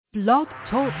Blog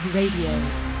Talk Radio.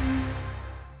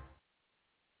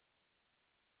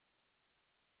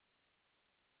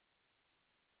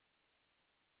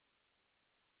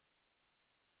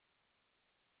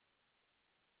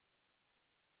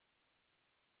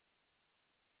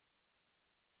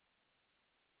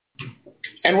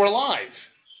 And we're live.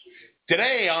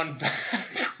 Today on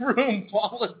Backroom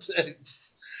Politics,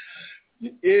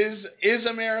 is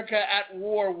America at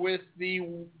war with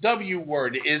the W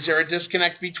word? Is there a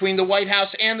disconnect between the White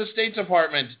House and the State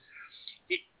Department?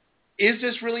 Is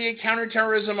this really a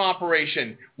counterterrorism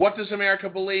operation? What does America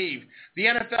believe? The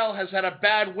NFL has had a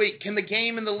bad week. Can the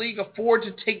game and the league afford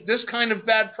to take this kind of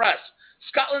bad press?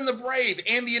 Scotland the Brave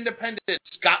and the Independent.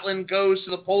 Scotland goes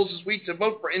to the polls this week to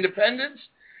vote for independence.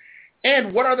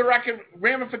 And what are the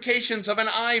ramifications of an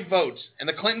aye vote? And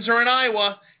the Clintons are in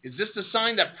Iowa. Is this the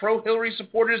sign that pro-Hillary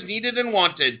supporters needed and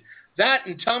wanted? That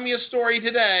and tell me a story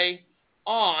today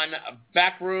on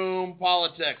Backroom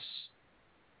Politics.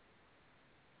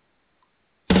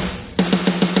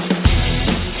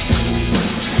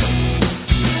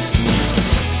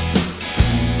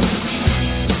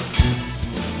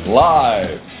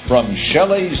 Live from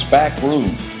Shelley's Back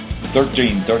Room,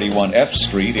 1331 F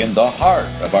Street in the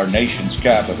heart of our nation's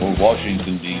capital,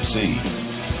 Washington, D.C.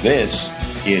 This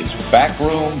is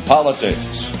Backroom Politics.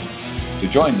 To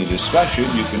join the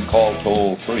discussion, you can call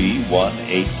toll-free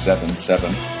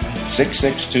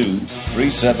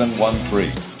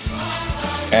 1-877-662-3713.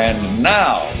 And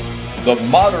now, the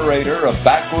moderator of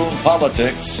Backroom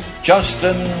Politics,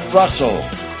 Justin Russell.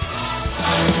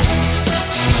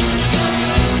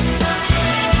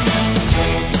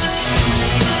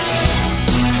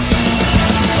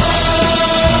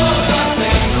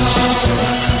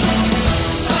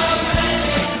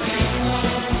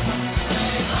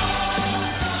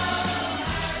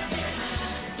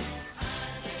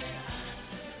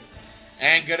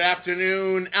 And good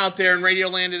afternoon out there in Radio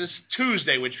Land. It is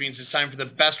Tuesday, which means it's time for the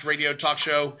best radio talk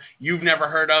show you've never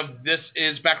heard of. This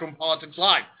is Backroom Politics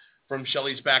Live from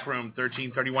Shelley's Back Room,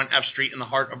 1331 F Street in the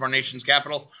heart of our nation's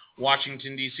capital,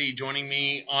 Washington, D.C. Joining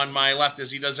me on my left,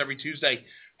 as he does every Tuesday,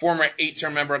 former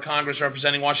 8-term member of Congress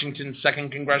representing Washington's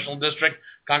 2nd Congressional District,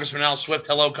 Congressman Al Swift.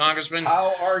 Hello, Congressman.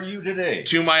 How are you today?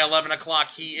 To my 11 o'clock,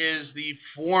 he is the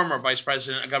former Vice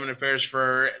President of Government Affairs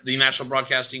for the National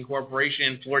Broadcasting Corporation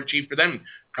and floor chief for them,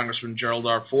 Congressman Gerald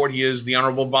R. Ford. He is the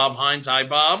Honorable Bob Hines. Hi,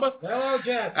 Bob. Hello,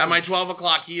 Jeff. At my 12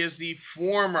 o'clock, he is the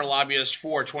former lobbyist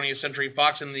for 20th Century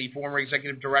Fox and the former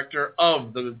executive director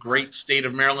of the great state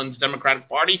of Maryland's Democratic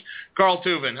Party, Carl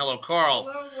Tuvin. Hello, Carl.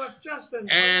 Hello, Justin.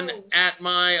 And Hello. at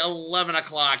my 11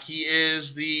 o'clock, he is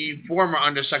the former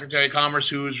Undersecretary of Commerce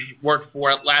who's worked for,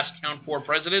 at last count, 4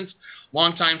 presidents,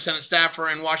 longtime Senate staffer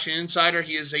and Washington insider.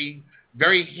 He is a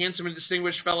very handsome and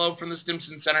distinguished fellow from the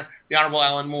Stimson Center, the Honorable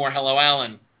Alan Moore. Hello,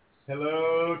 Alan.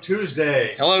 Hello,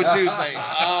 Tuesday. Hello, Tuesday.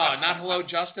 Not hello,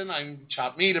 Justin. I'm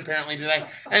chopped meat apparently today.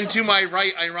 And to my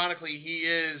right, ironically, he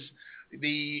is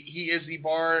the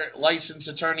bar licensed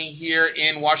attorney here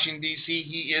in Washington, D.C.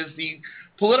 He is the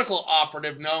political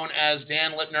operative known as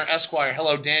Dan Lipner, Esquire.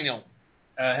 Hello, Daniel.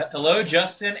 Hello,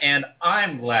 Justin, and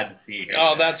I'm glad to see you.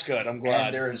 Oh, that's good. I'm glad.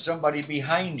 And there is somebody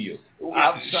behind you,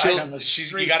 outside on the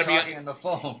street, talking on the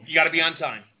phone. You got to be on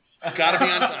time. Got to be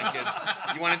on time, kids.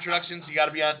 You want introductions? You got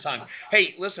to be on time.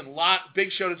 Hey, listen,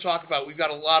 big show to talk about. We've got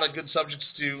a lot of good subjects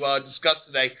to discuss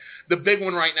today. The big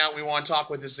one right now we want to talk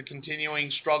with is the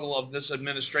continuing struggle of this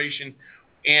administration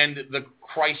and the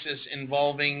crisis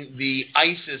involving the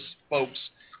ISIS folks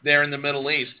there in the Middle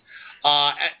East.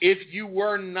 If you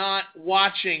were not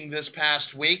watching this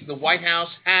past week, the White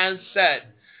House has said,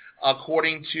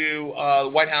 according to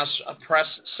White House press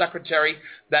secretary,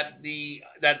 that the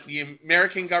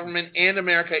American government and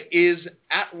America is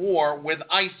at war with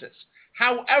ISIS.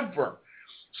 However,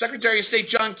 Secretary of State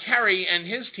John Kerry and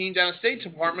his team down at the State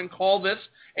Department call this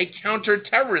a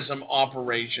counterterrorism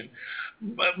operation.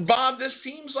 Bob, this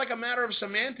seems like a matter of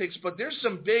semantics, but there's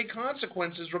some big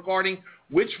consequences regarding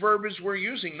which verbiage we're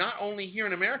using, not only here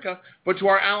in America, but to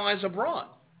our allies abroad.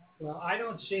 Well, I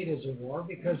don't see it as a war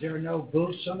because there are no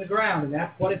boots on the ground, and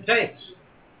that's what it takes.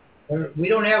 We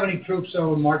don't have any troops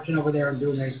marching over there and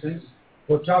doing anything.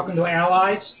 We're talking to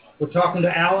allies. We're talking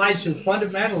to allies who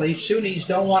fundamentally, Sunnis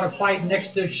don't want to fight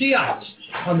next to Shiites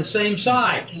on the same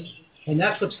side. And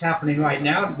that's what's happening right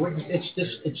now.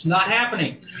 It's not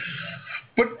happening.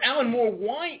 But, Alan Moore,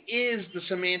 why is the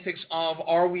semantics of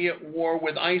are we at war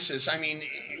with ISIS? I mean,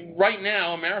 right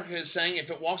now, America is saying if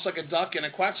it walks like a duck and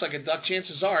it quacks like a duck,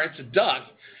 chances are it's a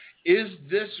duck. Is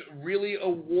this really a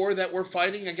war that we're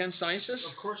fighting against ISIS?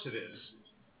 Of course it is.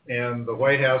 And the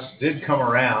White House did come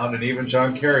around, and even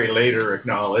John Kerry later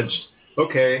acknowledged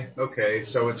Okay,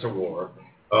 so it's a war.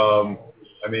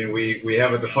 I mean, we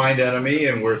have a defined enemy,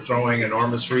 and we're throwing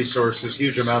enormous resources,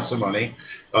 huge amounts of money.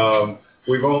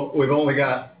 We've only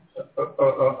got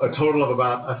a total of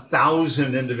about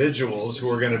 1,000 individuals who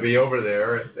are going to be over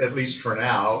there, at least for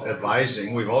now,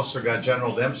 advising. We've also got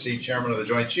General Dempsey, chairman of the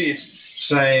Joint Chiefs,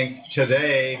 saying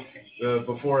today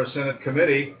before a Senate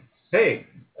committee, hey,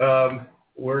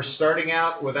 we're starting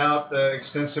out without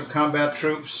extensive combat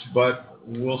troops, but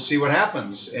we'll see what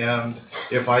happens. And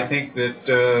if I think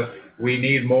that we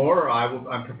need more,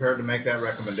 I'm prepared to make that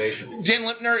recommendation. Dan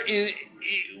Lipner,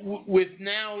 with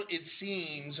now it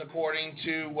seems, according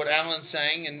to what Alan's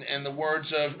saying and the words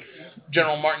of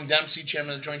General Martin Dempsey,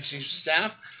 Chairman of the Joint Chiefs of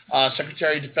Staff,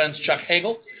 Secretary of Defense Chuck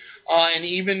Hagel, and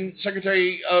even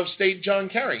Secretary of State John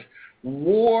Kerry,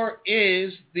 war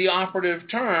is the operative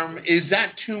term. Is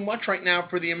that too much right now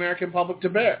for the American public to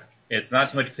bear? It's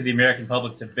not too much for the American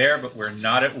public to bear, but we're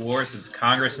not at war since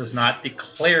Congress has not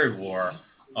declared war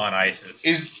on ISIS.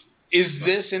 Is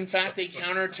this, in fact, a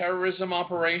counterterrorism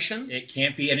operation? It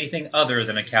can't be anything other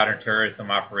than a counterterrorism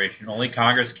operation. Only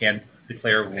Congress can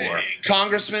declare war.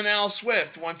 Congressman Al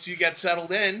Swift, once you get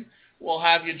settled in, we'll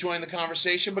have you join the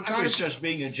conversation. But I was just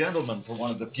being a gentleman for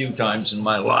one of the few times in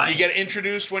my life. You get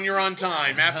introduced when you're on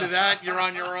time. After that, you're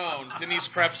on your own. Denise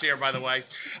Krebs here, by the way.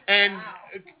 And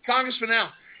Congressman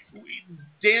Al,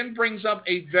 Dan brings up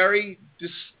a very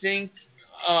distinct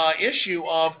issue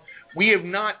of we have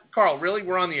not, Carl, really?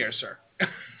 We're on the air, sir.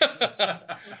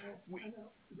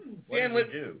 Dan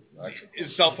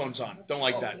his cell phone's on. Don't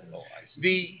like that.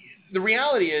 The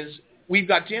reality is we've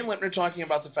got Dan Lipner talking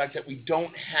about the fact that we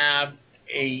don't have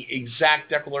a exact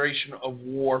declaration of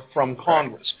war from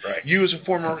Congress. Right. You, as a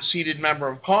former seated member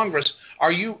of Congress,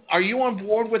 are you on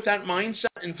board with that mindset?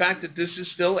 In fact, that this is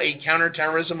still a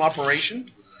counterterrorism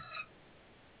operation?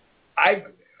 I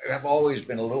have always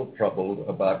been a little troubled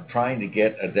about trying to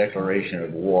get a declaration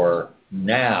of war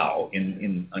now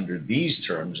in under these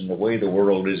terms in the way the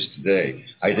world is today.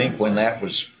 I think when that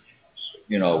was,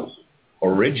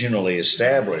 originally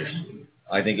established,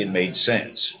 I think it made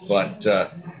sense. But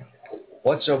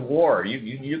what's a war?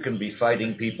 You can be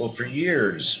fighting people for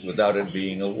years without it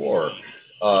being a war.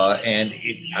 And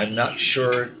I'm not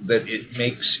sure that it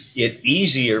makes it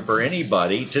easier for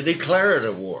anybody to declare it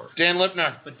a war. Dan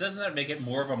Lipner. But doesn't that make it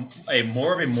more of a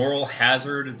moral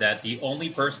hazard that the only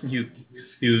person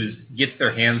who gets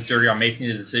their hands dirty on making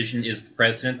the decision is the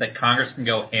president, that Congress can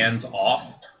go hands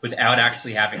off without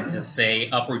actually having to say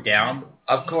up or down?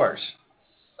 Of course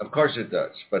it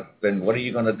does. But then what are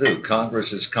you going to do? Congress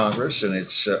is Congress, and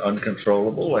it's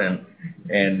uncontrollable,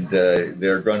 and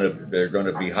they're going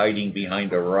to be hiding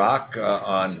behind a rock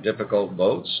on difficult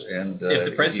votes. And if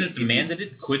the president demanded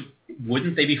it,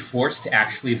 wouldn't they be forced to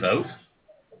actually vote?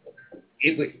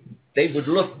 They would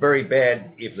look very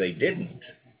bad if they didn't.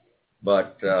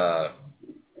 But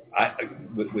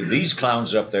with these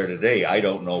clowns up there today, I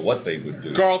don't know what they would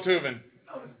do. Carl Tubin.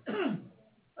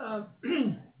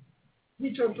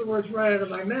 He took the words right out of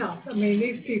my mouth. I mean,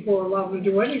 these people are allowed to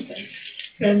do anything,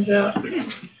 and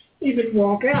even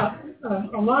walk out.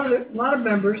 A lot of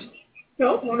members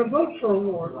don't want to vote for a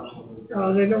war.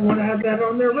 They don't want to have that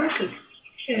on their record,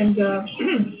 and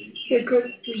it could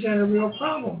present a real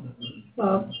problem.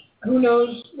 Who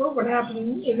knows what would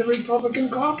happen in the Republican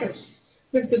caucus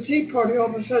if the Tea Party all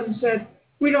of a sudden said,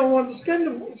 we don't want to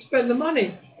spend the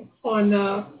money on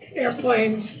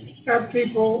airplanes, have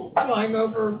people flying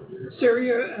over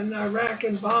Syria and Iraq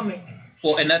and bombing.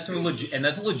 Well, and that's a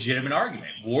legitimate argument.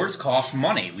 Wars cost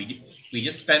money. We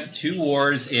just spent 2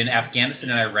 wars in Afghanistan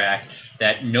and Iraq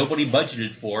that nobody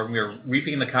budgeted for, and we're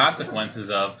reaping the consequences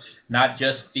of not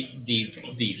just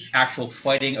the actual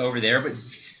fighting over there,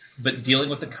 but dealing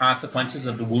with the consequences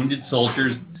of the wounded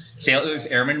soldiers, sailors,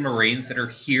 airmen, Marines that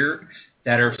are here,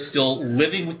 that are still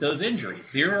living with those injuries.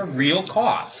 There are real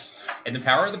costs, and the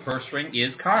power of the purse string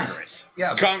is Congress.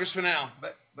 Yeah, Congressman Al.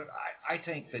 But I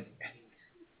think that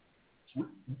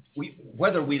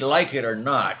whether we like it or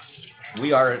not,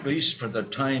 we are, at least for the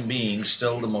time being,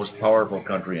 still the most powerful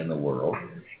country in the world,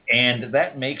 and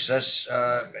that makes us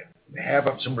have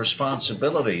some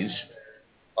responsibilities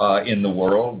in the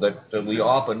world that we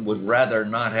often would rather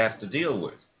not have to deal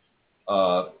with.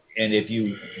 And if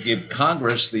you give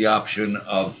Congress the option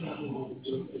of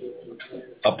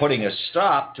putting a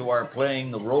stop to our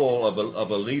playing the role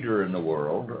of a leader in the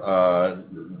world,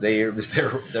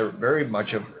 they're very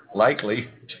much likely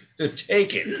to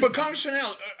take it. But Congressman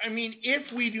Al, I mean,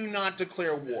 if we do not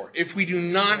declare war, if we do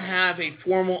not have a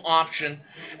formal option,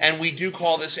 and we do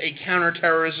call this a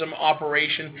counterterrorism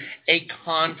operation, a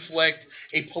conflict,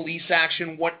 a police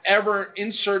action, whatever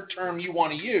insert term you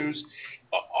want to use,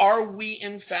 are we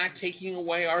in fact taking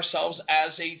away ourselves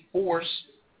as a force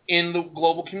in the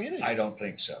global community? I don't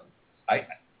think so.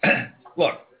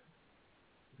 Look,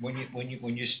 when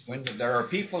there are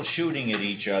people shooting at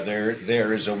each other,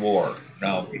 there is a war.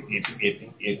 Now,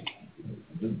 if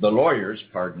the lawyers,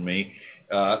 pardon me,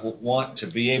 want to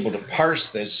be able to parse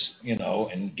this,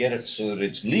 and get it so that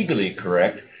it's legally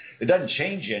correct, it doesn't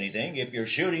change anything. If you're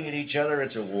shooting at each other,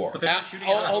 it's a war.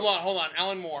 Hold on.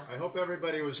 Alan Moore. I hope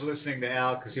everybody was listening to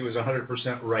Al because he was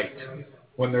 100% right.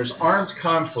 When there's armed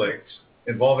conflict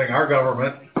involving our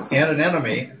government and an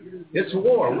enemy, it's a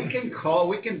war. We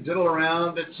can diddle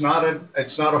around. It's not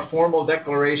a formal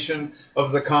declaration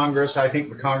of the Congress. I think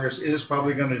the Congress is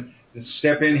probably going to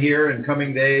step in here in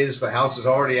coming days. The House has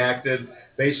already acted,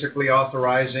 basically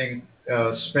authorizing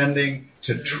spending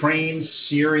to train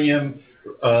Syrian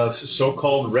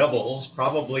so-called rebels,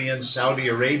 probably in Saudi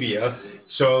Arabia,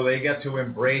 so they get to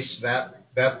embrace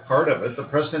that part of it. The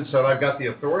president said, I've got the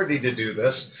authority to do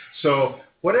this. So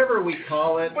whatever we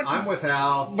call it, I'm with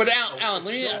Al. But Alan,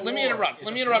 let me interrupt.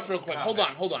 Let me interrupt real quick. Hold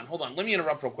on. Let me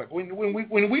interrupt real quick.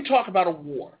 When we talk about a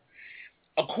war,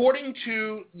 according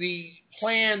to the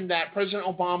plan that President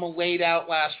Obama laid out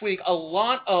last week, a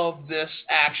lot of this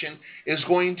action is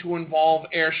going to involve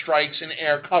airstrikes and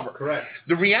air cover. Correct.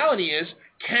 The reality is,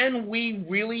 can we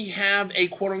really have a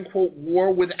quote-unquote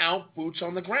war without boots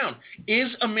on the ground? Is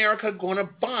America going to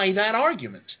buy that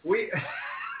argument? We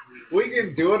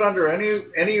can do it under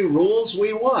any rules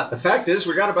we want. The fact is,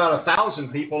 we got about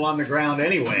 1,000 people on the ground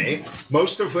anyway,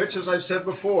 most of which, as I've said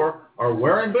before, are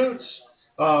wearing boots.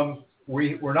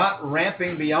 We're not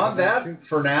ramping beyond that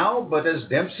for now, but as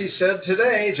Dempsey said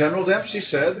today, General Dempsey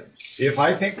said, if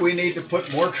I think we need to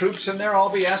put more troops in there,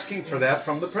 I'll be asking for that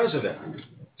from the president.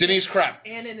 Denise Kraft.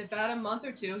 And in about a month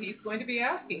or two, he's going to be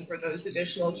asking for those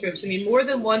additional troops. I mean, more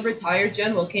than one retired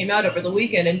general came out over the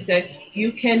weekend and said,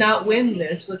 you cannot win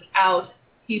this without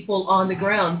people on the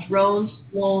ground. Drones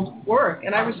won't work.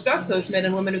 And I respect those men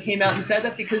and women who came out and said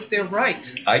that because they're right.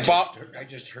 I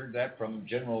just heard that from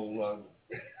General Bob.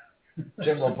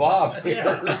 General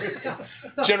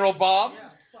Bob? Yeah,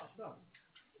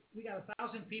 we got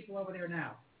 1,000 people over there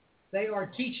now. They are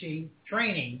teaching,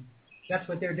 training. That's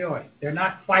what they're doing. They're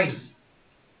not fighting.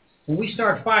 When we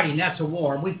start fighting, that's a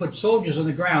war. We put soldiers on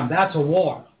the ground, that's a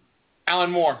war.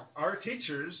 Alan Moore. Our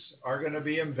teachers are going to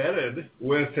be embedded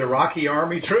with Iraqi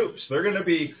army troops. They're going to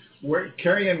be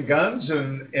carrying guns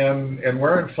and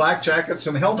wearing flak jackets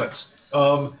and helmets.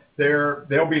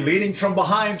 They'll be leading from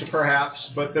behind, perhaps,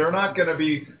 but they're not going to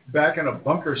be back in a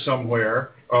bunker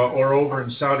somewhere or over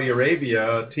in Saudi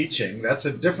Arabia teaching. That's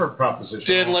a different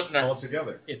proposition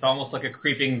altogether. It's almost like a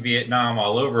creeping Vietnam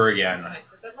all over again.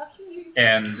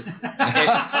 And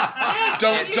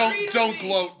don't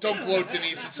gloat,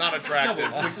 Denise. It's not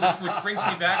attractive. Which brings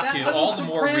me back to all the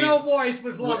more reason. Voice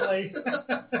was lovely.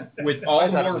 With all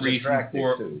the more reason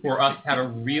for us to have a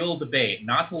real debate,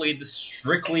 not to leave this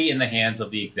strictly in the hands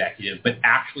of the executive, but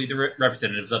actually the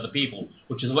representatives of the people,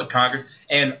 which is what Congress.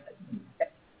 And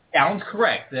Alan's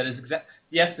correct. That is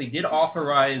yes, they did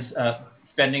authorize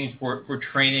spending for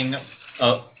training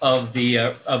of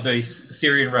the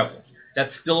Syrian rebels.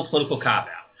 That's still a political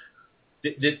cop-out.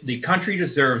 The country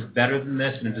deserves better than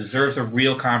this, and it deserves a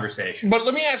real conversation. But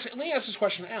let me ask this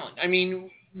question, Alan. I mean,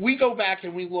 we go back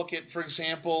and we look at, for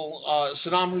example,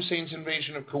 Saddam Hussein's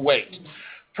invasion of Kuwait.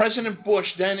 President Bush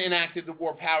then enacted the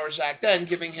War Powers Act, then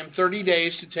giving him 30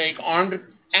 days to take armed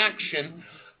action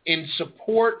in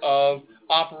support of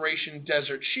Operation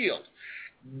Desert Shield.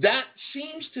 That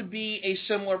seems to be a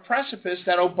similar precipice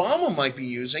that Obama might be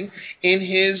using in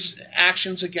his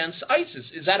actions against ISIS.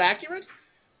 Is that accurate?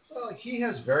 Well, he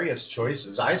has various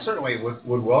choices. I certainly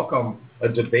would welcome a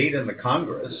debate in the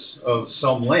Congress of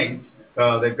some length.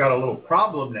 They've got a little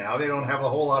problem now. They don't have a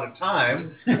whole lot of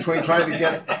time between trying to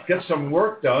get some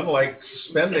work done, like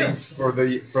spending for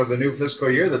the new fiscal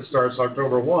year that starts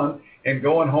October 1, and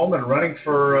going home and running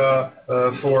for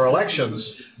elections.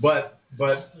 But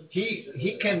the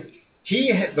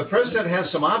president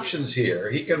has some options here.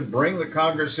 He can bring the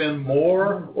Congress in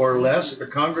more or less. The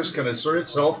Congress can assert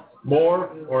itself more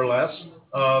or less.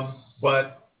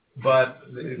 But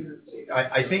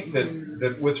I think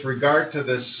that with regard to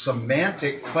this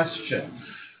semantic question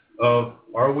of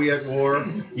are we at war?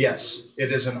 Yes,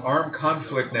 it is an armed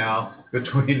conflict now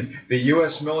between the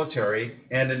U.S. military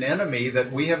and an enemy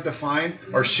that we have defined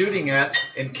are shooting at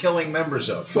and killing members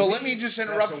of. Well, let me just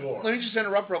interrupt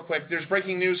real quick. There's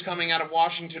breaking news coming out of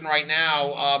Washington right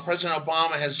now. President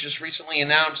Obama has just recently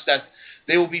announced that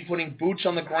they will be putting boots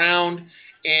on the ground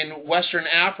in Western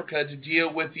Africa to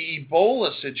deal with the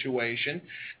Ebola situation.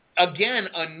 Again,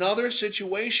 another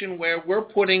situation where we're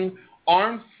putting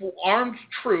armed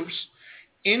troops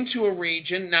into a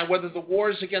region. Now, whether the war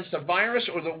is against a virus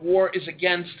or the war is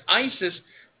against ISIS,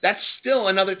 that's still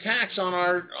another tax on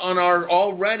our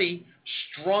already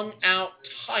strung out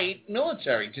tight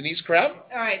military. Denise Krebs?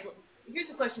 All right. Here's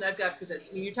a question I've got for this.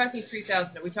 When you're talking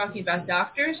 3,000, are we talking about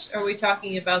doctors, or are we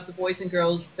talking about the boys and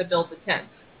girls that build the tents?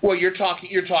 Well, you're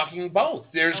talking both.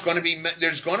 There's going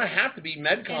to have to be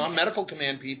MedCom, medical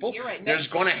command people. You're right. There's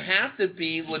going to have to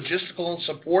be logistical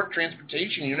support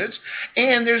transportation units,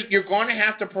 and you're going to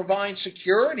have to provide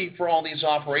security for all these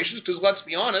operations. Because let's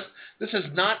be honest, this is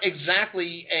not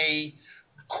exactly a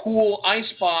cool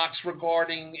icebox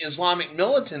regarding Islamic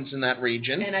militants in that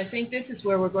region. And I think this is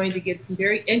where we're going to get some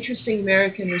very interesting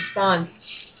American response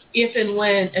if and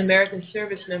when an American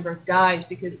service member dies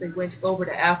because they went over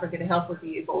to Africa to help with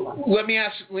the Ebola. Let me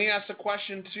ask the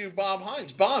question to Bob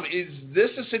Hines. Bob, is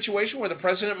this a situation where the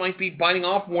president might be biting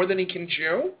off more than he can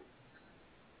chew?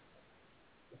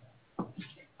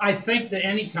 I think that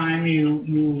any time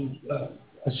you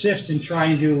assist in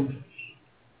trying to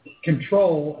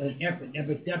control an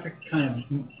epidemic kind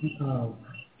of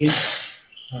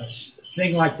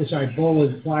thing like this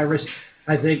Ebola virus,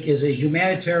 I think is a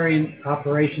humanitarian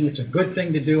operation. It's a good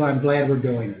thing to do. I'm glad we're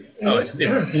doing it. And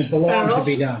it belongs to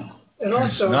be done. And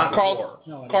also, not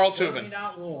Carl Tubin.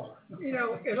 Not war.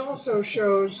 it also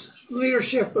shows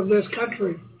leadership of this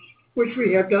country, which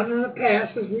we have done in the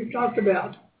past, as we've talked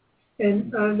about.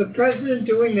 And the president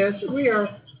doing this, we're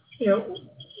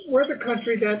the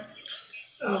country that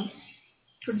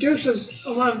produces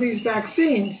a lot of these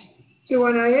vaccines through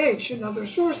NIH and other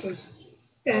sources.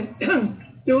 And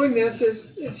doing this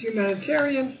is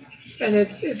humanitarian, and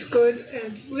it's good,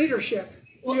 and it's leadership,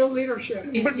 real leadership.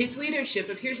 It's leadership,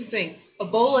 but here's the thing.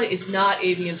 Ebola is not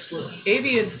avian flu.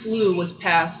 Avian flu was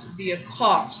passed via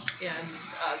coughs and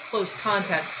close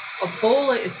contact.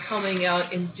 Ebola is coming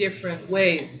out in different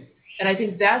ways. And I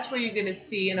think that's where you're going to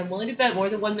see, and I'm willing to bet more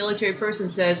than one military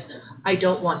person says, I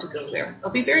don't want to go there. I'll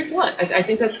be very blunt. I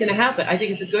think that's going to happen. I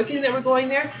think it's a good thing that we're going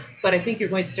there, but I think you're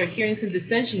going to start hearing some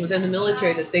dissension within the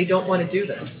military that they don't want to do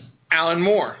this. Alan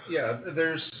Moore. Yeah,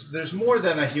 there's more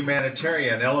than a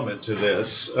humanitarian element to this.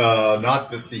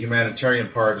 Not that the humanitarian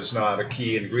part is not a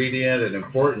key ingredient and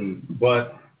important,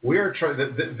 but we're trying.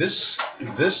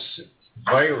 This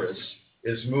virus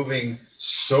is moving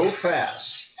so fast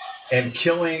and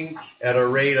killing at a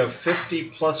rate of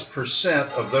 50+%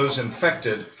 of those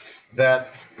infected, that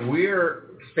we're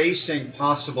facing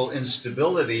possible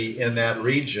instability in that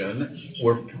region.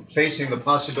 We're facing the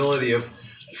possibility of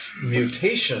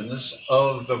mutations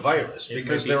of the virus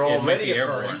because they're already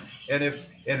occurring, and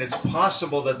it's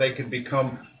possible that they could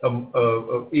become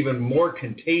even more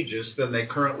contagious than they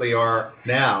currently are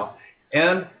now.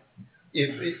 And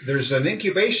there's an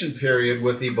incubation period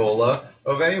with Ebola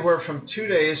of anywhere from 2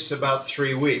 days to about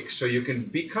 3 weeks. So you can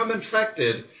become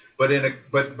infected, but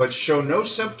show no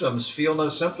symptoms, feel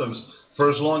no symptoms for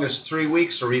as long as 3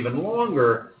 weeks or even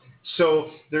longer.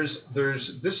 So there's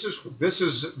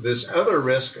this other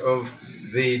risk of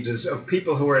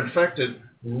people who are infected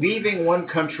leaving one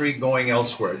country going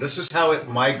elsewhere. This is how it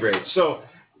migrates. So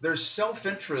there's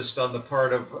self-interest on the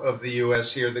part of the U.S.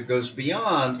 here that goes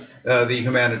beyond the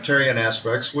humanitarian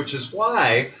aspects, which is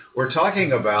why we're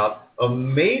talking about a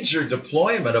major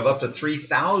deployment of up to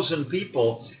 3,000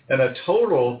 people and a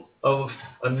total of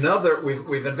another.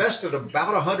 We've invested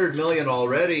about $100 million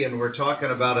already, and we're talking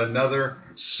about another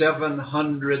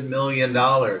 $700 million.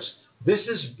 This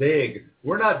is big.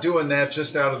 We're not doing that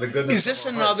just out of the goodness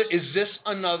of our hearts. Is this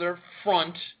another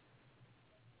front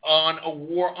on a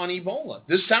war on Ebola?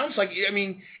 This sounds like,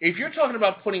 if you're talking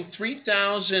about putting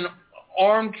 3,000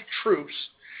 armed troops.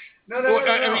 No.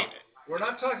 We're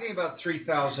not talking about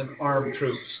 3,000 armed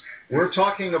troops. We're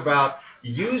talking about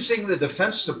using the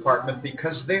Defense Department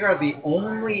because they are the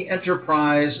only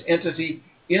enterprise entity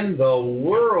in the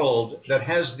world that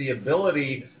has the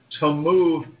ability to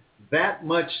move that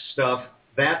much stuff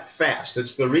that fast.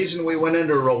 It's the reason we went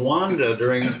into Rwanda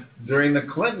during the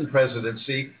Clinton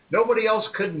presidency. Nobody else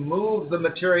could move the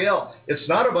materiel. It's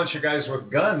not a bunch of guys with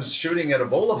guns shooting at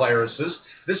Ebola viruses.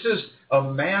 This is a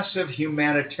massive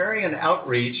humanitarian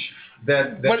outreach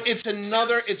that but it's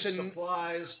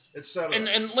supplies, etc.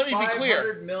 And let me be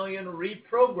clear. $500 million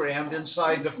reprogrammed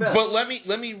inside defense. But let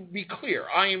me be clear.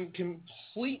 I am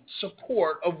complete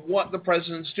support of what the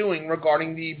president's doing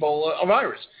regarding the Ebola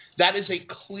virus. That is a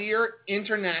clear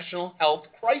international health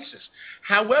crisis.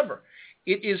 However,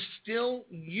 it is still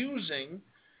using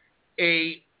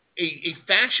a a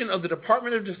faction of the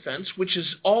Department of Defense, which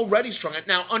is already strong.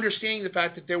 Now, understanding the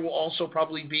fact that there will also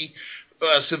probably be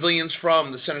civilians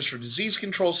from the Centers for Disease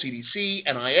Control, CDC,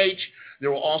 NIH. There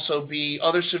will also be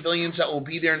other civilians that will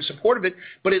be there in support of it,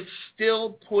 but it's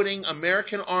still putting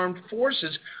American armed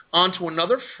forces onto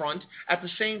another front at the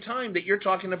same time that you're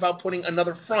talking about putting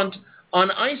another front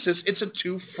on ISIS. It's a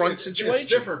two-front situation.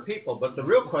 It's different people, but the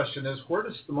real question is, where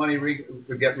does the money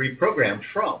get reprogrammed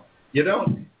from? You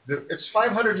don't. It's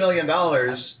 $500 million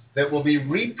that will be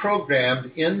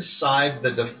reprogrammed inside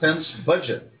the defense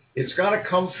budget. It's got to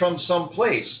come from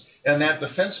someplace, and that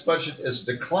defense budget is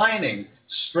declining,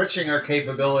 stretching our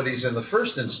capabilities in the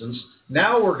first instance.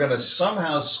 Now we're going to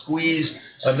somehow squeeze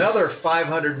another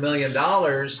 $500 million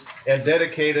and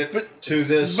dedicate it to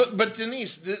this. But Denise,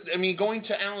 I mean, going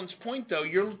to Alan's point, though,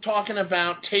 you're talking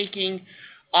about taking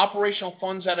operational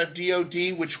funds out of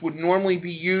DOD, which would normally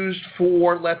be used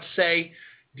for, let's say,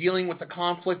 dealing with the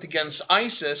conflict against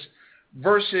ISIS,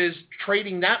 versus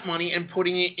trading that money and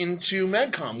putting it into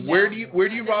MedCom. Where do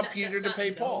you rob Peter to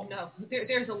pay Paul? No,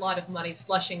 there's a lot of money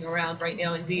slushing around right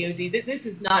now in DOD. This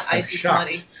is not ISIS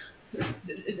money.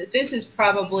 This is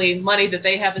probably money that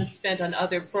they haven't spent on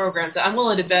other programs. I'm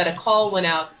willing to bet a call went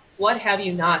out, what have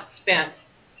you not spent?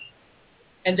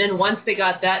 And then once they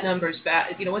got that numbers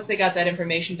back, once they got that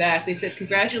information back, they said,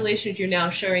 congratulations, you're now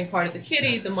sharing part of the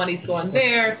kitty. The money's going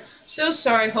there. So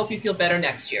sorry, hope you feel better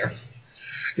next year.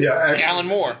 Yeah, actually, Alan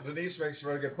Moore. Denise makes a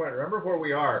very good point. Remember where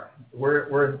we are.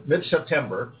 We're in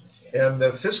mid-September, and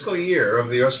the fiscal year of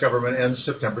the U.S. government ends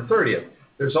September 30th.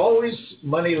 There's always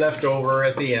money left over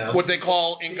at the end. What they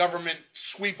call in government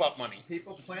sweep-up money.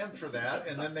 People plan for that,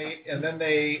 and then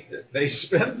they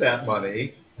spend that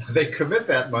money. They commit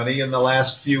that money in the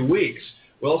last few weeks.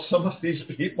 Well, some of these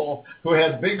people who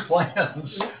had big plans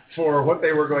for what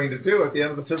they were going to do at the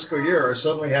end of the fiscal year are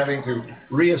suddenly having to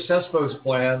reassess those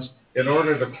plans in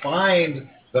order to find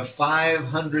the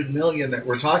 $500 million that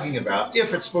we're talking about,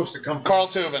 if it's supposed to come from Carl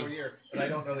the Tubin. fiscal year. But I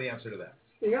don't know the answer to that.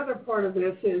 The other part of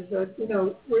this is that,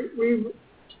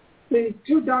 the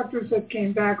two doctors that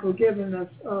came back were given us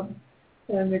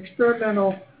an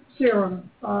experimental serum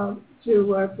to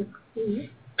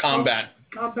combat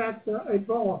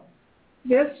Ebola.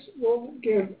 This will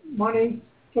give money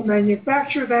to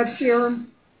manufacture that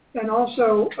serum and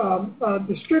also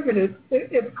distribute it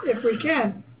if we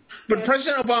can. But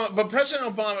President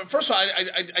Obama, first of all,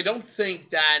 I don't think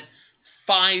that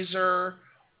Pfizer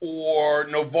or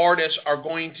Novartis are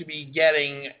going to be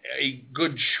getting a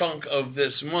good chunk of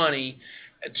this money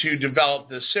to develop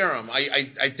this serum.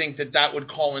 I think that would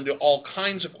call into all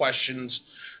kinds of questions,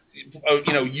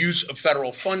 use of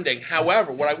federal funding.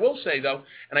 However, what I will say, though,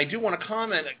 and I do want to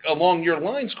comment along your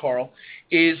lines, Carl,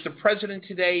 is the president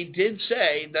today did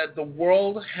say that the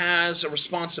world has a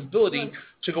responsibility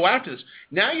to go after this.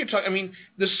 Now you're talking,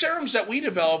 the serums that we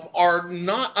develop are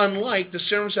not unlike the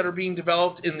serums that are being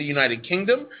developed in the United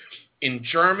Kingdom, in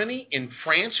Germany, in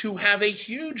France, who have a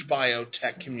huge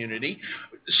biotech community.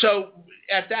 So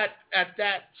at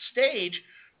that stage,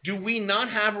 do we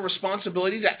not have a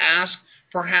responsibility to ask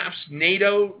perhaps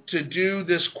NATO to do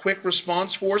this quick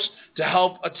response force to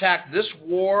help attack this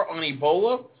war on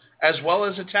Ebola as well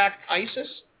as attack ISIS?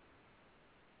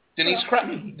 Denise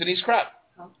Krepp.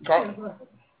 Carl?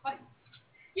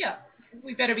 Yeah,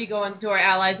 we better be going to our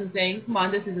allies and saying, come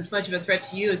on, this is as much of a threat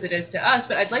to you as it is to us.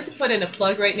 But I'd like to put in a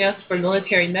plug right now for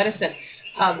military medicine.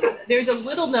 There's a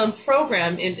little-known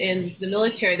program in the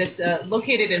military that's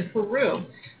located in Peru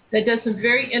that does some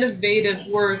very innovative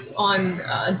work on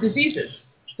diseases.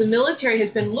 The military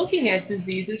has been looking at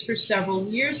diseases for several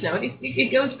years now.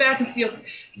 It goes back and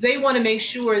they want to make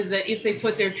sure that if they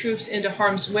put their troops into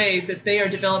harm's way, that they are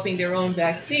developing their own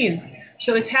vaccines.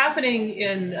 So it's happening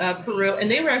in Peru, and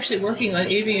they were actually working on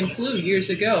avian flu years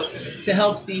ago to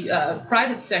help the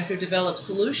private sector develop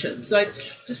solutions. So I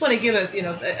just want to give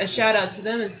a shout out to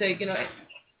them and say,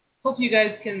 hope you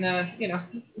guys can,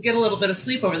 get a little bit of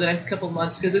sleep over the next couple of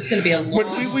months, because it's going to be a long...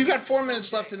 But we've got 4 minutes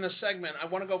left in this segment. I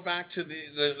want to go back to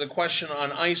the question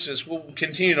on ISIS. We'll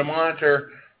continue to monitor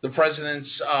the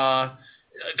president's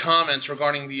comments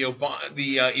regarding the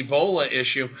Ebola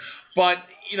issue. But,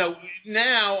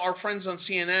 now our friends on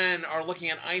CNN are looking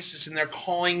at ISIS, and they're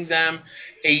calling them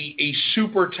a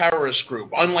super terrorist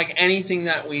group, unlike anything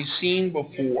that we've seen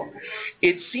before.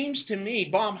 It seems to me,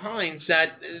 Bob Hines,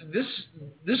 that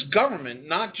this government,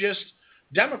 not just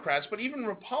Democrats, but even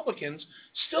Republicans,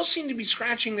 still seem to be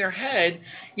scratching their head.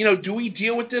 Do we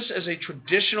deal with this as a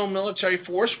traditional military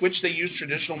force, which they use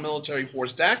traditional military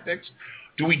force tactics?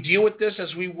 Do we deal with this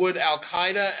as we would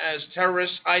Al-Qaeda, as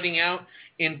terrorists hiding out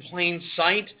in plain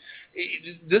sight?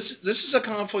 This is a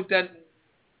conflict that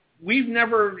we've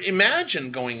never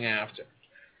imagined going after.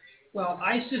 Well,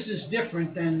 ISIS is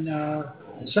different than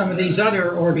some of these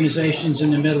other organizations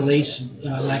in the Middle East,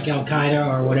 like Al-Qaeda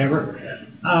or whatever.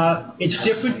 It's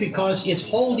different because it's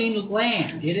holding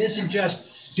land. It isn't just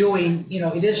doing,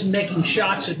 it isn't making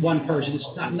shots at one person. It's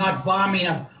not bombing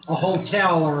a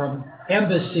hotel or an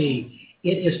embassy.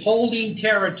 It is holding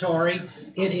territory.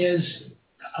 It is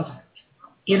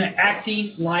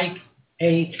acting like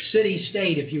a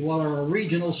city-state, if you will, or a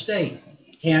regional state.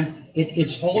 And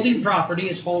it's holding property,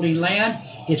 it's holding land,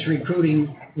 it's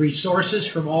recruiting resources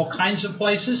from all kinds of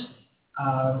places.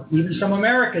 Even some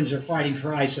Americans are fighting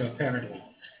for ISIS, apparently.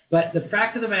 But the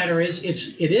fact of the matter is,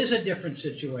 it is a different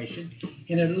situation,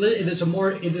 and it is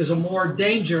a more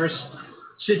dangerous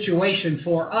situation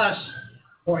for us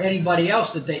or anybody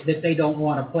else that they don't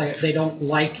want to play, they don't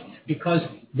like, because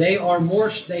they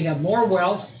have more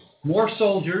wealth, more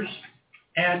soldiers,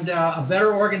 and a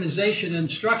better organization and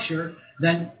structure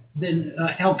than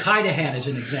Al-Qaeda had, as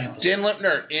an example. Dan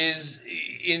Lipner, is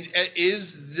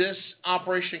this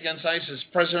operation against ISIS?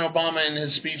 President Obama, in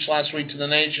his speech last week to the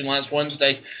nation, last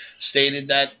Wednesday, stated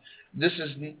that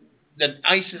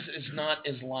ISIS is not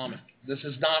Islamic. This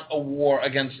is not a war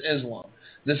against Islam.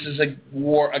 This is a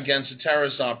war against a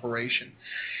terrorist operation.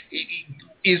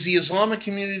 Is the Islamic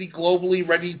community globally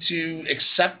ready to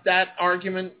accept that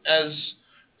argument as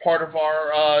part of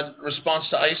our response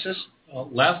to ISIS?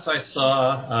 Last I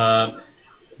saw,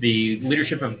 the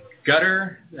leadership of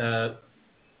Qatar,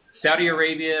 Saudi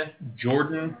Arabia,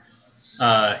 Jordan,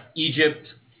 Egypt,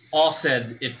 all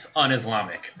said it's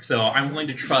un-Islamic. So I'm willing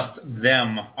to trust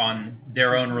them on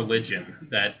their own religion,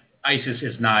 that ISIS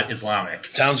is not Islamic.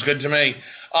 Sounds good to me.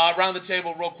 Around the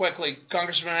table, real quickly,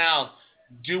 Congressman Al,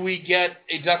 do we get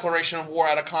a declaration of war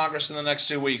out of Congress in the next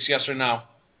 2 weeks, yes or no?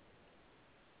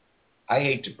 I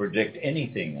hate to predict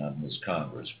anything on this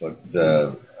Congress, but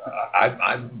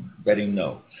I'm betting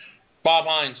no. Bob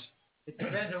Hines. It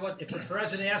depends on if the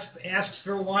president asks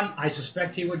for one, I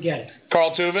suspect he would get it.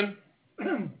 Carl Tuvin.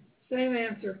 Same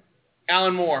answer.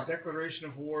 Alan Moore. Declaration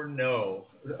of war, no.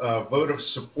 Vote of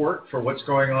support for what's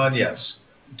going on, yes.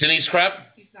 Denise Krepp.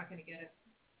 He's not going to get it.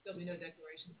 There'll be no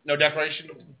declaration. No declaration.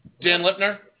 Dan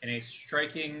Lipner. In a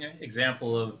striking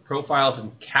example of profiles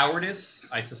and cowardice,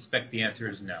 I suspect the answer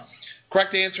is no.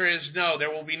 Correct answer is no. There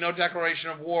will be no declaration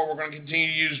of war. We're going to continue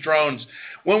to use drones.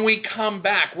 When we come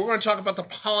back, we're going to talk about the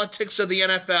politics of the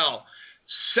NFL.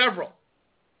 Several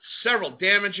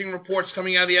damaging reports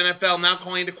coming out of the NFL now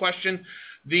calling into question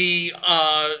the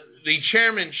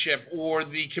chairmanship or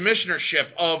the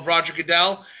commissionership of Roger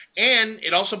Goodell, and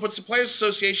it also puts the Players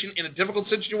Association in a difficult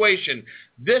situation.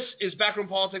 This is Backroom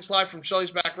Politics live from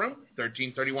Shelley's Backroom,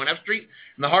 1331 F Street,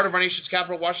 in the heart of our nation's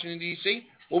capital, Washington, D.C.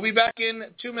 We'll be back in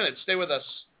 2 minutes. Stay with us.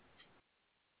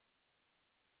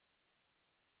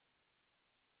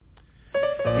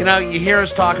 You know, you hear us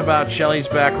talk about Shelley's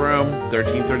Backroom,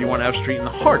 1331 F Street, in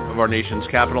the heart of our nation's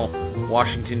capital,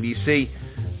 Washington, D.C.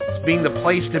 It's being the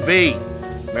place to be.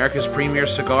 America's premier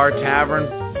cigar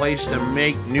tavern, place to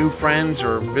make new friends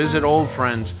or visit old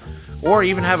friends, or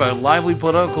even have a lively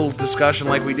political discussion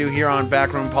like we do here on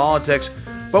Backroom Politics.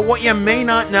 But what you may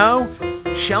not know,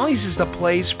 Shelley's is the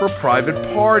place for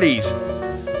private parties.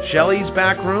 Shelley's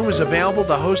Backroom is available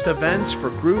to host events for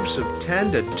groups of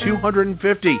 10 to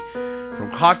 250.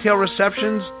 From cocktail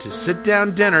receptions to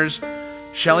sit-down dinners,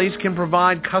 Shelley's can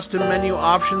provide custom menu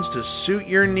options to suit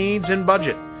your needs and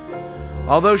budget.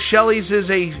 Although Shelley's is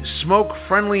a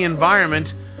smoke-friendly environment,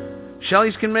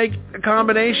 Shelley's can make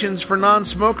accommodations for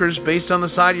non-smokers based on the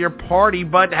side of your party,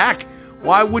 but heck,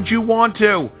 why would you want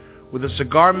to? With a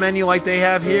cigar menu like they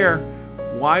have here,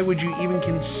 why would you even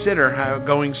consider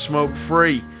going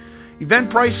smoke-free?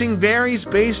 Event pricing varies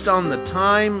based on the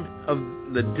time of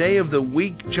the day of the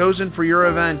week chosen for your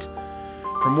event.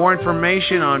 For more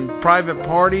information on private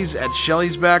parties at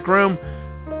Shelley's Backroom,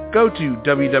 go to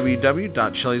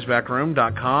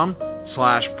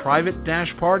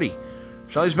www.shelleysbackroom.com/private-party.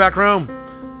 Shelley's Backroom,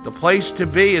 the place to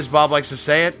be, as Bob likes to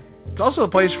say it. It's also a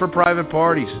place for private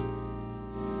parties.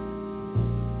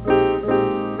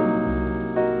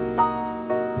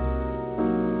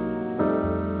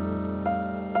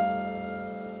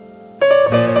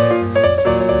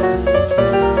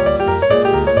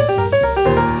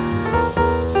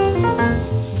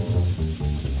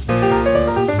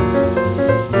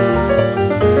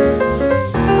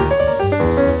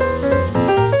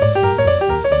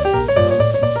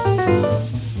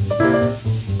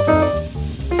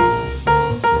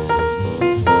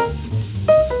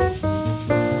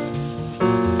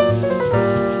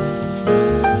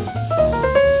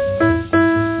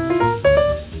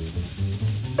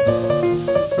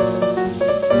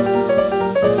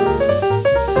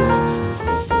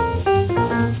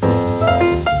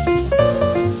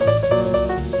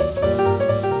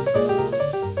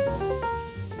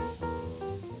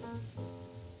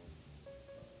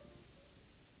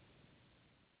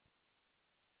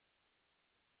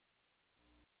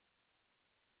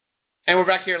 And we're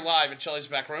back here live at Shelley's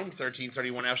Back Room,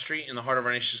 1331 F Street, in the heart of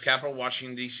our nation's capital,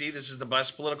 Washington, D.C. This is the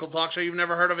best political talk show you've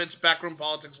never heard of. It's Backroom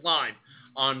Politics Live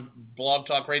on Blog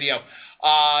Talk Radio.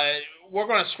 We're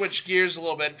going to switch gears a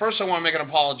little bit. First, I want to make an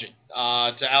apology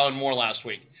to Alan Moore last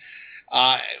week.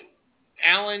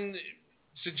 Alan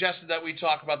suggested that we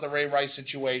talk about the Ray Rice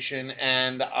situation,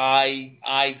 and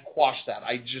I quashed that.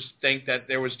 I just think that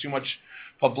there was too much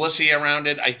publicity around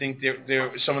it. I think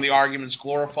there some of the arguments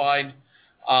glorified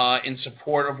in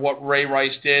support of what Ray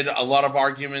Rice did. A lot of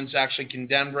arguments actually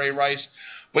condemned Ray Rice.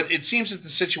 But it seems that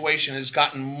the situation has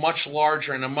gotten much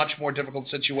larger and a much more difficult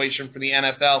situation for the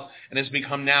NFL and has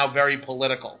become now very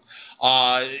political.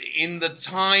 In the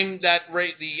time that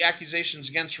the accusations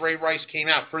against Ray Rice came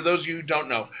out, for those of you who don't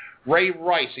know, Ray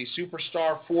Rice, a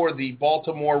superstar for the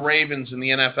Baltimore Ravens in the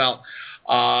NFL,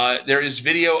 there is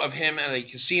video of him at a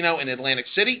casino in Atlantic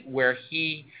City where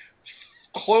he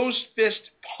closed-fist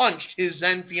punched his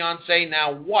then-fiancée,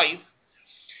 now wife,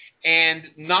 and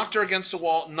knocked her against the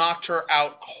wall, knocked her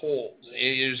out cold.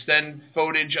 It is then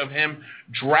footage of him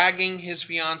dragging his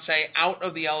fiancée out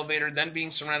of the elevator, then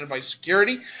being surrounded by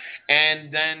security,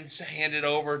 and then handed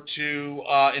over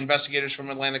to investigators from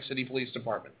Atlantic City Police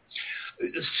Department.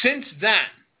 Since then,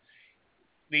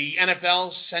 the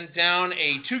NFL sent down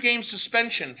a 2-game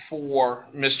suspension for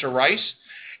Mr. Rice,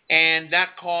 and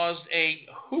that caused a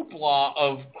hoopla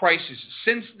of crises.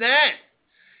 Since then,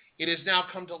 it has now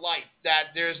come to light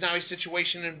that there is now a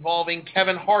situation involving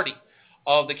Kevin Hardy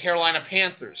of the Carolina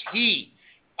Panthers. He,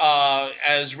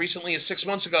 as recently as 6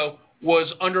 months ago,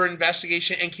 was under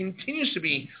investigation and continues to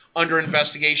be under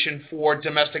investigation for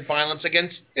domestic violence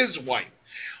against his wife.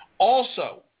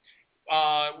 Also,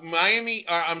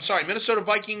 Minnesota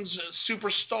Vikings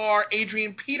superstar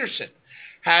Adrian Peterson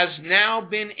has now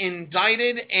been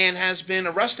indicted and has been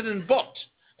arrested and booked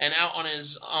and out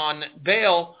on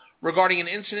bail regarding an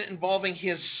incident involving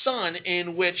his son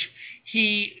in which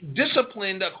he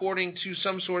disciplined, according to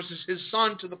some sources, his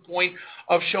son to the point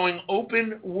of showing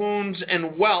open wounds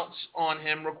and welts on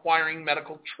him requiring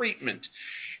medical treatment.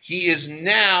 He is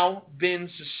now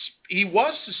he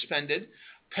was suspended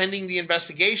pending the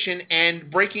investigation, and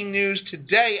breaking news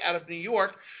today out of New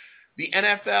York, the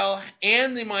NFL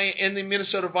and the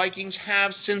Minnesota Vikings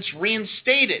have since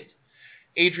reinstated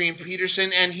Adrian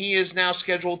Peterson, and he is now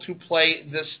scheduled to play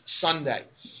this Sunday.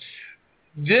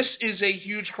 This is a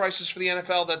huge crisis for the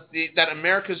NFL that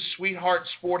America's sweetheart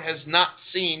sport has not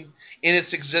seen in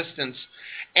its existence.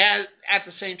 And at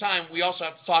the same time, we also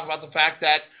have to talk about the fact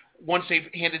that once they've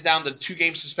handed down the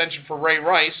 2-game suspension for Ray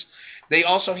Rice, they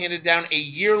also handed down a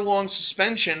year-long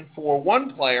suspension for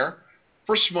one player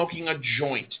for smoking a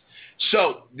joint.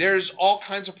 So there's all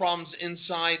kinds of problems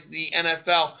inside the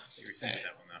NFL.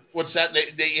 What's that?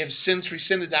 They have since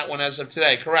rescinded that one as of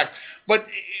today, correct. But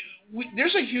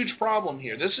there's a huge problem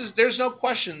here. There's no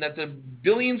question that the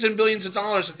billions and billions of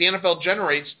dollars that the NFL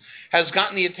generates has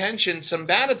gotten the attention, some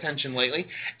bad attention lately.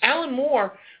 Alan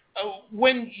Moore,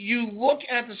 when you look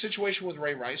at the situation with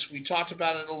Ray Rice, we talked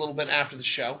about it a little bit after the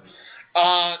show,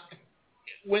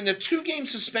 when the 2-game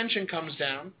suspension comes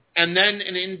down and then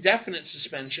an indefinite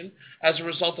suspension as a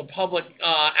result of public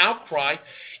outcry,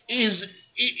 is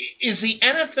the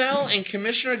NFL and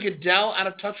Commissioner Goodell out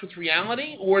of touch with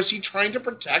reality, or is he trying to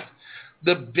protect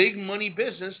the big money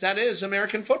business that is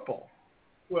American football?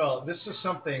 Well, this is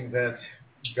something that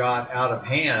got out of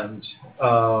hand,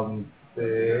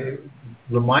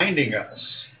 reminding us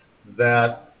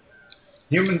that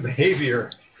human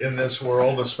behavior in this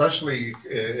world, especially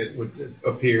it would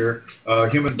appear,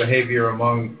 human behavior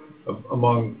among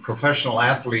professional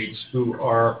athletes who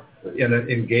are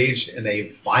engaged in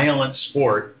a violent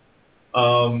sport,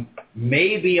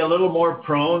 may be a little more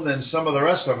prone than some of the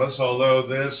rest of us, although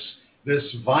this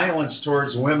violence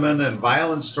towards women and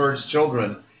violence towards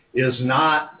children is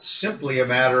not simply a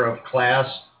matter of class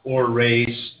or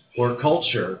race or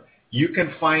culture. You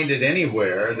can find it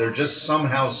anywhere.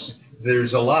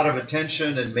 There's a lot of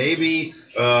attention and maybe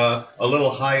a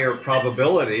little higher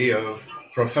probability of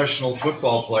professional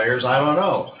football players. I don't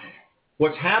know.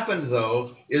 What's happened,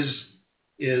 though, is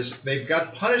they've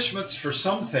got punishments for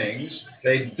some things.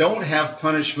 They don't have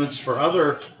punishments for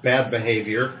other bad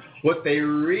behavior. What they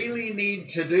really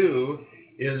need to do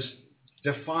is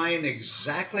define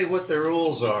exactly what the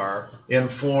rules are,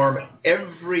 inform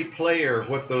every player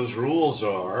what those rules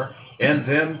are, and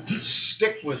then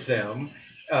stick with them.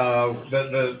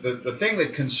 The thing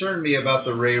that concerned me about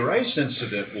the Ray Rice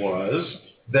incident was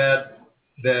that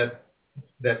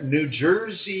New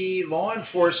Jersey law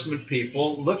enforcement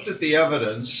people looked at the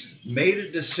evidence, made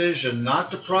a decision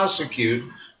not to prosecute,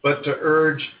 but to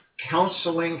urge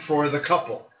counseling for the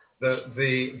couple.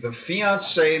 The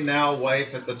fiance, now wife,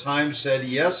 at the time said,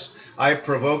 yes, I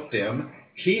provoked him.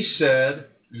 He said,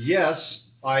 yes,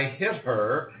 I hit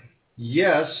her.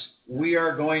 Yes, we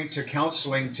are going to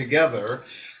counseling together.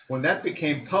 When that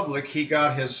became public, he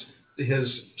got his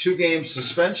 2-game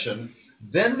suspension.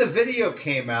 Then the video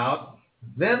came out.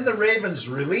 Then the Ravens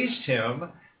released him.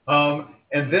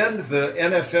 And then the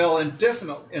NFL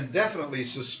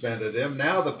indefinitely suspended him.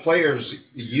 Now the players'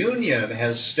 union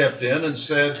has stepped in and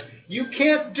said, you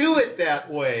can't do it that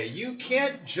way. You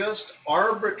can't just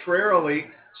arbitrarily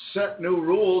set new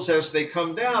rules as they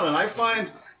come down. And I find,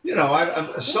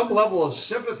 some level of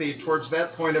sympathy towards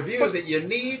that point of view, that you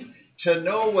need to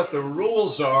know what the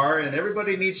rules are, and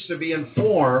everybody needs to be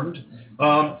informed.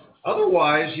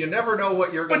 Otherwise, you never know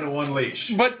what you're going to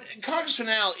unleash. But, Congressman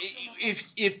Al,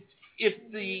 if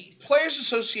the Players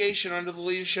Association, under the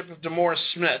leadership of DeMaurice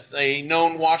Smith, a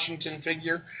known Washington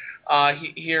figure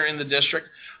here in the district,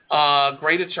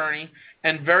 great attorney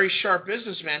and very sharp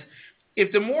businessman,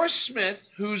 if DeMaurice Smith,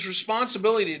 whose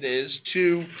responsibility it is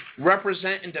to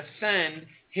represent and defend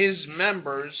his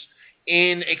members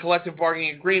in a collective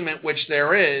bargaining agreement, which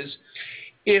there is,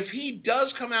 if he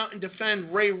does come out and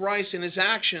defend Ray Rice and his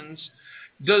actions,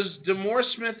 does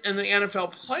DeMaurice Smith and the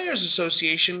NFL Players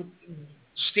Association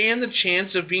stand the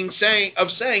chance of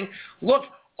saying, look,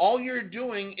 all you're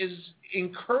doing is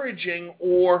encouraging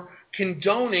or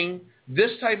condoning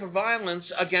this type of violence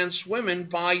against women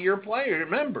by your player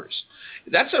members?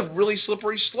 That's a really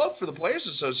slippery slope for the Players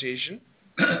Association.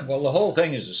 Well, the whole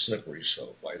thing is a slippery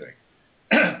slope, I think.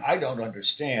 I don't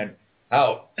understand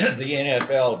how the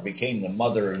NFL became the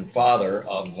mother and father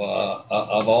of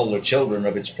all the children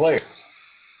of its players.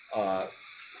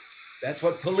 That's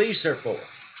what police are for.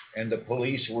 And the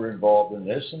police were involved in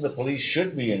this, and the police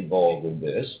should be involved in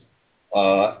this.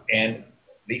 And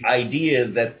the idea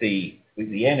that the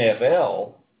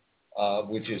NFL,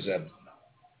 which is a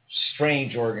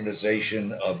strange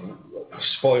organization of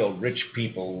spoiled rich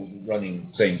people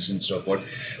running things and so forth,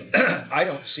 I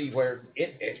don't see where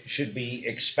it should be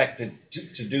expected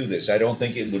to do this. I don't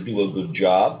think it would do a good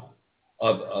job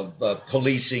of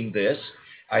policing this.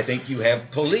 I think you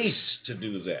have police to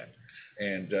do that.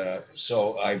 And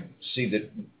so I see that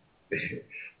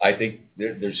I think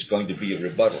there's going to be a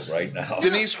rebuttal right now.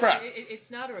 Denise Kraft. It's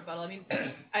not a rebuttal. I mean,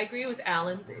 I agree with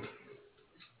Alan.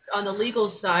 On the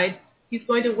legal side, he's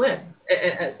going to win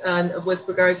with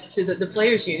regards to the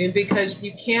players' union, because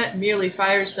you can't merely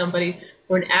fire somebody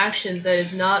for an action that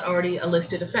is not already a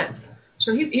listed offense.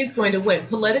 So he's going to win.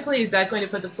 Politically, is that going to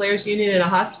put the players' union in a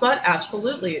hot spot?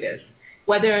 Absolutely it is.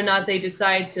 Whether or not they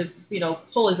decide to,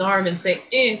 pull his arm and say,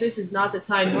 this is not the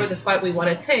time nor the fight we want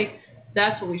to take,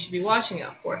 that's what we should be watching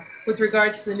out for. With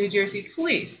regards to the New Jersey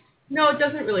police, no, it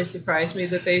doesn't really surprise me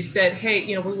that they said, hey,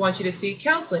 we want you to seek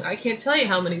counseling. I can't tell you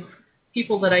how many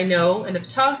people that I know and have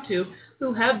talked to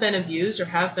who have been abused or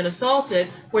have been assaulted,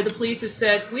 where the police have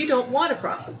said, we don't want to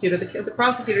prosecute, or the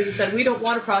prosecutors have said, we don't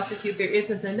want to prosecute, there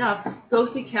isn't enough,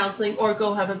 go seek counseling or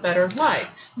go have a better life.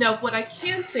 Now, what I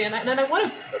can say, and I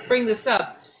want to bring this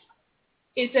up,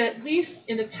 is that at least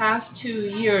in the past 2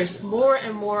 years, more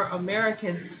and more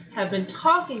Americans have been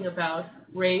talking about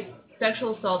rape,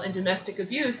 sexual assault, and domestic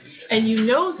abuse, and you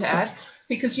know that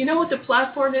because you know what the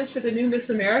platform is for the new Miss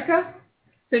America?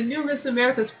 The new Miss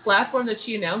America's platform that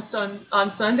she announced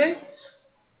on Sunday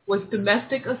was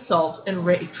domestic assault and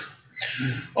rape.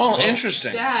 Oh,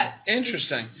 interesting.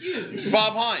 Interesting. Huge.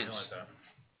 Bob Hines.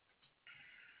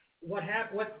 What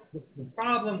the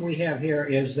problem we have here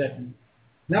is that,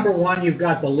 number one, you've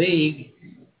got the league,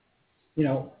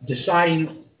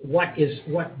 deciding what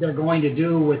they're going to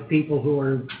do with people who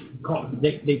are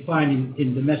they find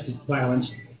in domestic violence.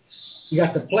 You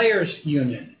got the players'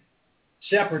 union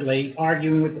separately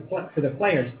arguing for the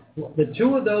players. The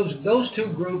two of those two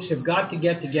groups have got to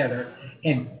get together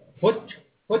and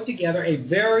put together a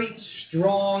very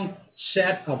strong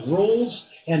set of rules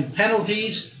and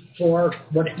penalties for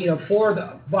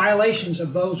the violations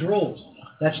of those rules.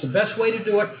 That's the best way to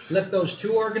do it. Let those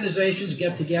two organizations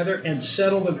get together and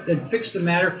settle and fix the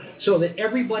matter so that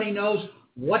everybody knows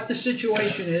what the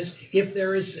situation is if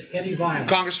there is any violence.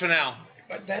 Congressman Al.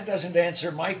 But that doesn't answer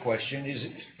my question. Is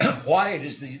why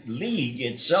does the league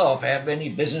itself have any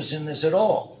business in this at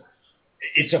all?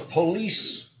 It's a police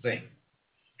thing.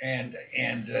 And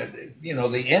the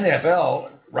NFL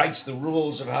writes the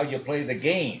rules of how you play the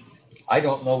game. I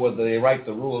don't know whether they write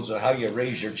the rules of how you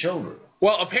raise your children.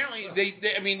 Well, apparently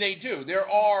they do. There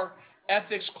are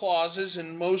ethics clauses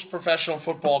in most professional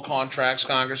football contracts,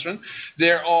 Congressman.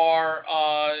 There are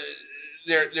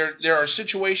there are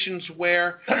situations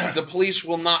where the police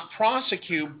will not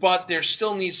prosecute, but there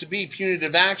still needs to be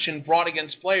punitive action brought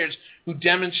against players who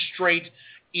demonstrate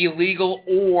illegal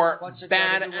or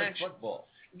bad action. Football?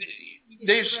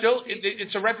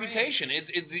 It's a reputation.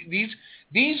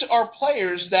 These are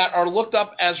players that are looked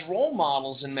up as role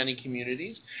models in many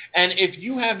communities, and if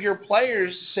you have your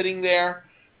players sitting there,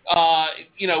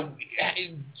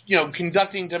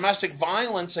 conducting domestic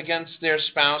violence against their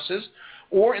spouses,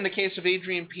 or in the case of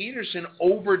Adrian Peterson,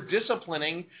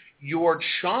 over-disciplining your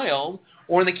child,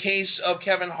 or in the case of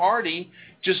Kevin Hardy,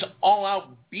 just all-out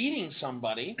beating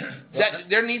somebody, that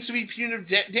there needs to be punitive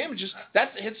damages.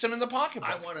 That hits them in the pocketbook.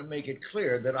 I want to make it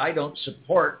clear that I don't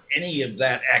support any of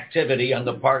that activity on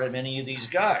the part of any of these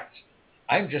guys.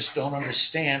 I just don't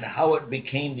understand how it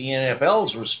became the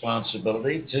NFL's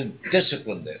responsibility to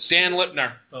discipline this. Dan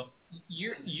Lipner. Well,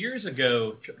 years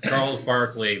ago, Charles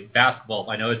Barkley, basketball,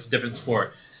 I know it's a different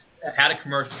sport, had a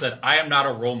commercial that said, "I am not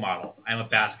a role model, I'm a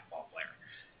basketball player."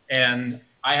 And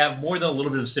I have more than a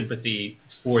little bit of sympathy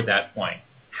for that point.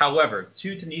 However,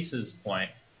 to Denise's point,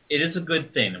 it is a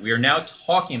good thing that we are now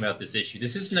talking about this issue.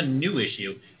 This isn't a new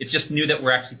issue. It's just new that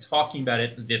we're actually talking about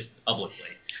it this publicly.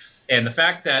 And the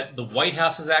fact that the White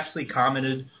House has actually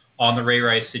commented on the Ray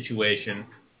Rice situation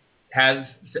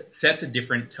sets a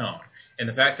different tone. And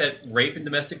the fact that rape and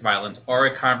domestic violence are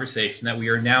a conversation that we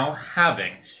are now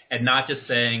having and not just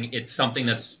saying it's something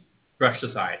that's brushed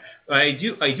aside. I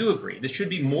do agree. This should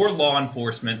be more law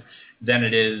enforcement than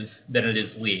it is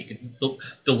league.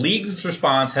 The league's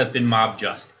response has been mob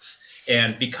justice.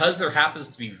 And because there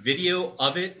happens to be video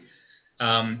of it,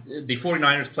 the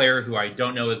 49ers player, who I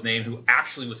don't know his name, who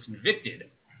actually was convicted,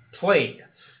 played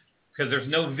because there's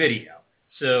no video.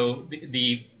 So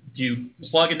you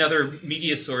plug another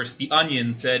media source, The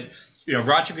Onion, said,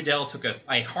 Roger Goodell took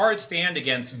a hard stand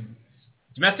against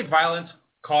domestic violence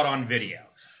caught on video.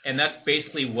 And that's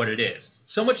basically what it is.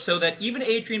 So much so that even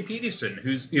Adrian Peterson,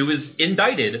 who was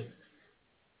indicted,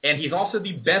 and he's also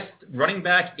the best running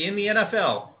back in the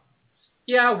NFL,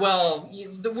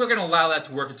 we're going to allow that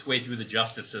to work its way through the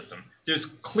justice system. There's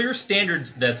clear standards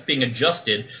that's being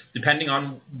adjusted depending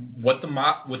on what the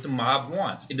mob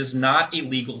wants. It is not a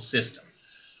legal system.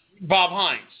 Bob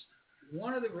Hines.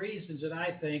 One of the reasons that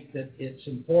I think that it's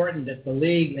important that the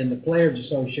league and the Players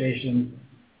Association,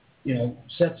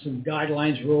 set some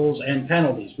guidelines, rules, and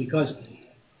penalties, because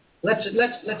let's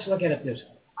look at it this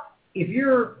way. If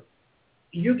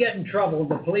you get in trouble,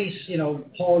 the police,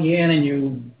 haul you in and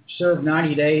you serve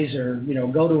 90 days or,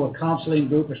 go to a counseling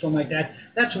group or something like that,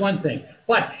 that's one thing.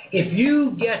 But if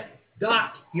you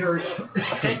got your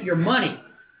money,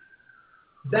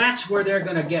 that's where they're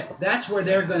going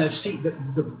to see,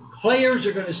 the players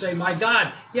are going to say, my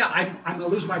God, I'm going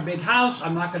to lose my big house.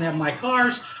 I'm not going to have my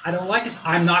cars. I don't like it.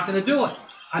 I'm not going to do it.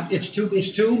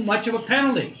 It's too much of a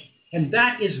penalty. And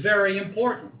that is very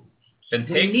important.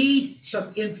 We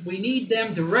need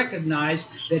them to recognize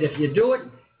that if you do it,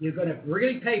 you're going to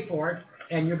really pay for it,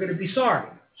 and you're going to be sorry.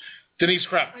 Denise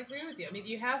Krepp. I agree with you. I mean,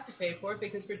 you have to pay for it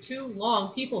because for too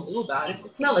long, people knew about it.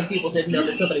 It's not like people didn't know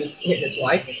that somebody was hitting his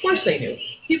wife. Of course they knew.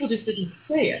 People just didn't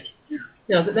say it.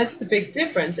 That's the big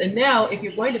difference. And now, if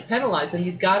you're going to penalize them,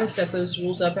 you've got to set those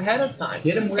rules up ahead of time.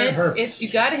 Hit them where it hurts.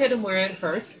 You've got to hit them where it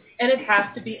hurts, and it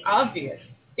has to be obvious.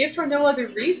 If for no other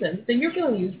reason, then you're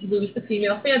going to lose the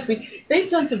female fans. I mean, they've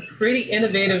done some pretty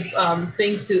innovative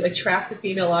things to attract the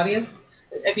female audience.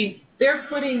 I mean, they're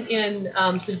putting in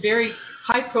some very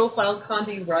high-profile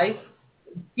Condi Rice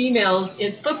females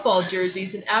in football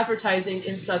jerseys and advertising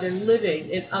in Southern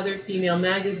Living and other female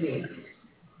magazines.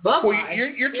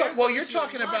 You're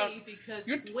talking about because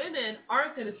women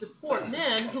aren't going to support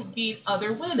men who beat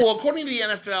other women. Well, according to the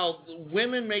NFL,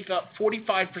 women make up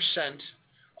 45%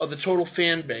 of the total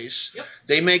fan base. Yep.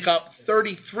 They make up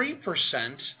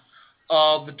 33%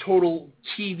 of the total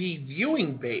TV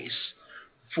viewing base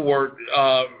for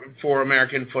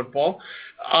American football.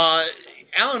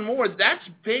 Alan Moore, that's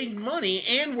big money,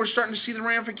 and we're starting to see the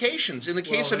ramifications. In the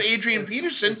case of Adrian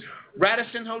Peterson,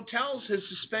 Radisson Hotels has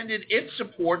suspended its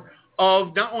support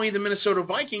of not only the Minnesota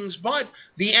Vikings, but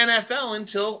the NFL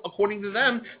until, according to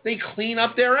them, they clean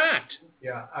up their act.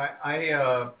 Yeah,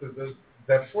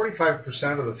 that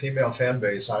 45% of the female fan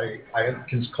base, I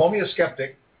can call me a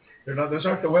skeptic. Those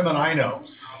aren't the women I know.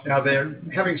 Now,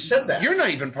 having said that, you're not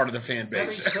even part of the fan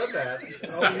base. Having said that, we can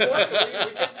play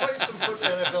some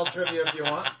NFL trivia if you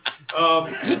want.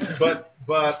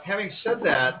 But having said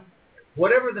that,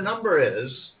 whatever the number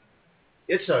is,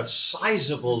 it's a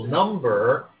sizable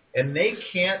number, and they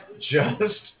can't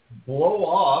just blow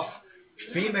off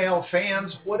female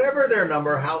fans, whatever their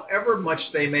number, however much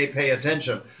they may pay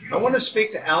attention. I want to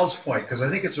speak to Al's point because I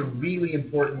think it's a really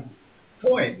important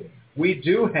point. We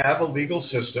do have a legal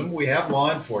system. We have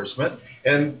law enforcement,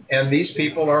 and these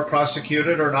people are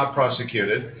prosecuted or not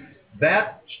prosecuted.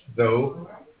 That, though,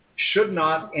 should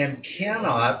not and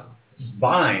cannot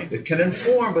bind. It can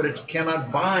inform, but it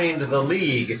cannot bind the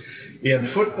league.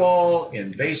 In football,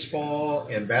 in baseball,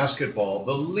 in basketball,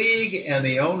 the league and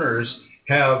the owners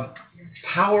have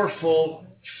powerful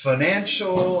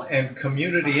financial and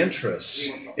community interests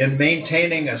in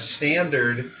maintaining a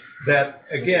standard that,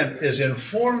 again, is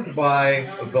informed by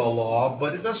the law,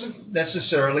 but it doesn't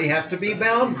necessarily have to be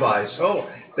bound by. So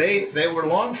they were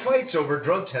long fights over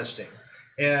drug testing,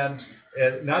 and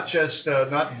not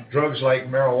drugs like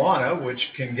marijuana, which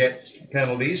can get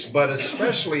penalties, but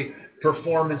especially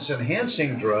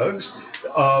performance-enhancing drugs,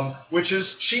 which is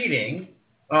cheating.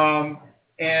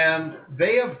 And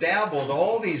they have dabbled,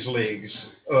 all these leagues,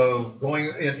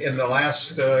 going in the last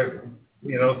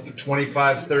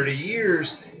 25, 30 years,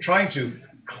 trying to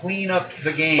clean up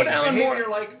the game. But Alan Behavior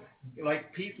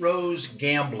like Pete Rose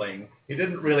gambling, it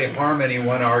didn't really harm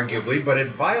anyone, arguably, but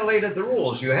it violated the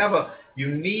rules. There's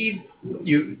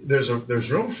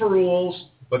room for rules,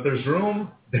 but there's an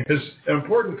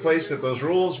important place that those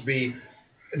rules be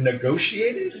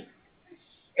negotiated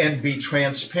and be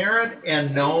transparent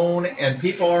and known, and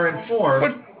people are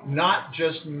informed, not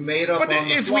just made up on the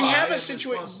fly.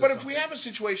 But if we have a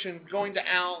situation, going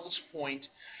to Al's point,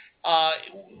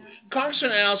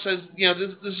 Congressman Al says,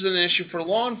 this is an issue for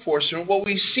law enforcement. What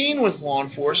we've seen with law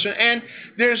enforcement, and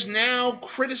there's now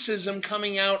criticism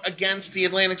coming out against the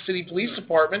Atlantic City Police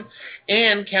Department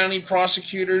and county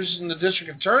prosecutors and the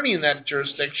district attorney in that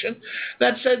jurisdiction,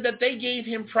 that said that they gave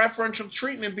him preferential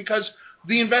treatment because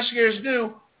the investigators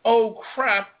knew, oh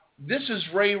crap, this is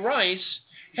Ray Rice.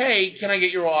 Hey, can I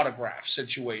get your autograph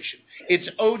situation? It's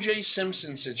O.J.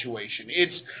 Simpson situation.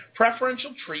 It's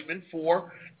preferential treatment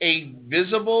for a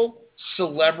visible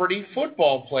celebrity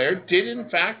football player. Did, in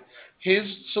fact, his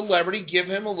celebrity give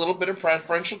him a little bit of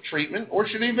preferential treatment, or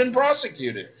should he have been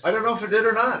prosecuted? I don't know if it did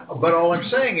or not, but all I'm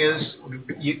saying is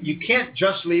you can't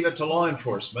just leave it to law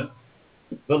enforcement.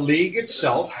 The league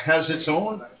itself has its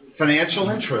own financial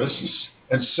interests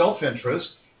and self-interest,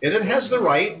 and it has the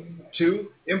right to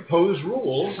impose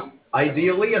rules,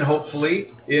 ideally and hopefully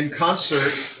in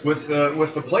concert with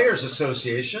the Players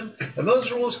Association. And those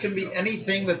rules can be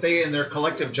anything that they, in their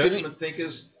collective judgment, think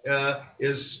is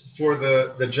for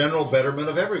the general betterment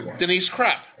of everyone. Denise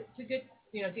Krapp. To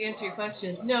answer your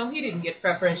question, no, he didn't get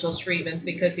preferential treatment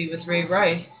because he was Ray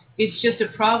Rice. It's just a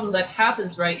problem that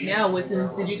happens right now within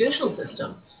the judicial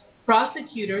system.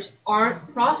 Prosecutors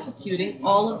aren't prosecuting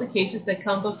all of the cases that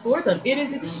come before them. It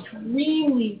is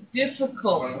extremely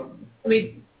difficult,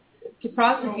 to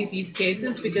prosecute these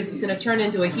cases because it's going to turn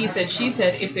into a he said, she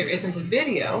said if there isn't a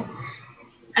video.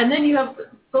 And then you have,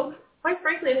 quite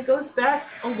frankly, and it goes back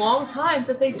a long time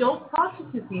that they don't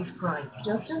prosecute these crimes,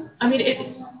 Justin.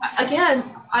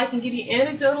 Again, I can give you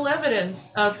anecdotal evidence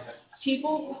of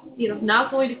people,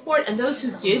 not going to court, and those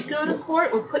who did go to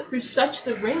court were put through such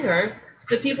the ringer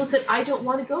that people said, I don't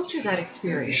want to go through that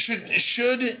experience.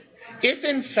 If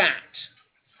in fact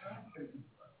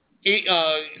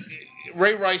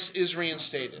Ray Rice is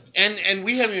reinstated, and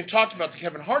we haven't even talked about the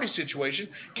Kevin Hardy situation.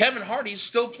 Kevin Hardy's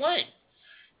still playing.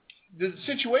 The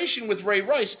situation with Ray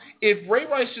Rice, if Ray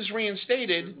Rice is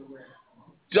reinstated,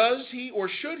 does he or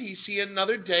should he see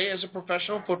another day as a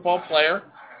professional football player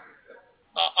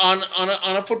on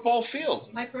a football field?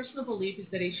 My personal belief is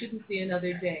that he shouldn't see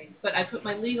another day, but I put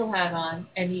my legal hat on,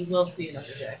 and he will see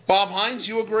another day. Bob Hines,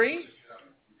 you agree?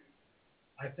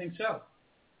 I think so.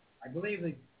 I believe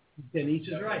that Denise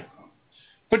is right.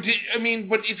 But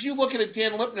if you look at it,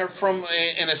 Dan Lipner, from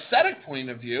an aesthetic point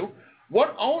of view,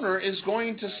 what owner is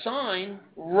going to sign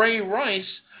Ray Rice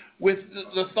with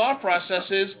the thought process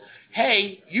is,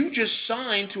 hey, you just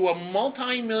signed to a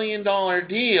multi-million-dollar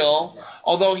deal,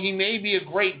 although he may be a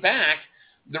great back,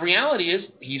 the reality is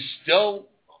he's still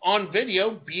on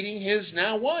video beating his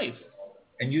now wife.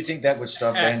 And you think that would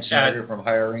stop Dan Snyder from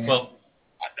hiring him? Well,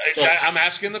 I'm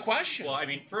asking the question. Well,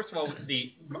 first of all,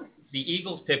 the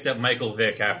Eagles picked up Michael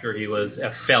Vick after he was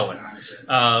a felon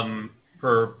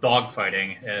for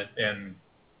dogfighting and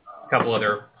a couple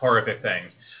other horrific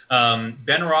things.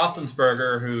 Ben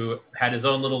Roethlisberger, who had his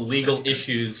own little legal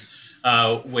issues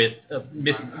with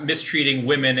mistreating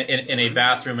women in a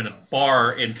bathroom in a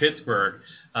bar in Pittsburgh,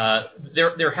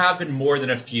 there have been more than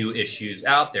a few issues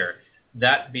out there.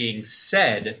 That being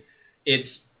said,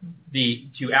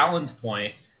 to Alan's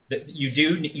point, that you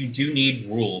do need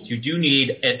rules. You do need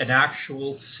an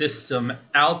actual system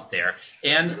out there,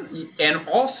 and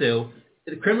also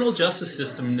the criminal justice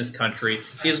system in this country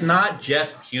is not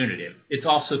just punitive; it's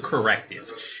also corrective.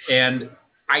 And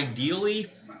ideally,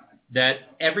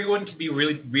 that everyone can be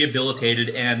really rehabilitated.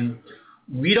 And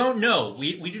we don't know.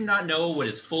 We do not know what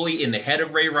is fully in the head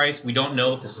of Ray Rice. We don't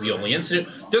know if this is the only incident.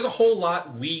 There's a whole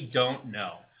lot we don't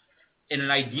know. In an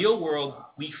ideal world,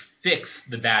 we fix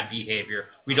the bad behavior.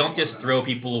 We don't just throw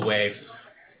people away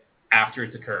after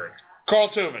it's occurred. Carl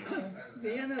Tubman. The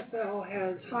NFL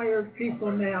has hired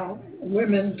people now,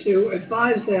 women, to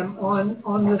advise them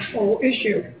on this whole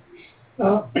issue.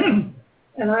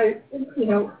 And I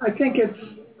think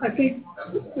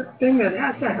the thing that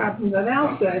has to happen that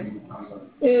Al said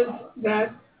is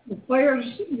that the players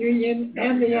union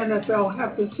and the NFL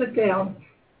have to sit down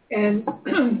and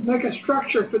make a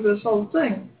structure for this whole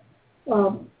thing.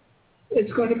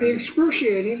 It's going to be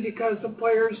excruciating because the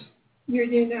players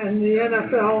union and the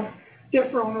NFL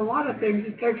differ on a lot of things.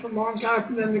 It takes a long time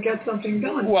for them to get something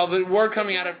done. Well, the word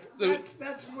coming out of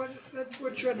that's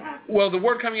what should happen. Well, the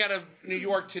word coming out of New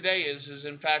York today is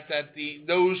in fact that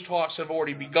those talks have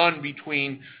already begun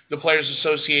between the Players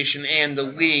Association and the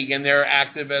league, and they're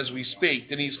active as we speak.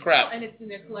 Denise Krepp. And it's in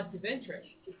their collective interest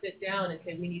to sit down and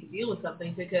say we need to deal with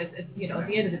something because at the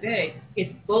end of the day,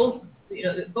 it's both.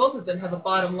 Both of them have a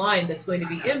bottom line that's going to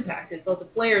be impacted, both the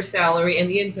player's salary and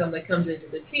the income that comes into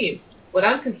the team. What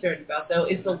I'm concerned about, though,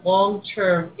 is the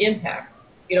long-term impact.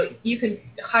 You can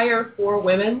hire 4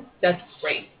 women. That's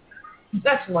great.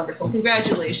 That's wonderful.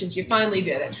 Congratulations. You finally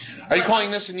did it. Are you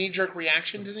calling this a knee-jerk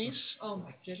reaction, Denise? Oh,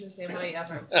 my goodness, am I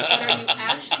ever. But are you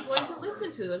actually going to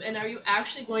listen to them? And are you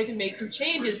actually going to make some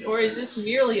changes? Or is this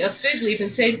merely a fig leaf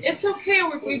and saying, it's okay,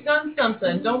 we've done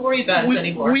something. Don't worry about it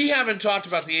anymore. We haven't talked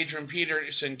about the Adrian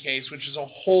Peterson case, which is a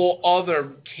whole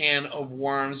other can of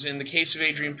worms. In the case of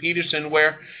Adrian Peterson,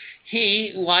 where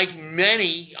he, like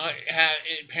many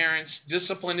parents,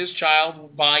 disciplined his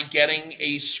child by getting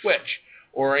a switch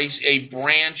or a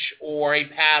branch or a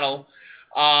paddle,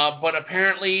 but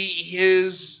apparently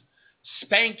his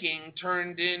spanking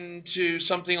turned into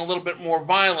something a little bit more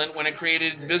violent when it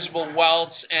created visible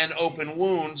welts and open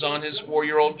wounds on his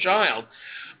 4-year-old child.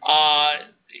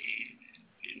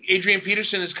 Adrian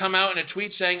Peterson has come out in a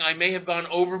tweet saying, I may have gone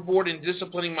overboard in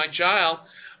disciplining my child,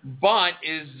 but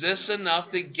is this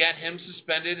enough to get him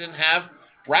suspended and have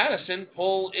Radisson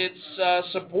pull its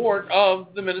support of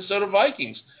the Minnesota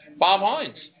Vikings? Bob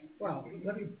Hines. Well,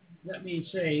 let me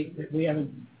say that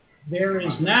there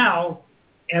is now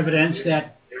evidence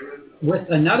that with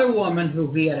another woman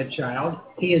who he had a child,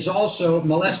 he has also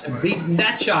beaten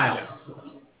that child.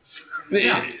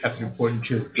 Yeah. That's an important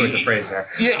choice of phrase there.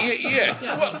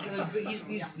 Yeah. Well,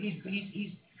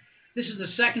 this is the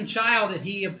second child that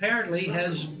he apparently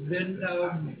has been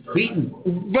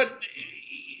beaten. But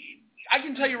I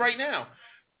can tell you right now,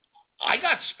 I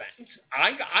got spanked.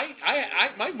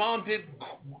 My mom did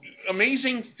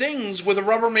amazing things with a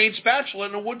Rubbermaid spatula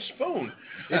and a wood spoon.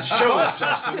 It shows,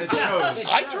 Justin. It shows.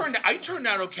 I turned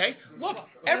out okay. Look,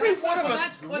 every one of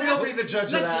us. We'll be the judge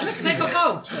of that. Let's take a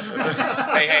vote.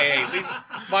 Hey,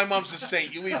 my mom's a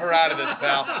saint. You leave her out of this,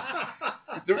 pal.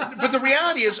 But the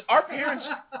reality is, our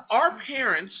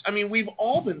parents, I mean, we've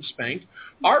all been spanked.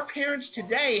 Our parents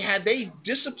today, had they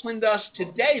disciplined us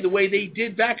today the way they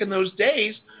did back in those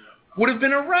days, would have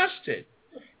been arrested.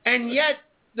 And yet,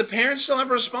 the parents still have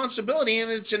a responsibility,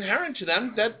 and it's inherent to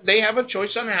them that they have a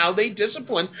choice on how they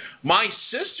discipline. My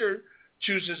sister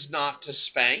chooses not to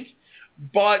spank,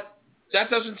 but that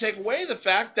doesn't take away the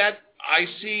fact that I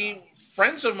see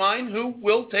friends of mine who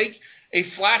will take a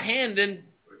flat hand and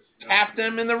tap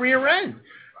them in the rear end.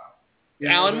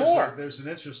 Alan Moore. There's an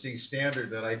interesting standard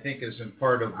that I think is in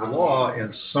part of the law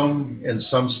in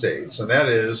some states, and that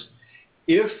is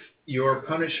if your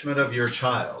punishment of your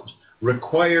child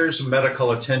requires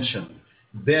medical attention,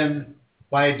 then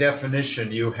by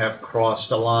definition you have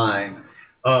crossed a line.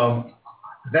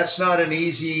 That's not an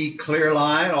easy, clear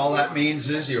line. All that means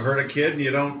is you hurt a kid and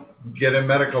you don't get him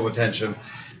medical attention.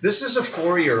 This is a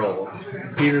 4-year-old,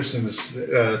 Peterson's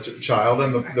child,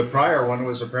 and the prior one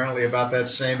was apparently about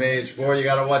that same age. Boy, you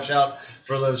got to watch out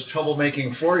for those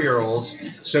troublemaking 4-year-olds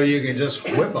so you can just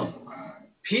whip them.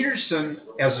 Peterson,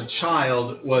 as a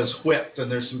child, was whipped,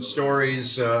 and there's some stories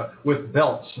with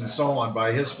belts and so on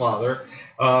by his father.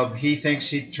 He thinks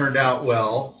he turned out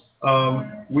well.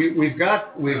 We've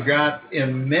got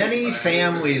in many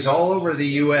families all over the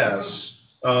U.S.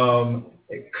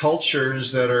 Cultures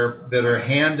that are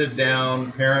handed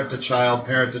down parent to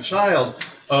child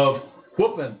of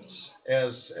whoopings,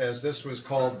 as this was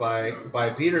called by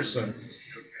Peterson.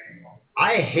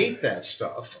 I hate that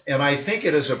stuff, and I think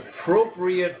it is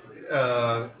appropriate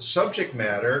subject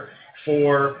matter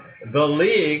for the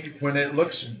league when it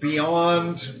looks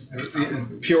beyond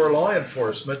pure law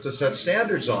enforcement to set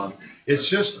standards on. It's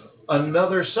just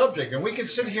another subject. And we can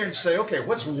sit here and say, okay,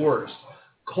 what's worse?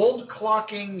 Cold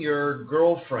clocking your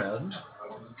girlfriend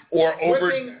or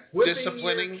whipping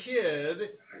disciplining your kid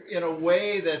in a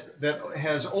way that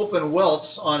has open welts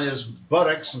on his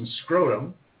buttocks and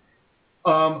scrotum,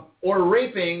 or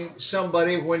raping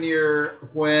somebody when you're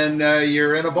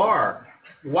in a bar.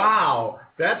 Wow,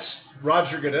 that's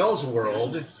Roger Goodell's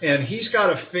world, and he's got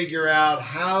to figure out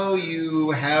how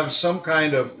you have some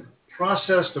kind of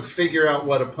process to figure out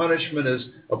what a punishment is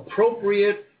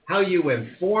appropriate, how you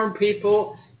inform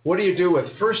people, what do you do with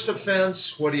first offense,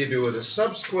 what do you do with a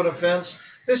subsequent offense.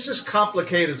 This is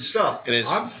complicated stuff. It is.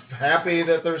 I'm happy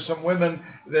that there's some women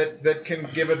that can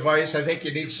give advice. I think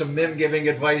you need some men giving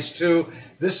advice too.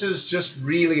 This is just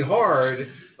really hard,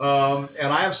 and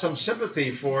I have some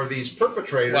sympathy for these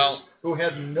perpetrators who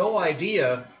had no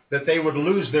idea that they would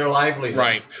lose their livelihood.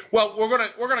 Right. Well, we're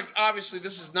gonna obviously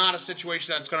this is not a situation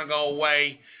that's going to go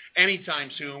away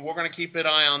anytime soon. We're going to keep an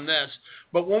eye on this.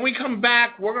 But when we come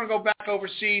back, we're going to go back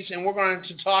overseas, and we're going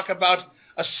to talk about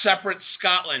a separate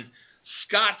Scotland.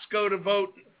 Scots go to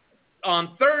vote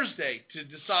on Thursday to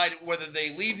decide whether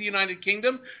they leave the United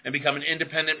Kingdom and become an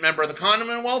independent member of the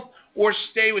Commonwealth or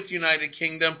stay with the United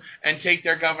Kingdom and take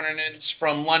their governance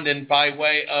from London by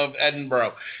way of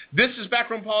Edinburgh. This is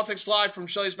Backroom Politics live from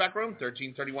Shelley's Backroom,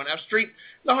 1331 F Street,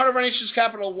 the heart of our nation's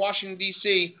capital, Washington,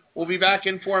 D.C. We'll be back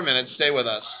in 4 minutes. Stay with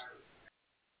us.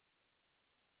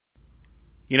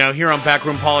 You know, here on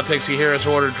Backroom Politics, you hear us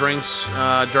order drinks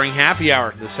during happy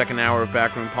hour, the second hour of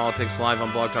Backroom Politics live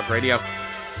on Blog Talk Radio.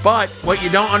 But what you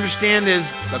don't understand is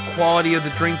the quality of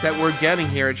the drink that we're getting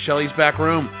here at Shelley's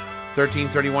Backroom,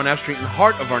 1331 F Street, in the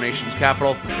heart of our nation's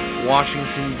capital,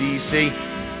 Washington,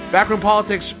 D.C. Backroom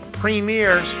Politics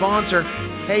premier sponsor.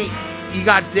 Hey, you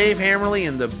got Dave Hammerly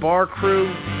and the bar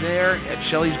crew there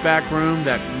at Shelley's Backroom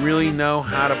that really know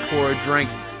how to pour a drink.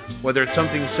 Whether it's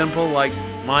something simple like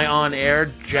my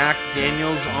on-air Jack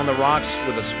Daniels on the rocks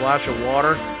with a splash of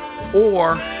water,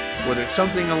 or whether it's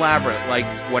something elaborate like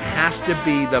what has to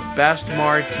be the best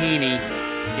martini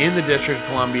in the District of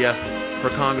Columbia for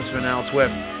Congressman Al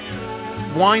Swift.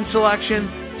 Wine selection,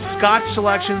 Scotch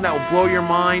selection that will blow your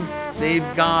mind. They've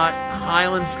got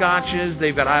Highland Scotches,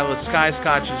 they've got Isle of Skye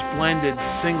Scotches, blended,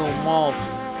 single malt,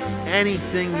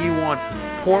 anything you want.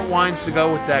 Port wines to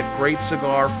go with that great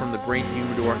cigar from the Great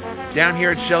Humidor. Down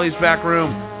here at Shelley's Backroom,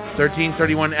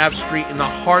 1331 F Street, in the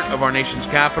heart of our nation's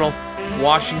capital,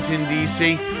 Washington,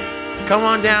 D.C. Come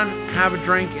on down, have a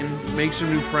drink, and make some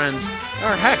new friends.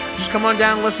 Or heck, just come on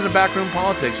down and listen to Backroom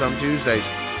Politics on Tuesdays.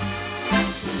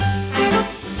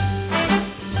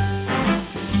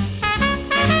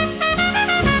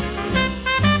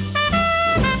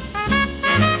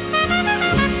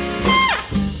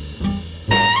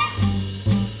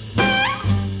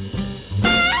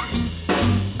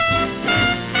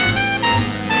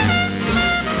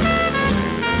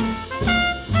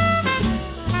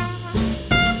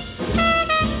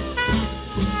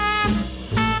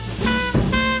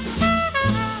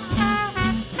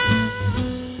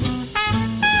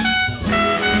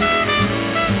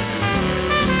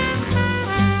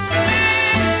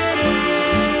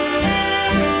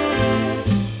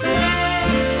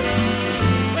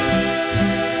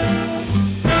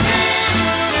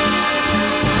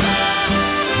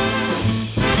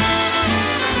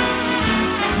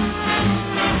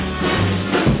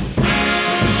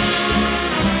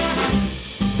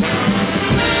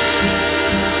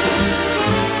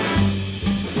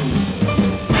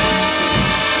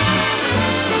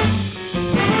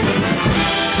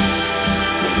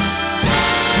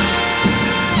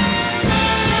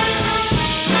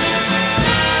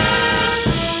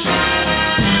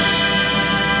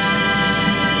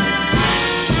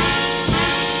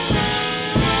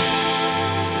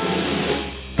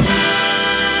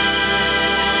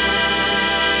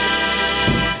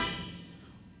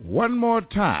 One more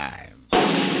time.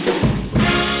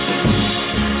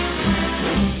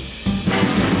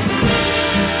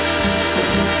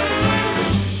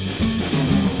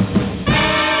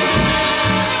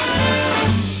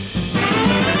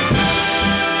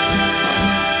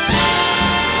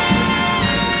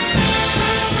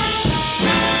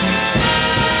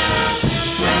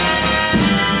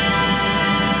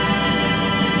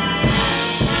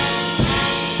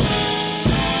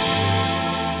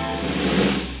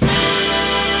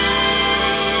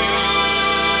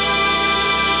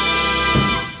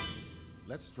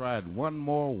 Let's try it one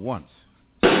more once.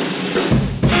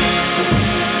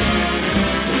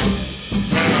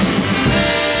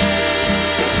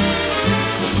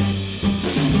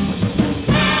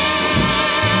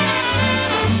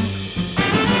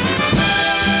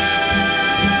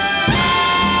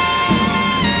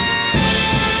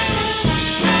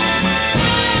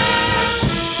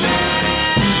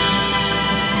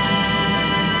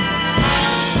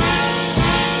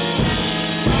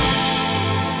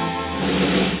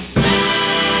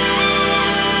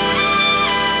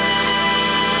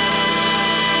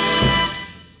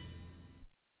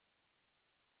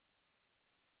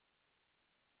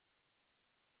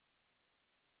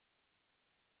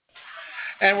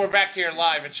 And we're back here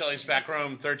live at Shelley's Back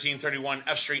Room, 1331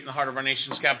 F Street in the heart of our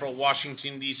nation's capital,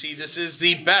 Washington, D.C. This is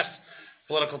the best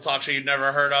political talk show you've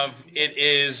never heard of. It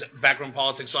is Backroom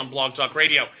Politics on Blog Talk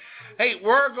Radio. Hey,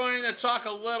 we're going to talk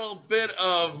a little bit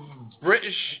of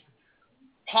British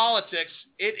politics.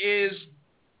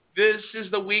 This is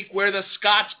the week where the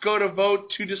Scots go to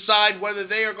vote to decide whether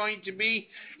they are going to be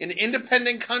an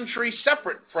independent country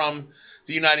separate from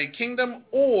the United Kingdom,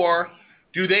 or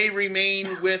do they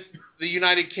remain with the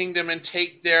United Kingdom and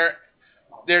take their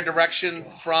direction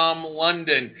from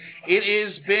London. It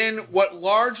has been what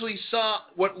large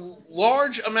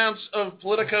amounts of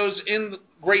politicos in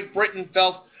Great Britain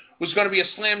felt was going to be a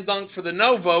slam dunk for the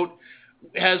no vote,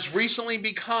 has recently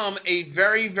become a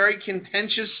very, very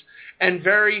contentious and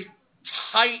very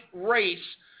tight race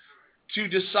to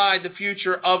decide the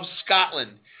future of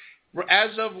Scotland. As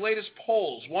of latest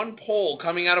polls, one poll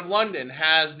coming out of London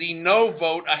has the no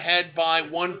vote ahead by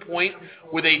 1 point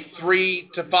with a 3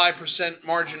 to 5%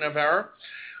 margin of error.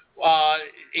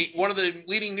 One of the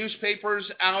leading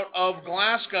newspapers out of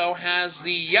Glasgow has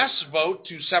the yes vote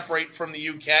to separate from the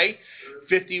UK,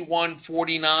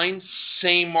 51-49,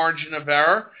 same margin of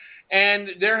error. And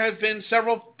there have been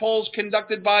several polls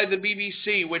conducted by the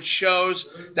BBC, which shows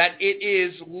that it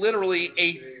is literally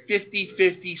a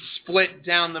 50-50 split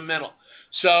down the middle.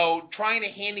 So trying to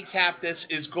handicap this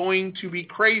is going to be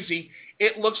crazy.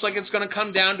 It looks like it's going to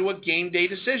come down to a game day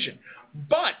decision.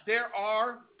 But there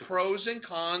are pros and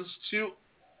cons to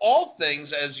all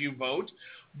things as you vote.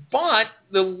 But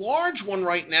the large one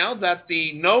right now that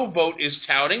the no vote is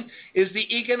touting is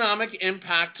the economic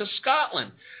impact to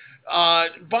Scotland.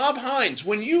 Bob Hines,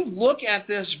 when you look at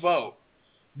this vote,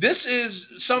 this is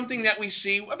something that we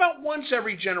see about once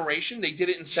every generation. They did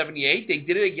it in 78. They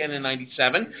did it again in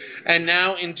 97. And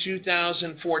now in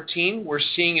 2014, we're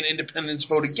seeing an independence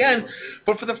vote again.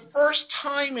 But for the first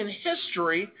time in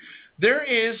history, there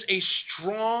is a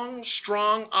strong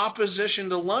opposition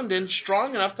to London,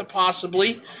 strong enough to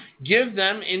possibly give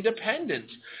them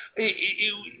independence.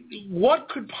 What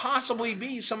could possibly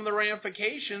be some of the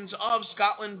ramifications of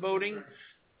Scotland voting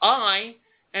aye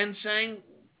and saying,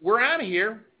 we're out of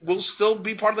here, we'll still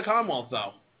be part of the Commonwealth,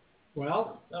 though?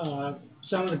 Well,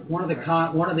 one of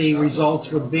the results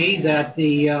would be that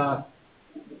the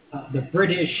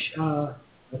British, I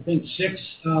think 6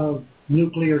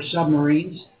 nuclear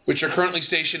submarines, which are currently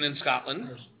stationed in Scotland,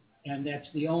 and that's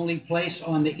the only place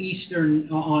on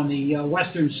the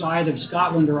western side of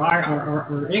Scotland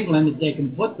or England that they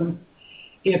can put them.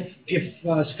 If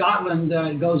Scotland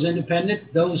goes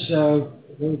independent, those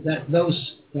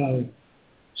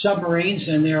submarines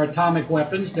and their atomic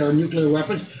weapons, their nuclear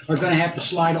weapons, are going to have to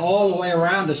slide all the way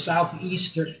around to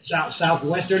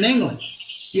southwestern England.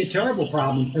 It'd be a terrible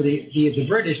problem for the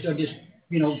British. They'll just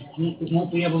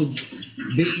won't be able to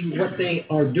be what they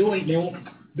are doing. They won't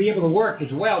be able to work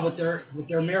as well with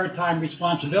their maritime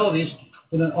responsibilities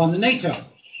on the NATO.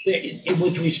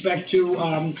 With respect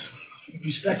to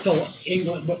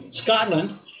England, but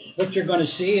Scotland, what you're going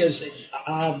to see is,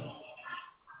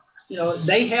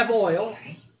 they have oil.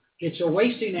 It's a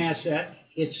wasting asset.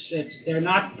 They're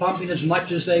not pumping as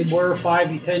much as they were 5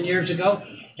 to 10 years ago,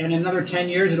 and in another 10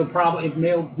 years it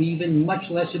may be even much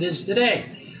less it is today.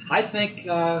 I think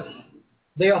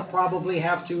they'll probably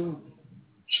have to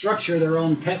structure their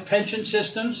own pension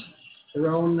systems,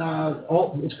 their own.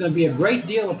 It's going to be a great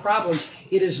deal of problems.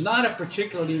 It is not a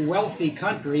particularly wealthy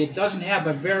country. It doesn't have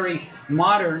a very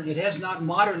modern. It has not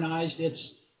modernized its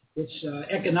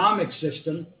economic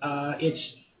system.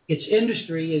 Its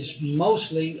industry is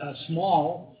mostly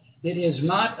small. It is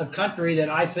not a country that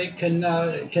I think can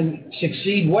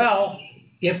succeed well.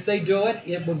 If they do it,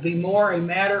 it would be more a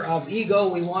matter of ego.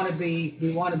 We want to be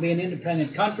an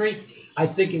independent country. I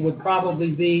think it would probably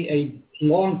be a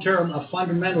long-term,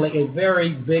 fundamentally a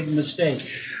very big mistake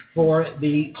for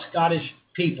the Scottish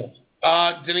people.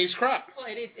 Denise Kropp. Well,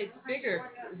 it's bigger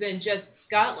than just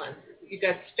Scotland. You've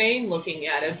got Spain looking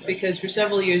at it, because for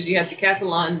several years you have the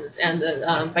Catalans and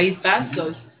the País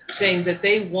Vascos saying that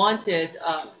they wanted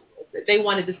they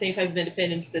wanted the same type of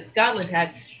independence that Scotland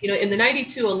had. In the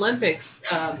 92 Olympics,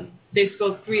 they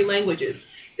spoke 3 languages.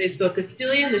 They spoke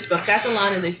Castilian, they spoke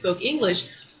Catalan, and they spoke English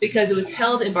because it was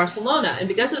held in Barcelona. And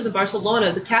because it was in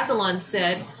Barcelona, the Catalans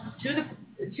said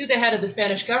to the head of the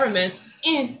Spanish government,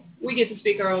 we get to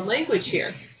speak our own language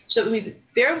here. So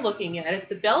they're looking at it.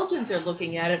 The Belgians are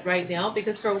looking at it right now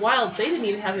because for a while they didn't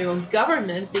even have their own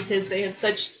government because they had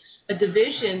such a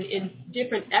division in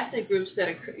different ethnic groups that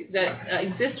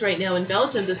exist right now in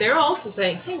Belgium that they're also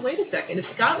saying, hey, wait a second, if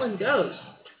Scotland goes,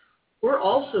 we're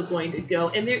also going to go.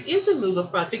 And there is a move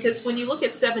up front because when you look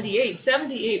at 78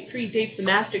 predates the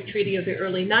Maastricht Treaty of the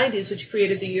early 90s, which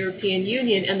created the European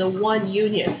Union and the one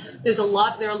union. There are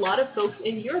a lot of folks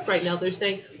in Europe right now, they're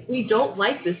saying, we don't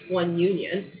like this one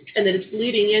union, and that it's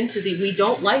bleeding into we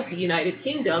don't like the United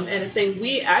Kingdom, and it's saying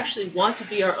we actually want to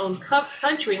be our own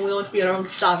country and we want to be our own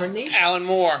sovereign nation. Alan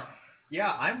Moore.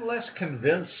 Yeah, I'm less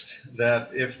convinced that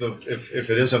if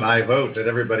it is an I vote that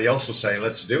everybody else will say,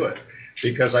 let's do it.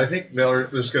 Because I think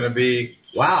there's going to be,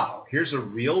 wow, here's a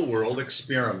real world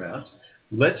experiment.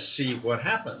 Let's see what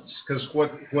happens. Because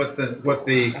what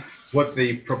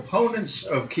the proponents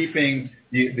of keeping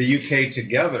the UK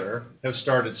together have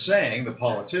started saying, the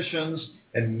politicians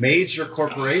and major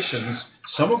corporations,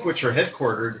 some of which are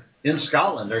headquartered in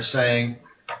Scotland, are saying,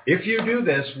 if you do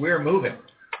this, we're moving.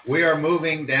 We are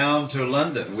moving down to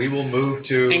London. We will move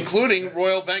to... Including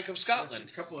Royal Bank of Scotland.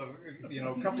 True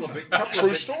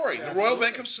story. The Royal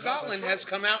Bank of Scotland has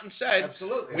come out and said,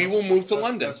 absolutely, we will move to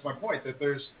London. That's my point, that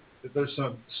there's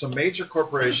some major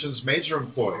corporations, major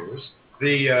employers.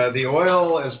 The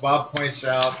oil, as Bob points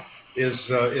out, is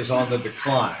on the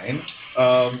decline.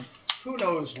 Who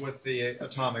knows with the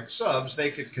atomic subs? They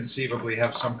could conceivably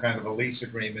have some kind of a lease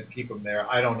agreement, keep them there.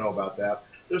 I don't know about that.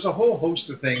 There's a whole host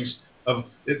of things of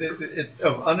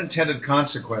unintended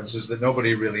consequences that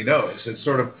nobody really knows. It's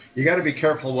sort of, you got to be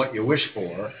careful what you wish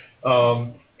for.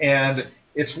 And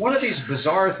it's one of these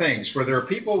bizarre things where there are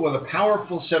people with a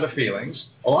powerful set of feelings.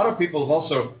 A lot of people have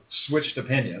also switched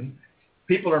opinion.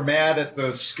 People are mad at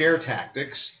the scare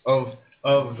tactics of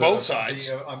both sides.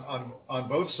 On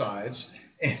both sides.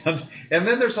 And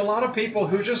then there's a lot of people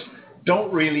who just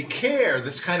don't really care.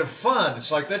 That's kind of fun.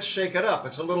 It's like, let's shake it up.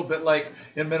 It's a little bit like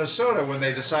in Minnesota when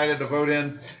they decided to vote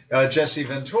in Jesse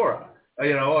Ventura. Are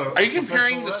you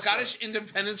comparing the Scottish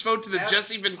independence vote to the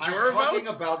Jesse Ventura vote? I'm talking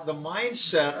about the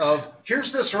mindset of,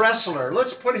 here's this wrestler.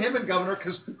 Let's put him in governor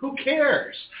because who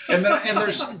cares? And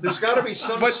there's got to be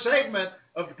some segment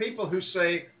of people who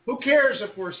say, who cares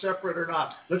if we're separate or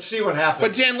not? Let's see what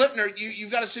happens. But Dan Lipner,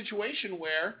 you've got a situation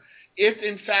where if,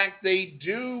 in fact, they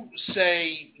do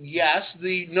say yes,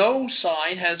 the no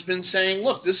side has been saying,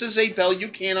 look, this is a bell you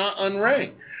cannot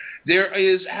unring. There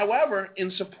is, however,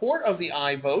 in support of the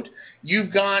I vote,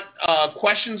 you've got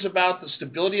questions about the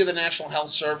stability of the National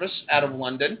Health Service out of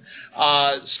London.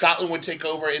 Scotland would take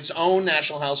over its own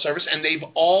National Health Service, and they've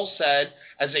all said,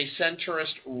 as a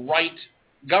centrist right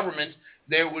government,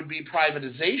 there would be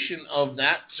privatization of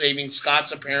that, saving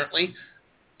Scots apparently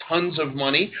tons of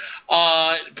money.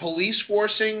 Police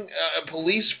forces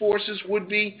would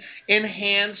be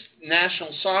enhanced.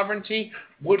 National sovereignty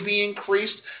would be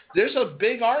increased. There's a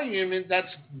big argument that's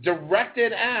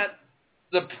directed at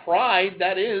the pride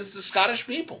that is the Scottish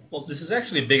people. Well, this is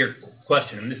actually a bigger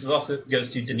question, and this also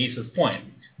goes to Denise's point.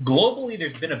 Globally,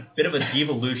 there's been a bit of a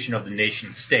devolution of the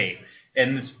nation state,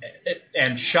 and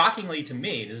shockingly to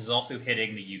me, this is also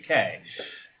hitting the UK,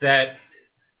 that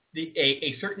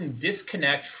a certain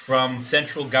disconnect from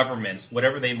central governments,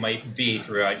 whatever they might be,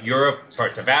 throughout Europe,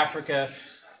 parts of Africa,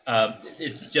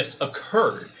 it's just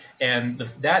occurred. And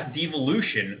that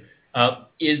devolution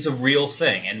is a real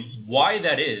thing. And why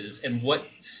that is and what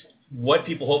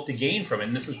people hope to gain from it,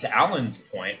 and this is to Alan's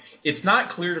point, it's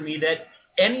not clear to me that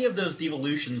any of those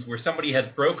devolutions where somebody has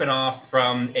broken off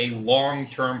from a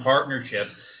long-term partnership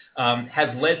has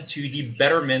led to the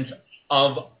betterment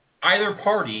of either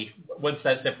party once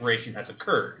that separation has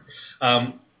occurred.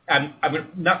 I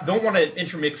don't want to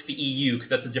intermix the EU because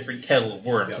that's a different kettle of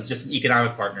worms. It's just an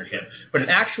economic partnership. But an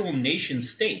actual nation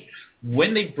state,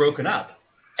 when they've broken up,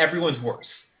 everyone's worse.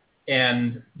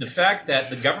 And the fact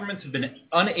that the governments have been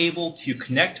unable to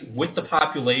connect with the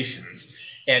populations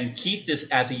and keep this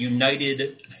as a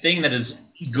united thing that is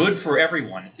good for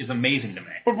everyone is amazing to me.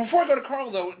 But before I go to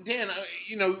Carl, though, Dan,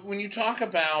 when you talk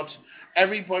about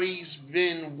everybody's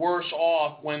been worse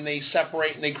off when they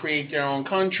separate and they create their own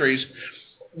countries,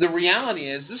 the reality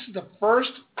is this is the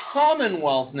first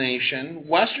Commonwealth nation,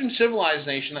 Western civilized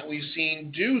nation, that we've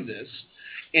seen do this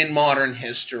in modern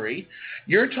history.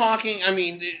 You're talking,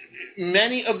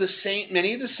 many of the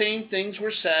same things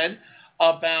were said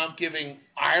about giving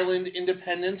Ireland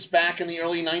independence back in the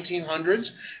early 1900s.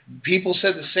 People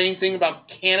said the same thing about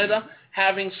Canada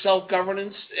having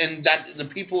self-governance, and that the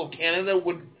people of Canada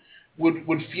would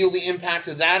feel the impact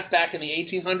of that back in the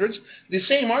 1800s. The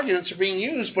same arguments are being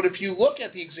used, but if you look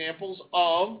at the examples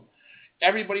of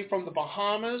everybody from the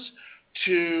Bahamas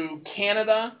to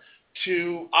Canada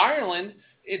to Ireland,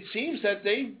 it seems that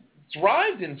they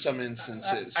thrived in some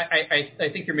instances. I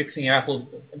think you're mixing apples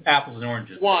and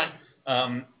oranges. Why?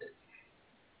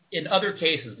 In other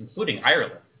cases, including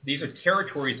Ireland, these are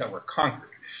territories that were conquered.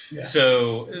 Yeah.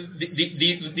 So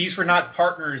these were not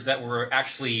partners that were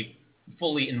actually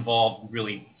fully involved.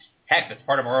 Really, heck, that's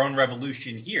part of our own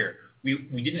revolution here. We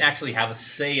didn't actually have a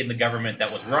say in the government that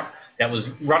was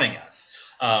running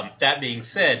us. That being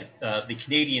said, the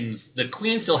Canadians, the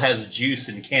Queen still has juice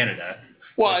in Canada.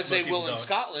 Well, as they will in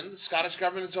Scotland. The Scottish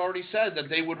government has already said that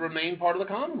they would remain part of the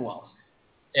Commonwealth.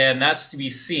 And that's to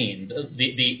be seen.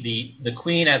 The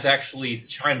Queen has actually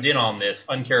chimed in on this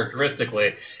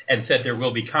uncharacteristically and said there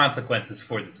will be consequences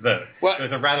for this vote. Well, it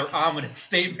was a rather ominous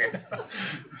statement.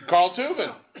 Carl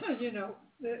Tubin. You know,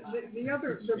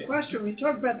 the question, when you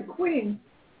talk about the Queen,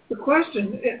 the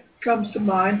question it comes to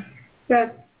mind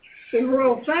that the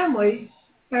royal family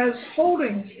has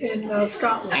holdings in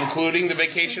Scotland. Including the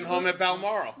vacation home at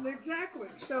Balmoral. Exactly.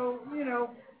 So, you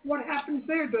know, what happens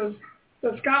there? Does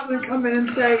Scotland come in and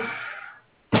say,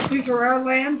 these are our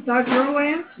lands, not your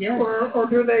lands? Yes. Or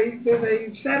do they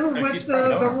settle with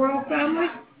the royal family?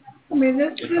 I mean,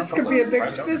 this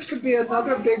could be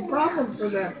another big problem for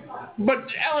them. But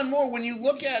Alan Moore, when you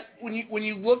look at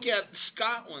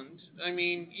Scotland, I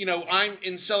mean, you know, I'm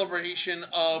in celebration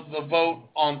of the vote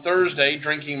on Thursday,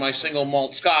 drinking my single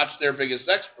malt Scotch, their biggest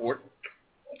export,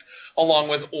 along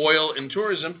with oil and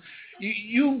tourism.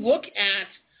 You look at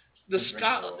the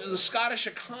Scottish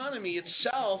economy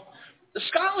itself.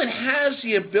 Scotland has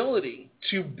the ability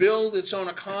to build its own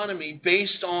economy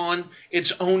based on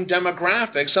its own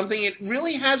demographics, something it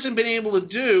really hasn't been able to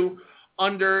do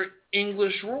under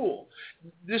English rule.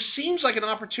 This seems like an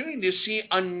opportunity to see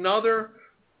another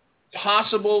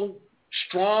possible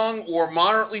strong or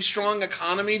moderately strong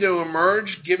economy to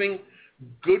emerge, giving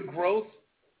good growth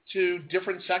to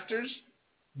different sectors.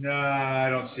 No, I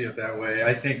don't see it that way.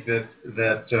 I think that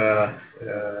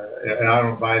and I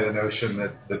don't buy the notion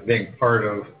that being part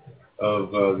of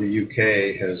the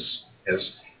UK has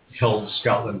held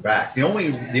Scotland back. The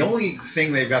only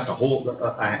thing they've got to hold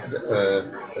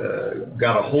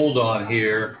on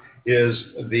here is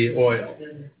the oil.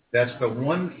 That's the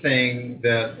one thing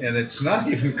that, and it's not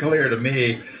even clear to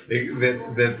me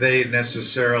that they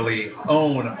necessarily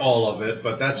own all of it,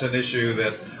 but that's an issue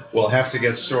that will have to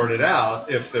get sorted out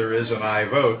if there is an aye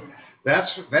vote.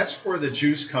 That's where the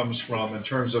juice comes from in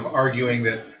terms of arguing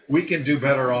that we can do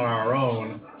better on our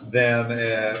own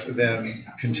than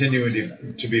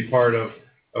continuing to be part of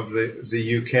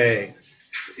the UK.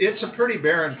 It's a pretty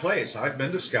barren place. I've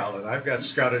been to Scotland. I've got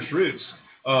Scottish roots.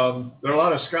 There are a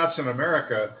lot of Scots in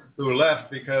America who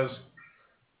left because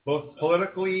both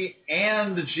politically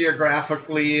and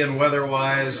geographically and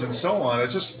weather-wise and so on,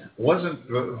 it just wasn't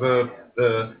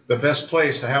the best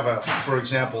place to have for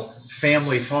example,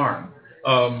 family farm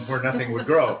where nothing would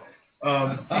grow.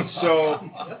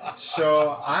 So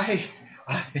I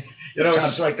you know,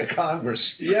 sounds like the Congress.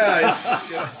 Yeah,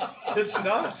 it's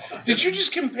not. Did you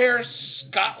just compare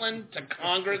Scotland to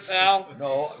Congress, Al?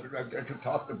 No, I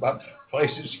talked about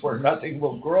places where nothing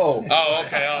will grow. Oh,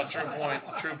 okay. Oh,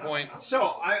 true point.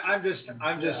 So I'm just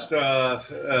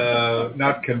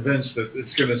not convinced that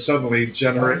it's going to suddenly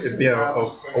generate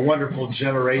a wonderful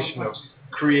generation of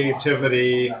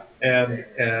creativity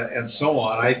and so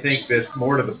on. I think that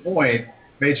more to the point,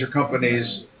 major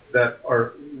companies that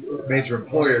are major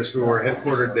employers who are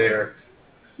headquartered there,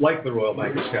 like the Royal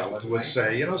Bank of Scotland, would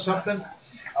say, you know something,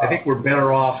 I think we're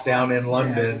better off down in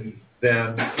London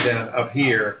than up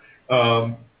here.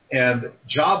 And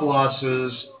job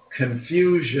losses,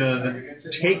 confusion,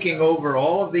 taking over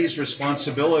all of these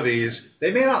responsibilities.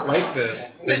 They may not like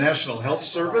the National Health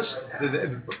Service,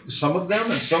 some of them,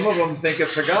 and some of them think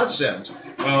it's a godsend.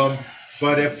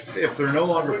 But if they're no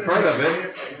longer part of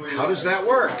it, how does that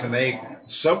work? Can they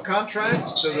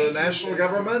subcontract to the national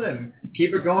government and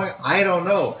keep it going? I don't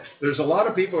know. There's a lot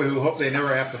of people who hope they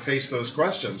never have to face those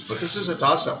questions, but this is a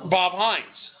toss-up. Bob Hines.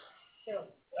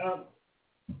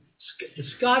 The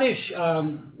Scottish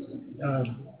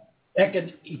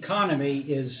economy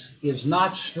is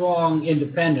not strong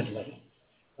independently.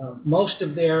 Most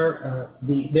of their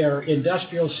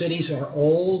industrial cities are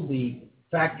old. The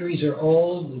factories are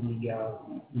old.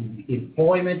 The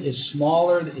employment is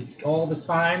smaller all the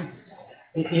time.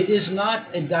 It is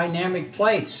not a dynamic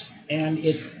place. And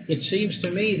it seems to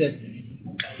me that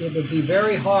it would be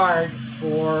very hard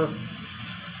for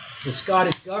the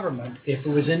Scottish government, if it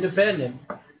was independent,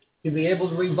 to be able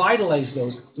to revitalize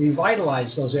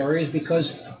those areas, because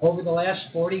over the last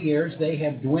 40 years they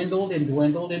have dwindled and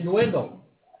dwindled and dwindled.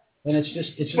 And it's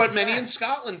just But many in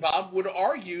Scotland, Bob, would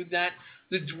argue that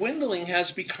the dwindling has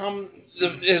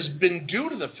been due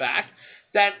to the fact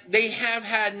that they have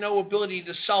had no ability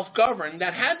to self-govern,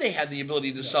 that had they had the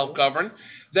ability to self-govern,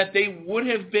 that they would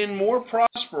have been more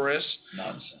prosperous.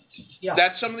 Nonsense. Yeah.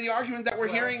 That's some of the argument that we're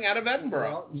hearing out of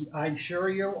Edinburgh. Well, I'm sure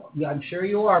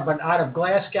you are, but out of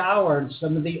Glasgow or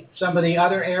some of the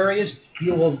other areas,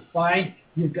 you will find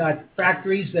you've got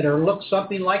factories that look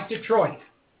something like Detroit,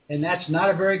 and that's not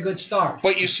a very good start.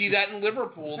 But you see that in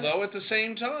Liverpool, though, at the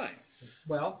same time.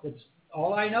 Well,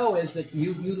 all I know is that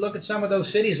you look at some of those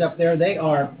cities up there,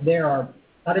 their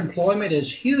unemployment is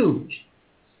huge.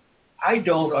 I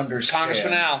don't understand.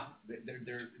 Congressman Al.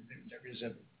 There is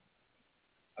a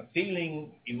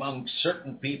feeling among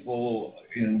certain people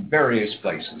in various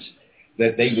places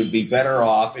that they would be better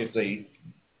off if they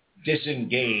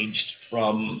disengaged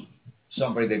from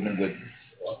somebody they've been with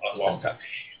a long time.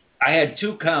 I had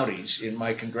two counties in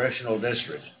my congressional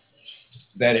district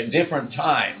that at different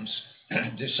times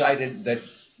decided that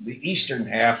the eastern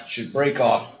half should break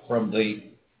off from the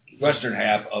western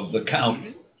half of the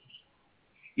county.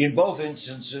 In both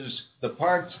instances, the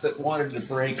parts that wanted to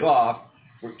break off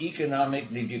were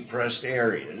economically depressed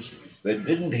areas that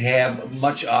didn't have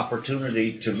much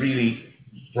opportunity to really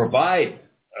provide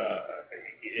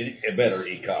a better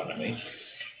economy,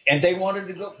 and they wanted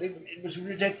to go. It was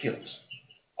ridiculous,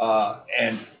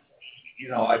 and you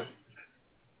know,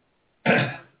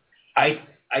 I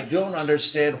don't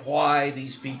understand why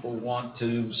these people want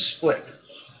to split.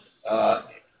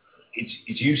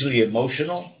 It's usually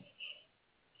emotional.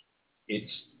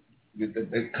 It's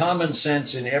the common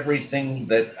sense in everything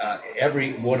that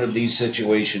every one of these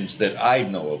situations that I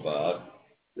know about.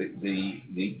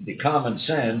 The common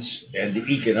sense and the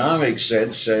economic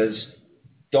sense says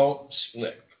don't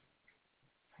split,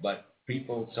 but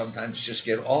people sometimes just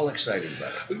get all excited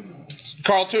about it.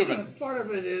 Carl Tubin. Part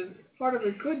of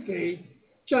it could be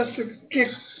just to kick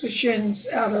the shins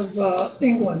out of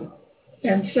England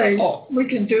and say, we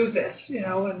can do this, you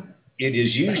know. And it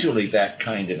is usually that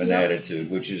kind of an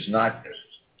attitude, which is not.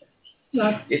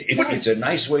 It's a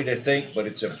nice way to think, but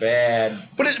it's a bad.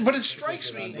 But it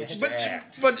strikes me.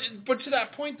 But to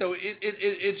that point though,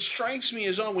 it strikes me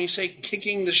as though when you say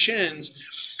kicking the shins,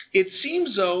 it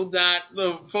seems though that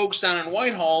the folks down in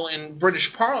Whitehall in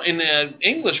the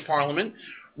English Parliament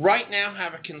right now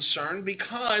have a concern,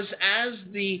 because as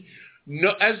the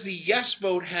yes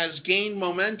vote has gained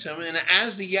momentum and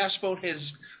as the yes vote has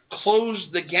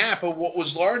closed the gap of what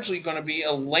was largely going to be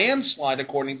a landslide,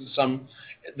 according to some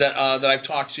that I've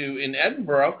talked to in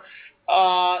Edinburgh,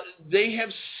 they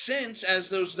have since, as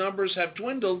those numbers have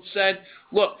dwindled, said,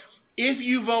 look, if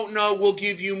you vote no, we'll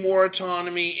give you more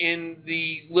autonomy in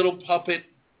the little puppet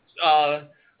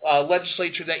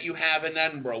legislature that you have in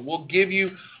Edinburgh. We'll give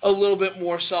you a little bit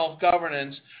more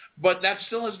self-governance, but that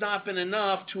still has not been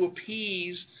enough to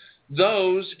appease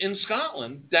those in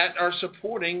Scotland that are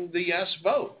supporting the yes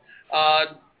vote.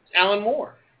 Alan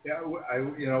Moore. Yeah,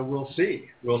 we'll see.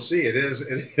 We'll see. It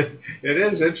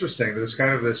is interesting. There's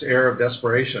kind of this air of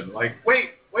desperation. Like, wait,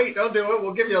 don't do it.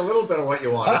 We'll give you a little bit of what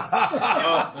you want.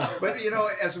 But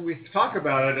as we talk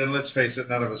about it, and let's face it,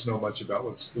 none of us know much about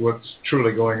what's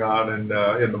truly going on in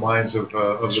the minds of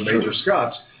the major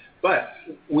Scots. But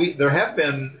there have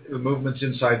been movements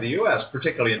inside the U.S.,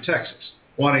 particularly in Texas,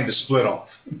 wanting to split off.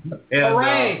 And,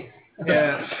 hooray!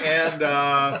 There's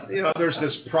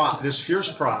this fierce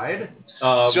pride.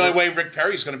 It's the only way Rick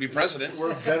Perry's going to be president.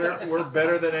 We're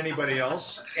better than anybody else,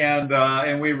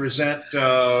 and we resent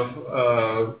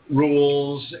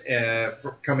rules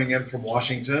coming in from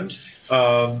Washington,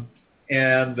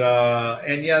 and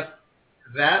yet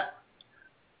that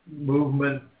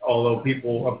movement, although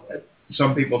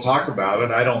some people talk about it,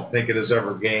 I don't think it has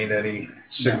ever gained any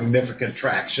significant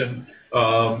traction.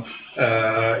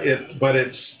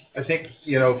 I think,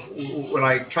 when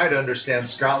I try to understand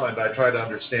Scotland, I try to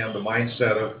understand the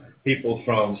mindset of people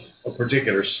from a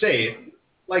particular state,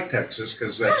 like Texas,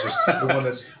 because that's just the one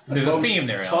that's most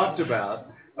talked about.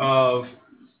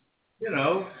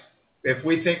 If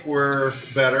we think we're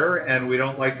better and we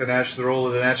don't like the role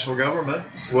of the national government,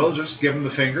 we'll just give them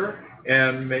the finger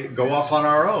and go off on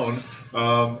our own.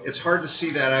 It's hard to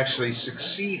see that actually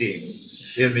succeeding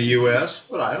in the U.S.,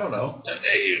 but I don't know.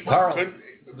 Carl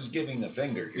was giving the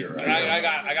finger here. I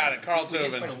got it. Carl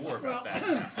Tubin. Well,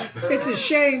 it's a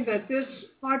shame that this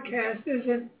podcast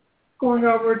isn't going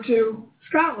over to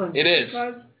Scotland. It is.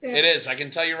 Because It is. I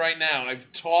can tell you right now. I've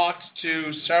talked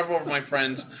to several of my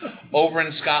friends over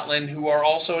in Scotland who are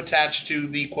also attached to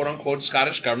the quote-unquote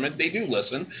Scottish government. They do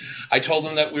listen. I told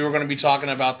them that we were going to be talking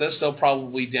about this. They'll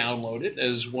probably download it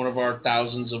as one of our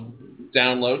thousands of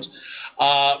downloads.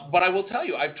 But I will tell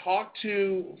you, I've talked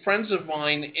to friends of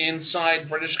mine inside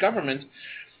British government.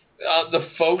 The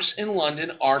folks in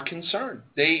London are concerned.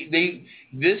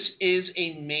 This is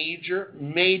a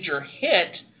major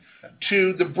hit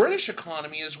to the British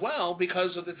economy as well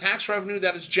because of the tax revenue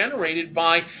that is generated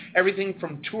by everything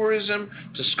from tourism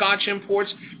to Scotch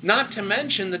imports, not to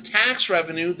mention the tax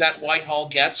revenue that Whitehall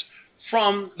gets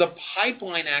from the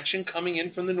pipeline action coming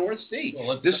in from the North Sea.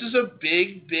 Well, this is a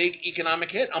big economic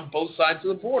hit on both sides of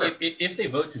the border. If they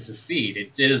vote to secede,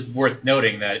 it is worth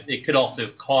noting that it could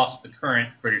also cost the current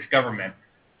British government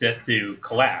to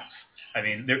collapse. I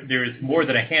mean, there is more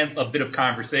than a bit of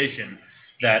conversation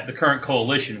that the current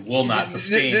coalition will not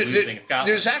sustain losing Scotland.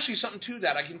 There's actually something to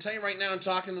that. I can tell you right now, in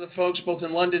talking to the folks both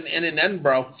in London and in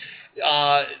Edinburgh,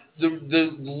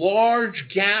 the large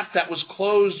gap that was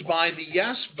closed by the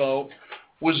yes vote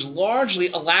was largely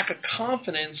a lack of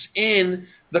confidence in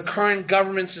the current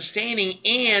government sustaining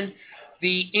and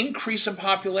the increase in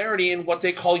popularity in what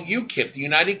they call UKIP, the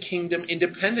United Kingdom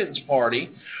Independence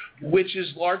Party, which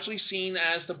is largely seen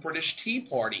as the British Tea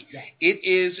Party. It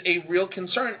is a real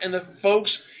concern, and the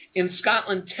folks in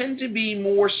Scotland tend to be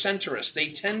more centrist.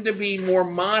 They tend to be more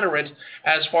moderate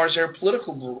as far as their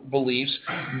political beliefs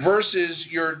versus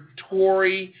your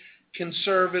Tory,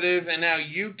 conservative, and now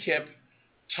UKIP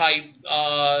type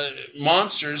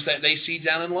monsters that they see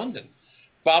down in London.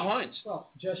 Bob Hines. Well,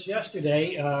 just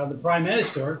yesterday, the Prime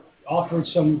Minister offered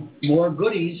some more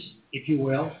goodies, if you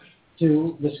will,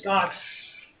 to the Scots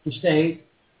to stay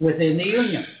within the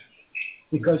Union,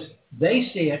 because they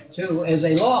see it too as a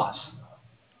loss.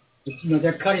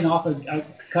 They're cutting off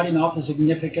a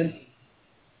significant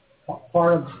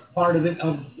part of it.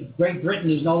 Of Great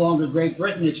Britain is no longer Great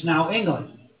Britain; it's now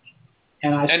England,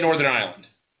 and Northern Ireland,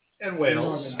 and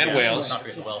Wales, and Wales.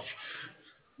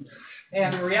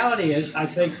 And the reality is, I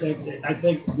think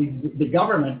the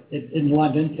government in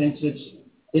London thinks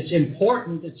it's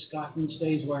important that Scotland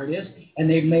stays where it is, and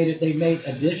they made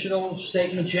additional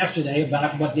statements yesterday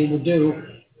about what they will do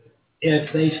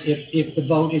if the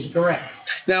vote is correct.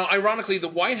 Now, ironically, the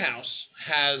White House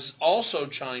has also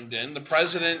chimed in. The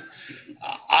president,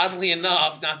 oddly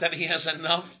enough, not that he has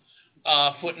enough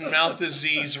foot and mouth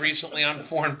disease recently on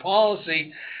foreign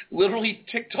policy, literally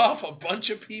ticked off a bunch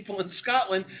of people in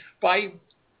Scotland by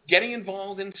getting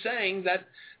involved in saying that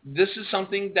this is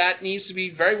something that needs to be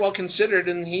very well considered,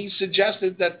 and he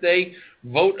suggested that they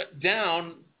vote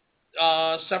down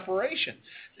separation.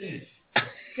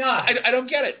 God, I don't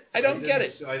get it. I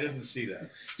didn't see that.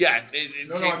 Yeah.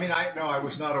 I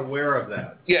was not aware of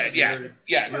that. Yeah.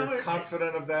 You're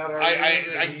confident of that?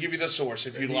 I can give you the source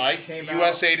if you'd like.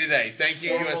 USA Today. Thank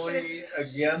you, USA.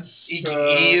 Against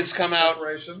he has come out.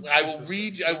 I will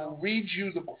read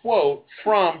you the quote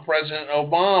from President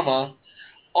Obama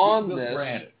on this.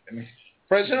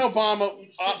 President Obama,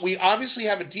 we obviously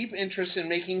have a deep interest in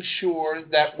making sure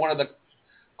that one of the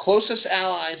closest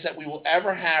allies that we will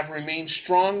ever have remains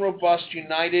strong, robust,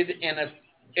 united, and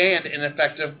an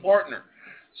effective partner,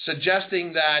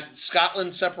 suggesting that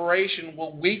Scotland's separation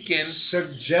will weaken.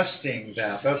 Suggesting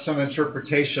that. That's some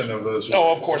interpretation of those words.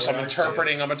 Oh, of course, I'm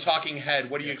interpreting. I'm a talking head.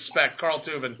 What do you expect? Carl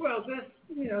Tubin. Well,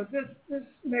 this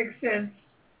makes sense.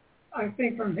 I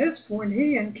think from his point,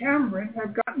 he and Cameron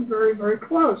have gotten very, very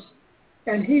close.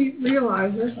 And he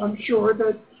realizes, I'm sure,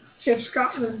 that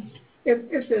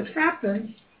if this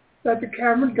happens, that the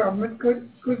Cameron government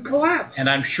could collapse. And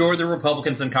I'm sure the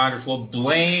Republicans in Congress will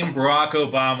blame Barack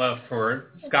Obama for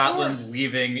Scotland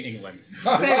leaving England.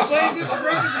 They blame him for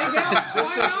everything else.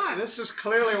 Why not? This is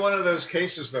clearly one of those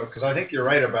cases, though, because I think you're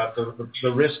right about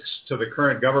the risks to the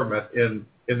current government in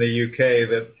the UK,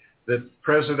 that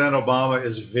President Obama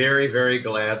is very, very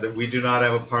glad that we do not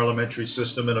have a parliamentary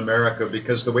system in America,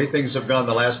 because the way things have gone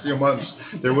the last few months,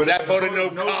 there would have voted no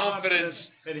confidence.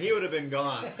 And he would have been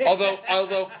gone. Although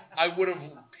I would have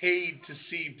paid to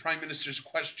see Prime Minister's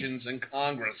questions in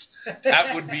Congress.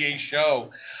 That would be a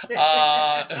show.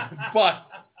 But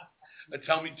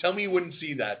tell me you wouldn't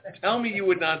see that. Tell me you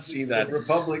would not see that. The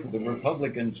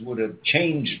Republicans would have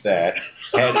changed that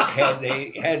had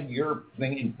they had your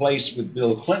thing in place with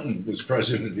Bill Clinton was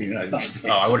president of the United States. Oh,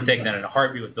 I would have taken that in a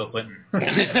heartbeat with Bill Clinton.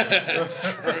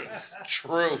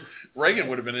 True. Reagan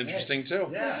would have been interesting too.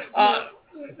 Yeah.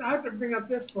 I have to bring up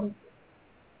this point,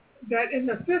 that in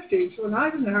the 50s, when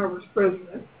Eisenhower was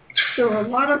president, there were a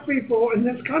lot of people in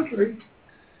this country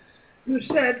who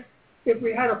said if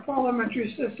we had a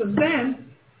parliamentary system then,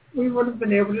 we would have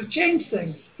been able to change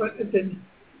things. But it didn't.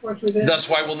 That's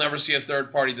why we'll never see a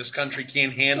third party. This country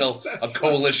can't handle a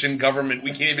coalition government.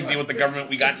 We can't even deal with the government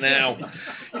we got now.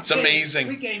 It's amazing.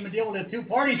 We can't even deal with a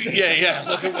two-party system. Yeah.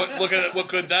 Look at what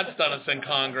good that's done us in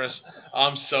Congress.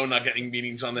 I'm so not getting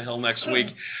meetings on the Hill next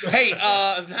week. Hey,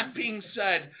 that being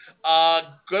said,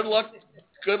 good luck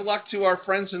to our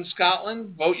friends in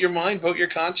Scotland. Vote your mind, vote your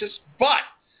conscience. But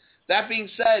that being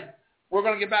said, we're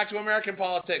going to get back to American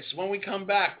politics. When we come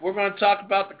back, we're going to talk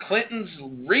about the Clintons'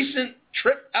 recent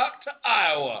trip out to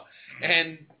Iowa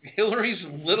and Hillary's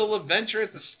little adventure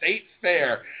at the state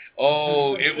fair.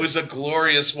 Oh, it was a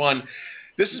glorious one.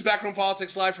 This is Backroom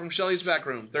Politics live from Shelley's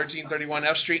Backroom, 1331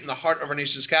 F Street in the heart of our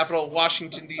nation's capital,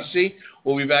 Washington, D.C.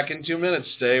 We'll be back in 2 minutes.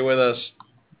 Stay with us.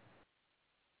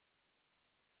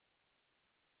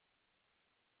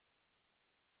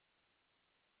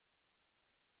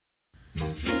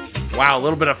 Wow, a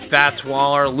little bit of Fats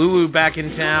Waller, Lulu back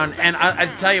in town, and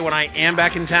I tell you, when I am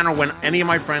back in town or when any of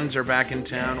my friends are back in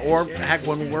town, or heck,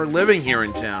 when we're living here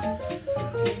in town,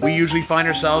 we usually find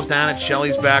ourselves down at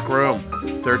Shelley's Back Room,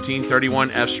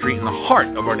 1331 F Street in the heart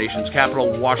of our nation's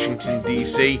capital, Washington,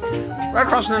 D.C., right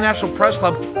across from the National Press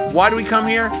Club. Why do we come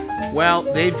here? Well,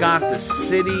 they've got the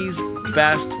city's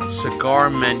best cigar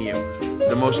menu,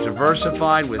 the most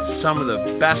diversified with some of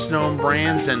the best-known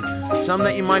brands and some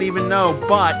that you might even know,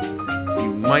 but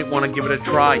you might want to give it a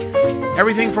try.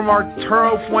 Everything from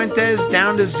Arturo Fuentes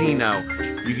down to Zeno.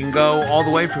 You can go all the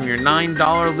way from your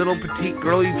 $9 little petite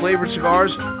girly flavored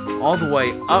cigars all the way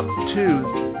up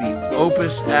to the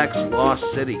Opus X Lost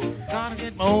City.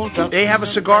 They have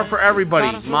a cigar for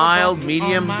everybody. Mild,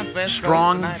 medium,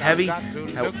 strong, heavy.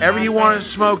 However you want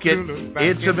to smoke it,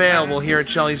 it's available here at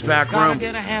Shelley's Back Room.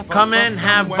 Come in,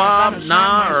 have Bob,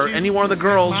 Na, or any one of the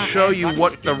girls show you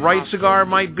what the right cigar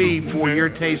might be for your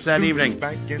taste that evening.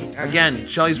 Again,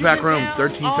 Shelley's Back Room,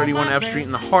 1331 F Street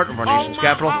in the heart of our nation's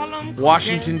capital,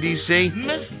 Washington, D.C.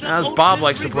 As Bob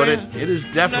likes to put it, it is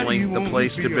definitely the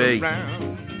place to be.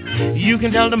 You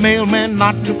can tell the mailman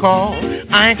not to call.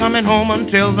 I ain't coming home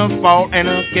until the fall. And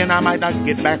again, I might not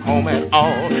get back home at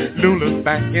all. Lula's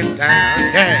back in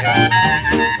town, yeah.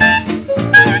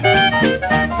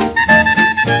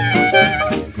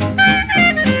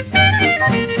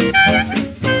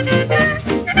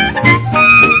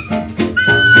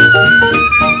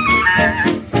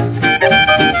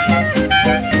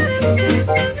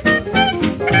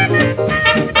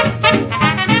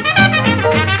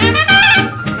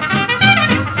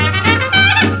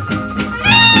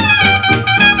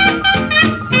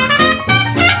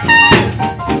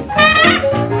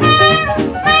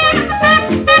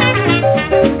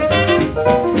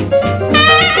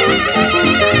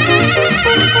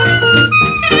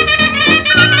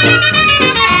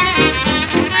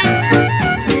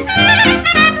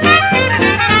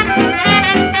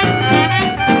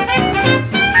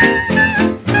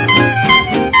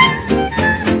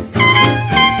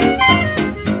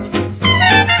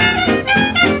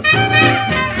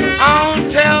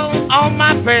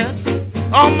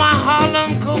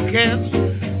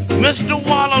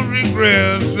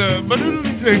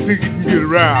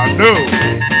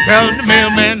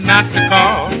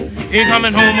 Ain't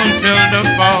coming home until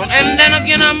the fall. And then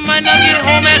again, I might not get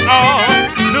home at all.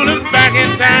 Lula's back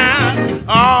in town.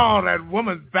 Oh, that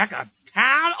woman's back in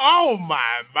town. Oh, my.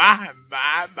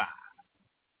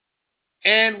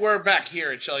 And we're back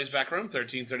here at Shelley's Back Room,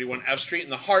 1331 F Street, in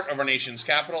the heart of our nation's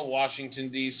capital, Washington,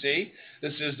 D.C.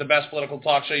 This is the best political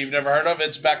talk show you've never heard of.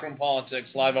 It's Backroom Politics,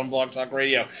 live on Blog Talk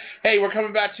Radio. Hey, we're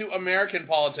coming back to American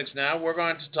politics now. We're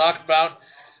going to talk about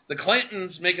the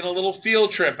Clintons making a little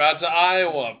field trip out to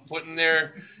Iowa, putting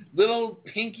their little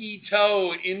pinky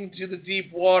toe into the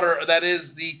deep water that is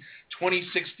the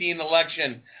 2016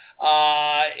 election.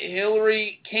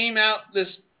 Hillary came out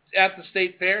at the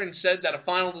state fair and said that a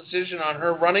final decision on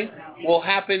her running will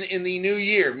happen in the new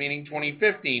year, meaning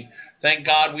 2015. Thank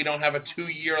God we don't have a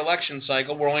 2-year election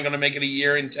cycle. We're only going to make it a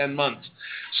year in 10 months.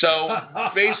 So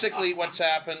basically what's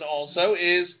happened also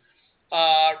is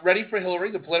Ready for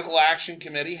Hillary, the Political Action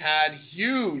Committee, had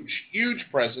huge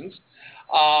presence.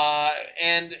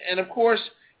 And of course,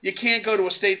 you can't go to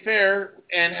a state fair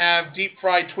and have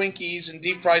deep-fried Twinkies and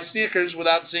deep-fried Snickers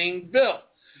without seeing Bill.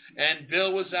 And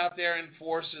Bill was out there in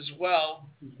force as well,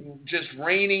 just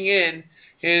reining in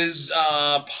his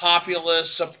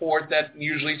populist support that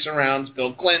usually surrounds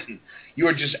Bill Clinton. You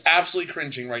are just absolutely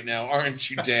cringing right now, aren't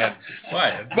you, Dan?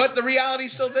 What? But the reality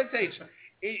still dictates.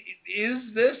 Is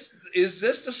this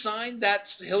the sign that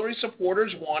Hillary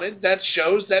supporters wanted that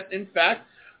shows that, in fact,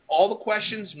 all the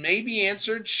questions may be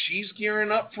answered? She's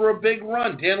gearing up for a big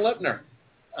run. Dan Lipner.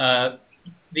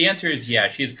 The answer is yeah.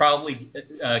 She's probably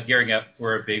gearing up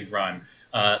for a big run.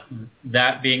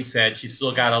 That being said, she's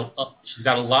got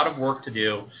a lot of work to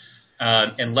do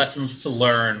and lessons to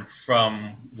learn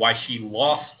from why she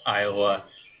lost Iowa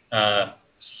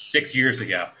 6 years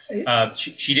ago.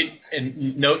 She didn't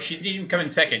even come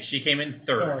in second. She came in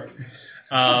third.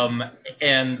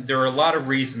 And there are a lot of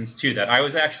reasons to that. I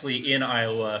was actually in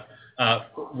Iowa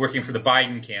working for the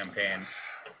Biden campaign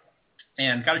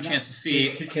and got a chance to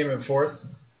see. He came in fourth?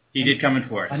 He did come in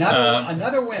fourth.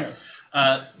 Another winner.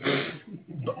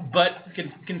 But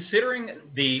considering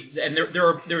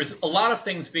there's a lot of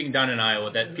things being done in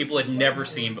Iowa that people had never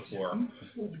seen before.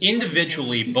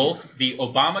 Individually, both the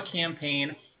Obama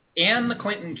campaign and the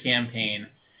Clinton campaign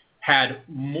had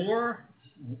more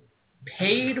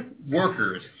paid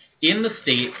workers in the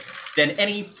state than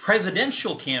any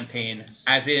presidential campaign,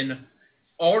 as in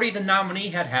already the nominee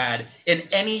had in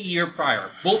any year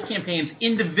prior. Both campaigns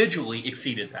individually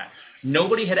exceeded that.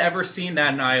 Nobody had ever seen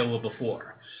that in Iowa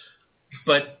before.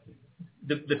 But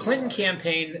the Clinton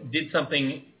campaign did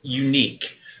something unique.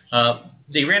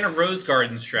 They ran a rose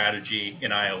garden strategy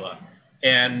in Iowa,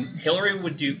 and Hillary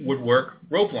would work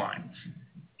rope lines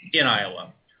in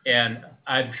Iowa. And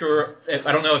I'm sure,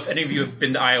 I don't know if any of you have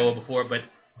been to Iowa before, but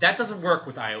that doesn't work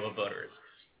with Iowa voters.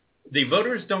 The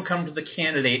voters don't come to the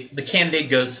candidate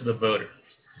goes to the voters.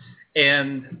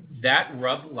 And that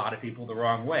rubbed a lot of people the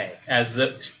wrong way, as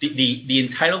the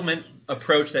entitlement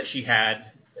approach that she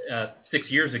had 6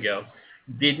 years ago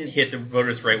didn't hit the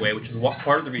voters the right way, which is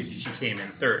part of the reason she came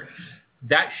in third.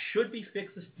 That should be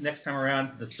fixed this next time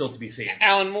around. That's still to be seen.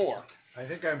 Alan Moore. I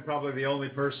think I'm probably the only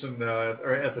person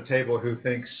at the table who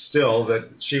thinks still that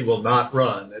she will not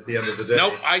run at the end of the day.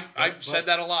 Nope, I've said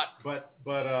that a lot. But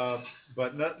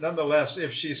nonetheless,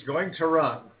 if she's going to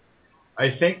run,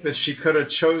 I think that she could have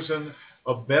chosen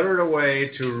a better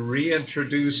way to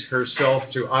reintroduce herself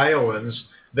to Iowans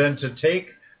than to take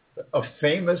a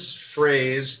famous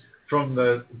phrase from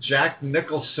the Jack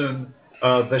Nicholson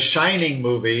The Shining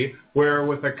movie, where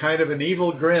with a kind of an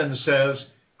evil grin says,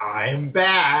 "I'm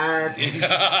back."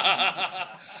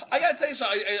 I got to tell you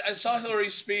something. I saw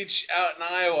Hillary's speech out in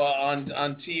Iowa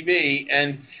on TV,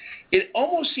 and it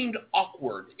almost seemed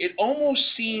awkward. It almost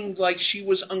seemed like she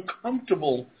was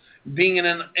uncomfortable being in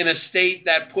a state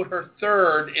that put her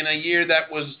third in a year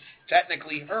that was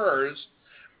technically hers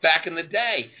back in the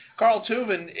day. Carl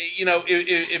Tuvin,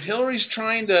 if Hillary's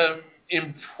trying to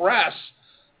impress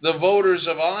the voters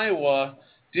of Iowa,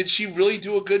 did she really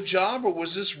do a good job, or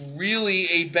was this really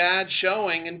a bad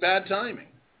showing and bad timing?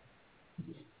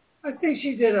 I think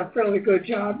she did a fairly good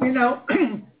job.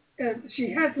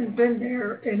 She hasn't been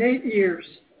there in 8 years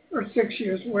or 6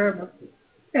 years, wherever.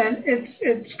 And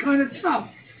it's kind of tough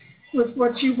with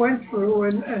what she went through,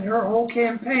 and her whole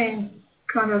campaign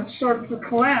kind of started to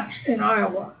collapse in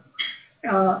Iowa.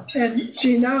 And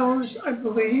she knows, I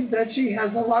believe, that she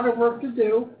has a lot of work to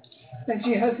do, and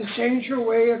she has to change her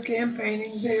way of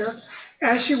campaigning there,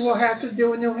 as she will have to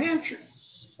do in New Hampshire,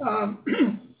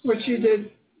 which she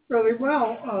did really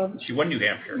well. She won New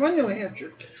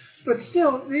Hampshire. But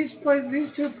still, these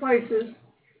two places,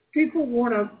 people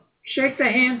want to shake the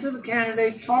hands of the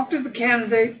candidate, talk to the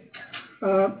candidate.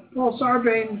 Paul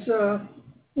Sarbanes,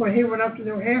 when he went up to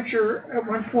New Hampshire at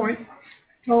one point,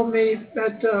 told me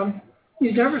that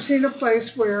he's never seen a place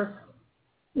where,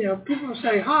 people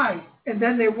say hi, and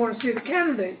then they want to see the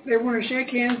candidate. They want to shake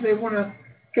hands. They want to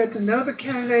get to know the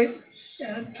candidate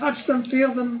and touch them,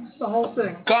 feel them, the whole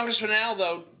thing. Congressman Al,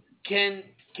 though, can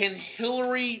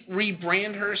Hillary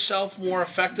rebrand herself more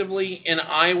effectively in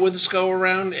Iowa this go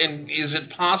around? And is it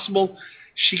possible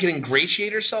she can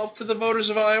ingratiate herself to the voters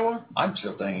of Iowa? I'm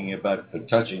still thinking about the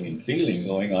touching and feeling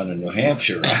going on in New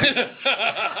Hampshire.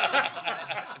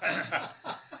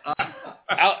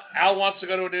 Al wants to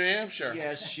go to New Hampshire.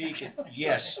 Yes, she can.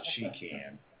 Yes, she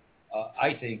can.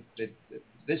 I think that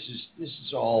this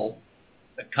is all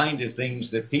the kind of things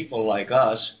that people like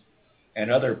us and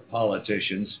other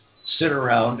politicians sit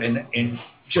around and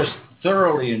just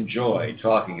thoroughly enjoy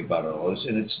talking about all this,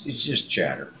 and it's just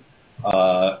chatter.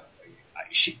 I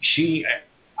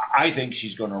think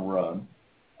she's going to run,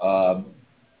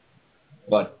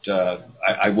 but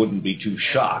I wouldn't be too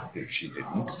shocked if she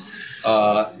didn't.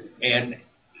 And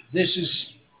this is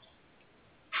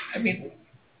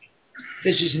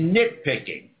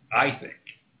nitpicking, I think,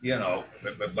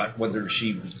 about whether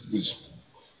she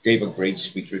gave a great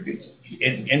speech,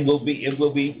 and will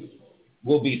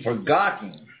be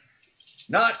forgotten,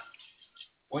 not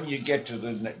when you get to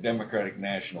the Democratic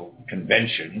National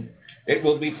Convention. It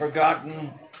will be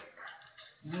forgotten.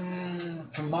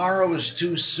 Tomorrow is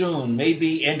too soon.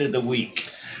 Maybe end of the week.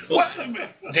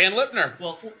 Dan Lipner.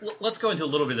 Well, let's go into a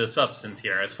little bit of the substance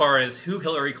here, as far as who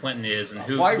Hillary Clinton is and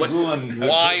who. Why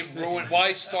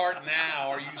start now?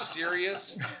 Are you serious?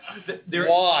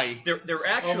 Why? They're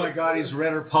actually. Oh my God, he's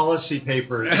read her policy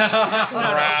papers.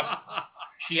 Crap.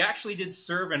 She actually did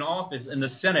serve in office in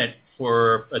the Senate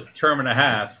for a term and a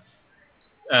half.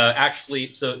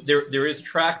 Actually, so there is a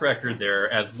track record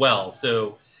there as well.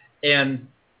 So, and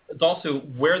it's also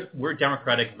where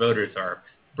Democratic voters are.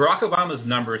 Barack Obama's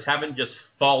numbers haven't just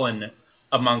fallen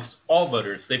amongst all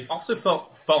voters. They've also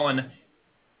fallen,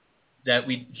 that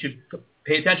we should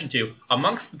pay attention to,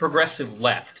 amongst the progressive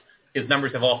left. His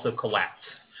numbers have also collapsed.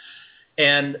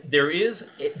 And there is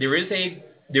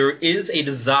a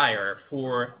desire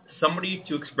for somebody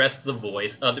to express the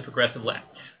voice of the progressive left.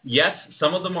 Yes,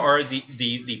 some of them are the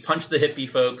punch the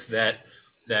hippie folks that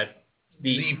the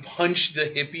punch the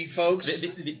hippie folks?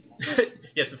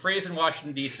 Yes, the phrase in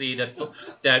Washington, D.C.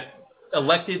 that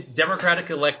elected, Democratic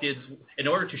electeds, in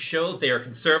order to show they are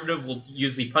conservative, will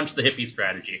use the punch the hippie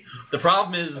strategy. The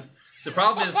problem is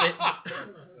that...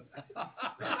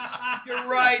 You're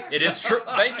right. It is true.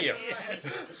 Thank you.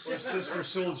 Or Sister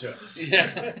Soldier.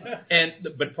 Yeah.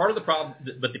 But the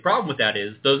problem with that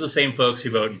is those are the same folks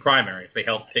who vote in primaries. They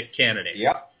help pick candidates.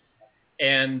 Yep.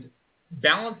 And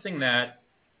balancing that,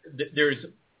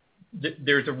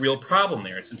 there's a real problem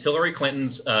there. Since Hillary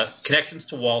Clinton's connections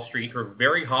to Wall Street, her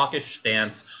very hawkish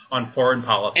stance on foreign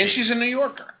policy, and she's a New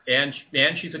Yorker, and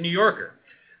she's a New Yorker,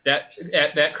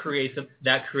 that creates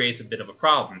a bit of a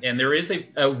problem. And there is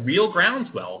a real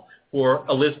groundswell for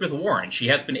Elizabeth Warren. She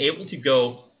has been able to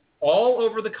go all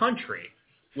over the country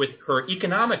with her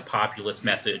economic populist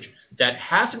message that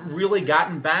hasn't really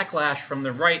gotten backlash from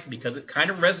the right because it kind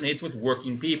of resonates with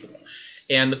working people.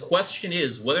 And the question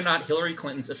is whether or not Hillary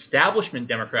Clinton's establishment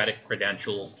Democratic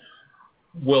credentials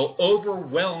will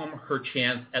overwhelm her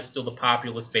chance at still the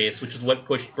populist base, which is what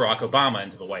pushed Barack Obama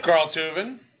into the White House. Carl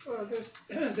Tuvin? Well,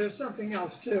 there's something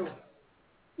else, too.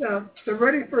 The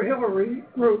Ready for Hillary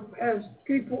group has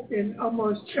people in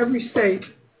almost every state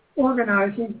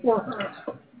organizing for her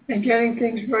and getting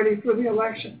things ready for the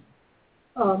election.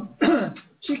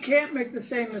 She can't make the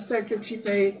same mistake that she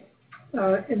made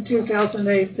in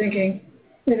 2008, thinking,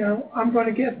 I'm going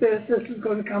to get this is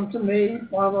going to come to me,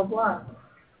 blah, blah, blah.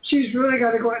 She's really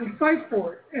got to go out and fight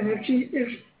for it. And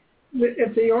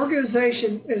if the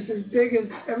organization is as big as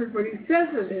everybody says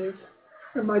it is,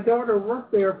 and my daughter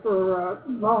worked there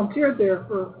volunteered there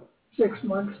for 6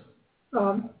 months,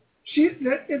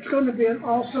 it's going to be an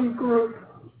awesome group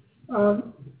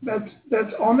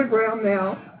that's on the ground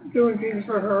now doing things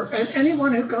for her. And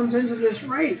anyone who comes into this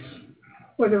race,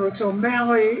 whether it's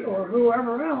O'Malley or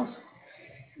whoever else,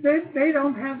 they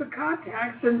don't have the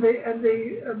contacts and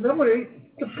the ability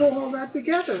to pull all that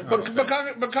together.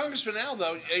 But Congressman Al,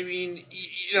 though, I mean,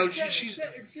 she's...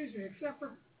 Excuse me, except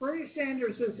for Bernie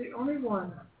Sanders is the only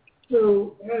one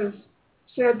who has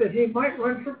said that he might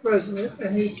run for president,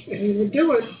 and he would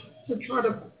do it to try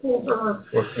to pull her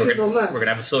to the left. We're going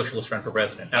to have a socialist run for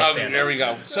president. There we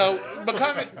go. So, but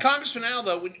Congressman Al,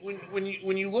 though,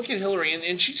 when you look at Hillary,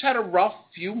 and she's had a rough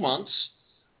few months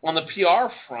on the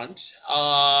PR front,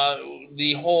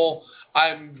 the whole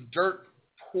I'm dirt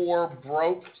poor,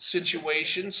 broke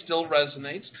situation still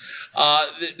resonates.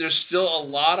 There's still a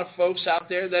lot of folks out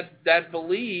there that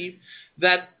believe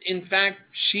that, in fact,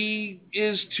 she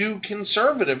is too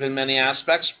conservative in many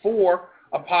aspects for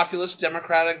a populist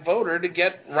Democratic voter to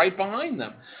get right behind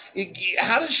them.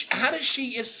 How does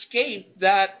she escape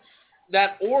that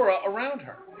aura around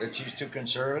her? That she's too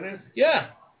conservative? Yeah.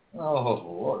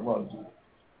 Oh, well,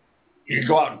 you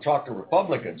go out and talk to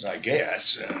Republicans, I guess,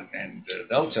 and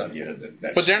they'll tell you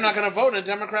that. But they're not going to vote in a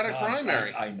Democratic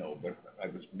primary. I know, but I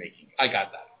was making. I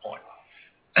got that point.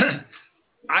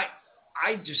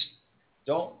 I just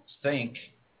don't think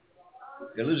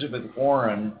Elizabeth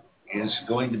Warren is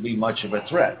going to be much of a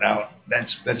threat. Now,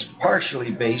 that's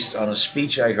partially based on a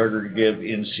speech I heard her give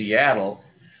in Seattle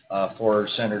for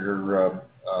Senator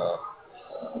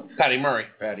Patty Murray.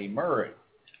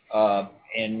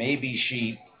 And maybe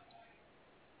she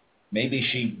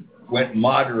went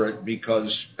moderate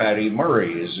because Patty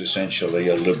Murray is essentially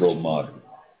a liberal moderate.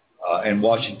 And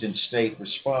Washington State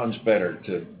responds better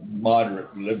to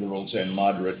moderate liberals and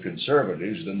moderate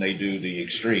conservatives than they do the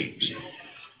extremes.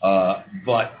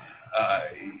 But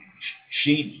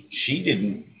she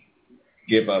didn't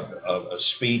give a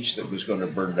speech that was going to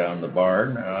burn down the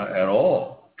barn at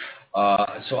all.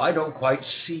 So I don't quite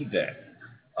see that.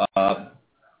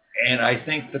 And I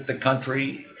think that the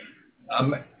country,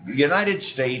 the United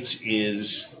States is,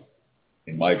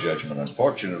 in my judgment,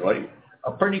 unfortunately,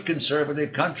 a pretty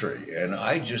conservative country, and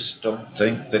I just don't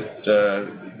think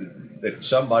that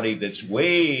somebody that's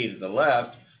way to the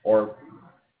left or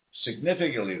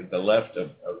significantly to the left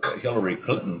of Hillary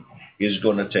Clinton is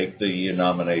going to take the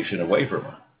nomination away from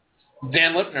her.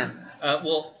 Dan Lipner.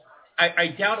 Well, I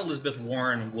doubt Elizabeth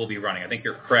Warren will be running. I think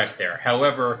you're correct there.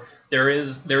 However, there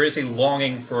is a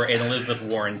longing for an Elizabeth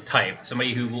Warren type,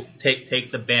 somebody who will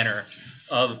take the banner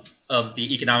of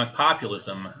the economic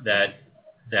populism that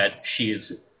she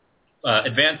is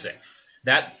advancing.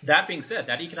 That being said,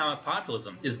 that economic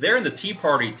populism is there in the Tea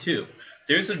Party too.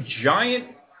 There's a giant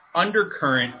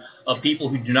undercurrent of people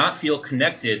who do not feel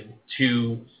connected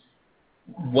to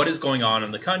what is going on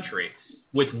in the country.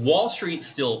 With Wall Street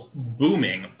still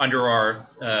booming under our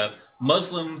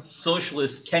Muslim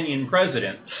socialist Kenyan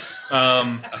president,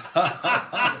 that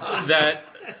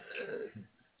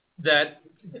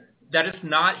is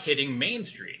not hitting Main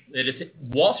Street.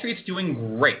 Wall Street's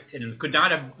doing great, and could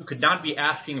not be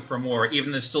asking for more,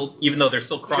 even though they're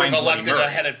still crying. They've elected a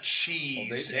head of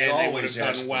cheese, and they would have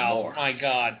done well. My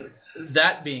God.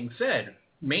 That being said,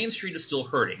 Main Street is still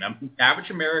hurting. Average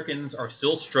Americans are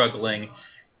still struggling,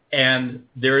 and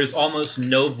there is almost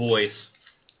no voice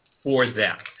for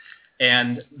them.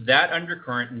 And that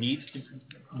undercurrent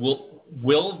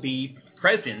will be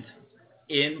present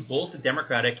in both the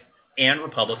Democratic and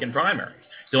Republican primaries.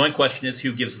 The only question is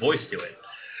who gives voice to it.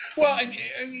 Well, I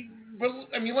mean,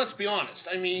 let's be honest.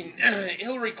 I mean,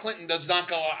 Hillary Clinton does not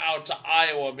go out to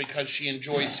Iowa because she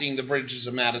enjoys seeing the bridges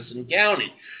of Madison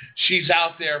County. She's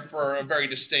out there for a very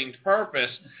distinct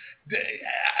purpose.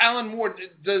 Alan Moore,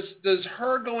 does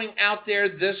her going out there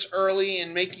this early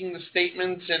and making the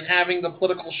statements and having the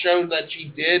political show that she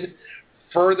did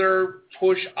further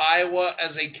push Iowa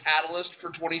as a catalyst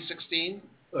for 2016?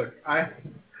 Look,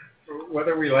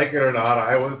 whether we like it or not,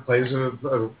 Iowa plays a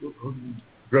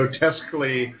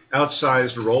grotesquely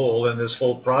outsized role in this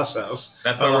whole process.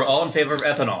 That's why we're all in favor of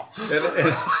ethanol.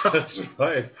 That's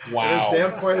right. Wow. And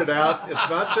as Dan pointed out, it's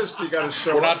not just you got to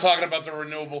show We're not talking about the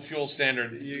renewable fuel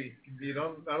standard. You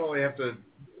don't not only have to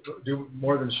do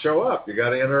more than show up, you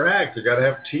got to interact. You got to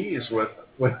have teas with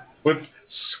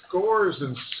scores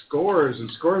and scores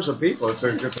and scores of people. It's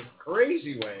a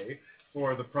crazy way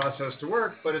for the process to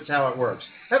work, but it's how it works.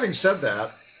 Having said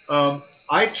that,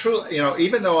 I truly,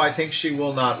 even though I think she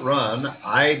will not run,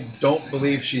 I don't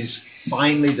believe she's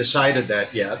finally decided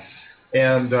that yet.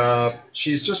 And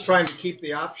she's just trying to keep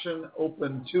the option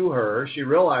open to her. She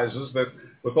realizes that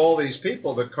with all these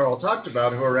people that Carl talked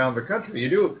about who are around the country, you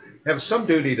do have some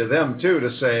duty to them, too,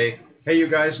 to say, hey, you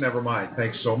guys, never mind.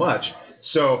 Thanks so much.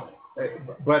 So,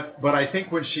 but I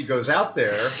think when she goes out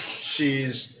there,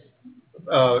 she's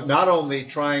not only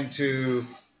trying to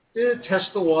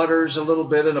test the waters a little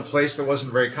bit in a place that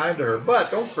wasn't very kind to her,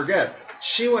 but don't forget,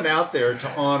 she went out there to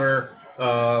honor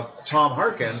Tom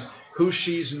Harkin, who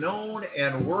she's known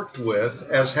and worked with,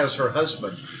 as has her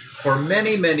husband, for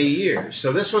many, many years.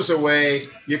 So this was a way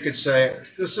you could say,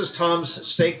 this is Tom's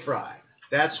steak fry.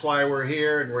 That's why we're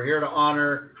here, and we're here to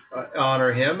honor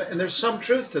him. And there's some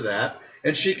truth to that.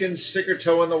 And she can stick her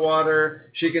toe in the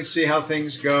water. She can see how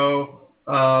things go.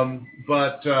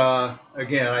 But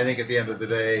again, I think at the end of the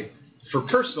day, for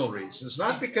personal reasons,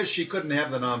 not because she couldn't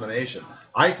have the nomination.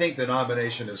 I think the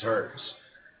nomination is hers.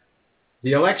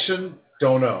 The election,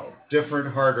 don't know.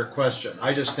 Different, harder question.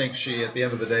 I just think she, at the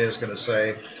end of the day, is going to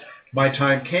say, my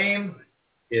time came,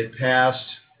 it passed,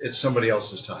 it's somebody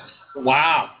else's time.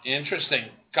 Wow, interesting.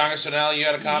 Congressman Al, you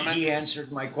had a comment? He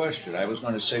answered my question. I was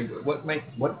going to say,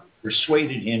 what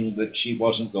persuaded him that she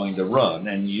wasn't going to run,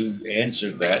 and you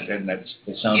answered that, and that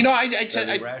sounds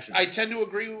rational. I tend to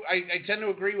agree. I tend to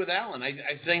agree with Alan. I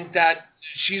think that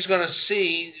she's going to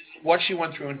see what she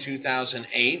went through in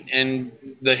 2008 and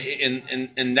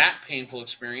in that painful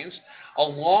experience,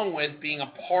 along with being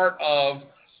a part of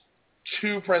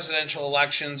 2 presidential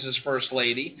elections as First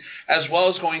Lady, as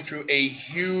well as going through a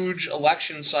huge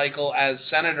election cycle as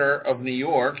Senator of New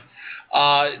York.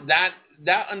 That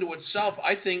unto itself,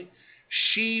 I think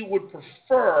she would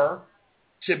prefer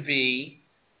to be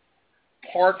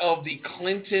part of the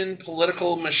Clinton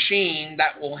political machine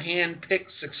that will handpick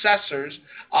successors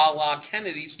a la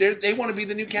Kennedy's. They want to be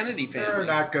the new Kennedy family. They're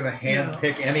not going to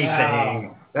handpick anything.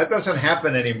 No. That doesn't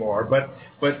happen anymore. But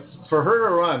for her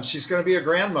to run, she's going to be a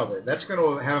grandmother. That's going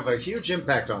to have a huge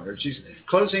impact on her. She's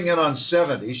closing in on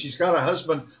 70. She's got a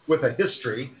husband with a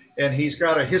history. And he's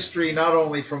got a history not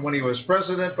only from when he was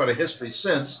president, but a history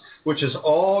since, which is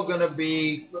all going to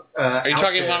be Are you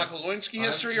talking Monica Lewinsky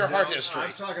history or heart history?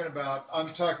 I'm talking about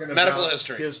medical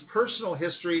history. His personal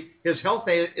history. His health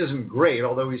isn't great,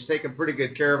 although he's taken pretty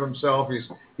good care of himself.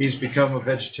 He's become a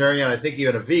vegetarian, I think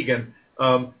even a vegan.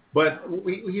 But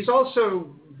he's also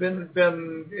been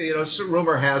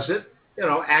rumor has it,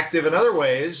 active in other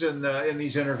ways in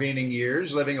these intervening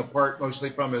years, living apart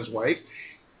mostly from his wife.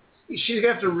 She'd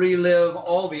have to relive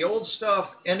all the old stuff,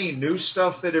 any new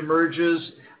stuff that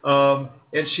emerges, and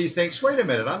she thinks, wait a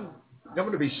minute, I'm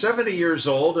going to be 70 years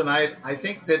old, and I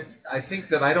think that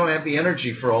I don't have the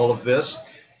energy for all of this.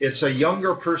 It's a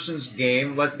younger person's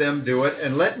game. Let them do it,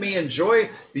 and let me enjoy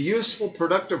the useful,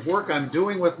 productive work I'm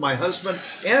doing with my husband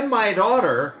and my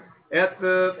daughter at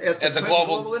the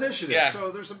global initiative. Yeah.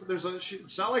 So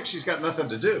it's not like she's got nothing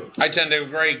to do. I tend to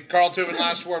agree. Carl Tubin,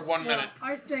 last word, 1 minute.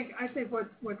 I think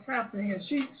what's happening is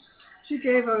she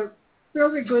gave a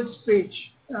fairly good speech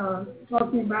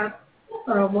talking about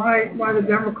why the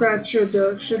Democrats should be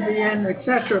in,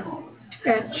 etc.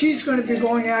 And she's going to be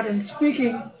going out and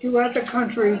speaking throughout the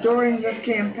country during this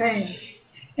campaign.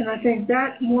 And I think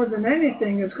that more than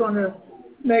anything is going to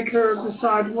make her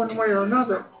decide one way or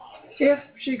another. If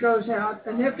she goes out,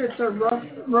 and if it's a rough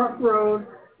road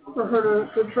for her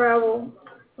to travel,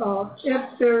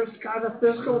 if there's kind of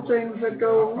fiscal things that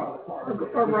go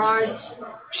awry,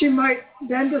 she might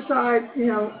then decide,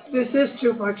 this is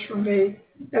too much for me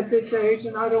at this age,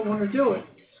 and I don't want to do it.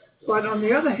 But on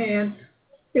the other hand,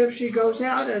 if she goes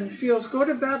out and feels good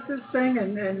about this thing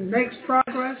and makes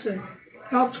progress and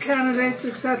helps candidates,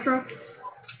 etc.,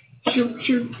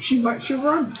 she'll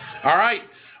run. All right.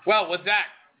 Well, with that,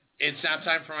 it's now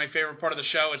time for my favorite part of the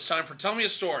show. It's time for Tell Me a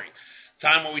Story.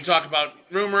 Time when we talk about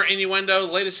rumor, innuendo,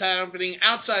 the latest happening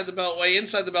outside the Beltway,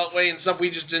 inside the Beltway, and stuff we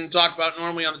just didn't talk about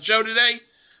normally on the show today.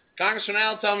 Congressman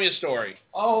Al, tell me a story.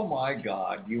 Oh, my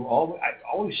God. I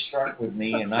always start with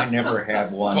me, and I never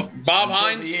have one. Bob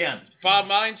Hines? The end. Bob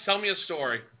Hines, tell me a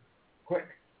story. Quick.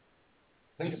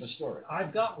 Think of a story.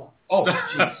 I've got one. Oh,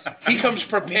 jeez. He comes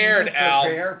prepared, Al.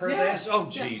 Prepare for this?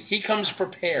 Oh, jeez. He comes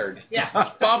prepared. Yeah.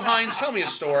 Bob Hines, tell me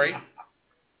a story.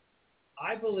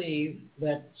 I believe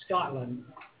that Scotland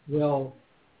will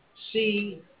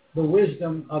see the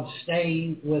wisdom of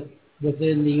staying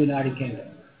within the United Kingdom.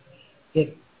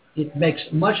 It makes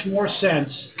much more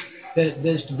sense than it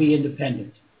does to be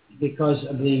independent because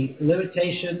of the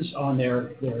limitations on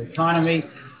their economy,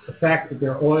 the fact that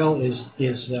their oil is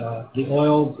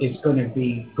going to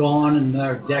be gone in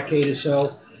another decade or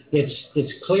so.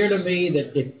 It's clear to me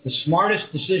that it's the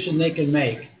smartest decision they can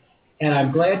make. And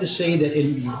I'm glad to see that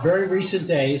in very recent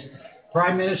days,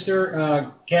 Prime Minister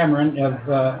Cameron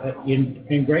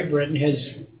in Great Britain has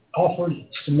offered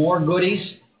some more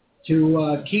goodies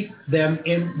to keep them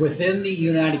within the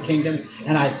United Kingdom,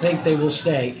 and I think they will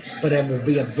stay, but it will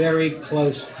be a very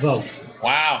close vote.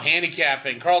 Wow,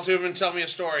 handicapping. Carl Tubin, tell me a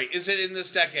story. Is it in this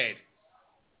decade?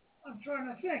 I'm trying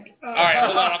to think. All right,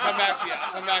 hold on. I'll come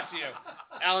back to you.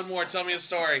 Alan Moore, tell me a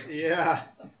story. Yeah,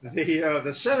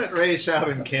 the Senate race out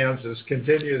in Kansas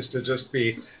continues to just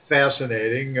be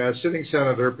fascinating. Sitting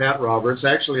Senator Pat Roberts,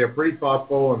 actually a pretty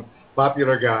thoughtful and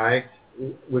popular guy,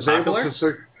 was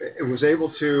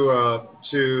able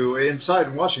to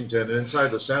inside Washington and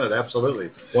inside the Senate, absolutely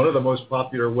one of the most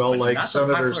popular, well-liked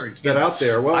senators that out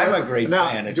there. Well, I'm a great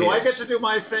fan of do his. I get to do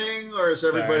my thing, or is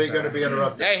everybody going to be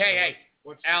interrupted? Hey.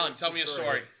 Alan, tell me a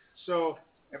story. So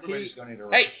everybody's going to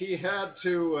interrupt. Hey, he had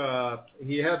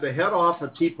to head off a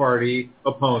Tea Party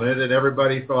opponent, and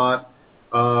everybody thought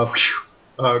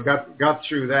got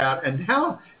through that. And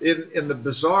now in the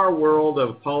bizarre world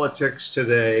of politics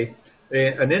today,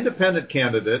 an independent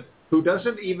candidate who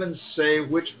doesn't even say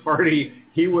which party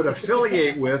he would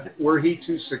affiliate with were he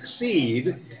to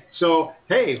succeed. So,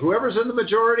 hey, whoever's in the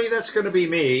majority, that's going to be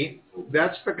me.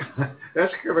 That's the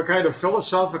kind of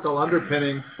philosophical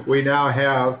underpinning we now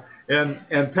have.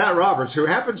 And Pat Roberts, who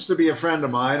happens to be a friend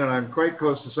of mine, and I'm quite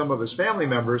close to some of his family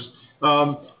members,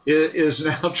 is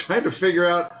now trying to figure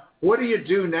out, what do you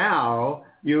do now?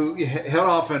 You head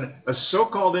off a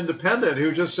so-called independent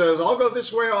who just says, I'll go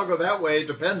this way, I'll go that way,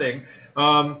 depending.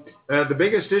 The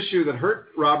biggest issue that hurt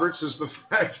Roberts is the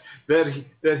fact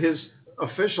that his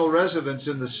official residence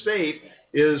in the state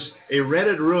is a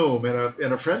rented room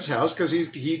in a friend's house because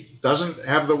he doesn't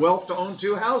have the wealth to own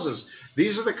two houses.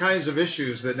 These are the kinds of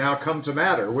issues that now come to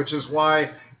matter, which is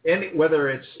why whether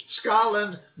it's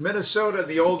Scotland, Minnesota in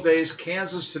the old days,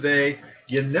 Kansas today,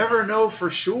 you never know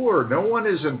for sure. No one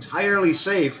is entirely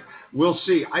safe. We'll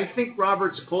see. I think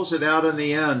Roberts pulls it out in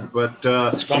the end, but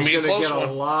he's going to get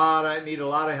need a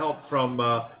lot of help from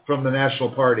the National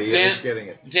Party. He's getting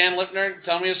it. Dan Lipner,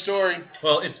 tell me a story.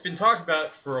 Well, it's been talked about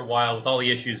for a while with all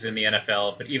the issues in the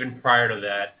NFL, but even prior to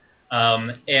that,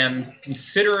 and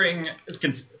considering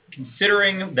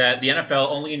considering that the NFL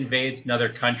only invades another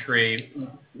country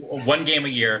one game a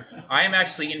year, I am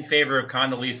actually in favor of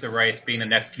Condoleezza Rice being the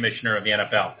next commissioner of the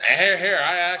NFL. Here,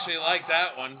 I actually like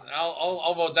that one.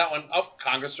 I'll vote that one. Oh,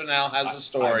 Congressman Al has a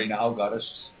story. I now got a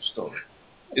story.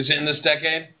 Is it in this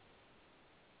decade?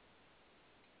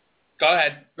 Go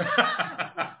ahead.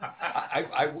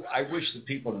 I wish the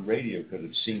people in radio could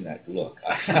have seen that look.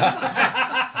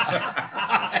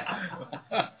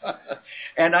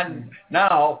 And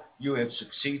now you have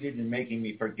succeeded in making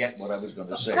me forget what I was going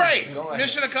to say. Great.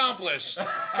 Mission accomplished.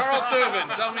 Carl Tubin,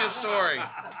 tell me a story.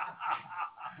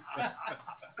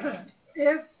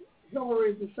 If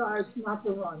Hillary decides not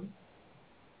to run,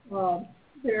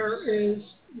 there is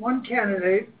one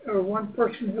candidate or one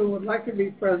person who would like to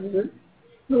be president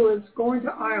who is going to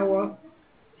Iowa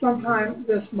sometime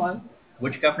this month.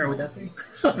 Which governor would that be?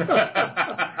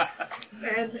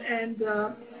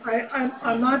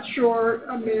 I'm not sure.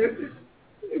 I mean,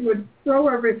 it would throw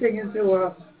everything into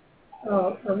a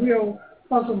real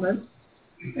puzzlement,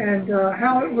 and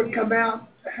how it would come out.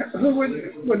 Who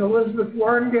would Elizabeth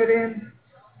Warren get in?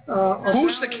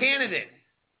 Who's the candidate?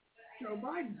 Joe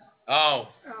Biden. Oh.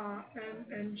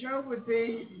 And Joe would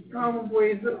be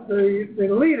probably the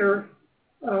leader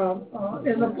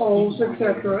in the polls,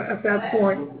 etc. at that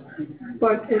point.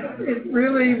 But it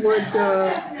really would.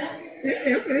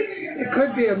 It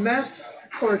could be a mess,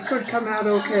 or it could come out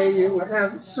okay. You would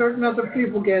have certain other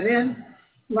people get in,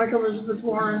 like Elizabeth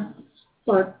Warren,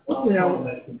 but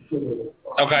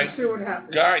Okay. We'll see what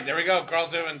happens. All right, there we go, Carl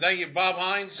Tubin. Thank you, Bob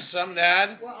Hines. Something to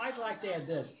add? Well, I'd like to add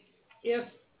this: if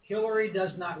Hillary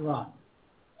does not run,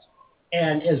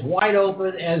 and as wide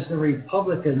open as the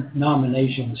Republican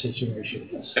nomination situation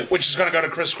is, which is going to go to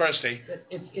Chris Christie.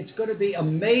 It's going to be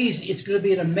amazing. It's going to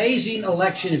be an amazing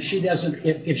election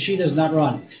if she does not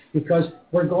run, because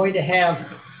we're going to have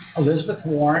Elizabeth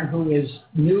Warren, who is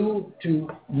new to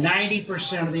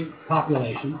 90% of the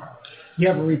population. You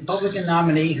have a Republican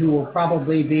nominee who will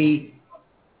probably be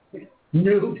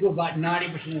new to about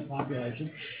 90% of the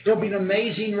population. It'll be an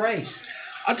amazing race.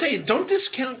 I'll tell you, don't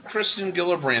discount Kristen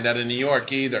Gillibrand out of New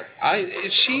York either. I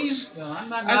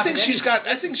think she's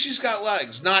got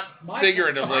legs, not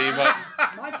figuratively, but.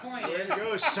 My point There is. you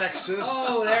go, sexist.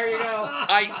 Oh, there you go.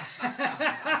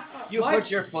 You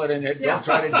put your foot in it. Don't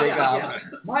try to dig out. Yeah.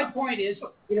 My point is,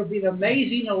 it'll be an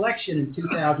amazing election in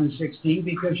 2016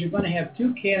 because you're going to have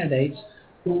two candidates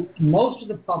who most of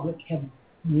the public have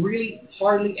really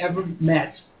hardly ever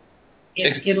met.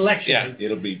 In election. Yeah,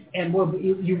 it'll be. And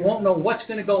you won't know what's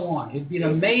going to go on. It'd be an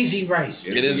amazing race.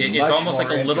 It's almost like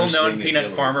a little-known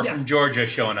peanut farmer from Georgia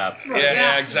showing up.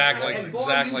 Yeah, exactly. And boy,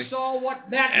 you saw what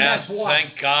that mess was.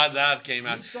 Thank God that came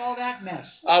out. You saw that mess.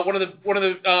 One of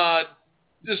the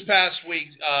this past week,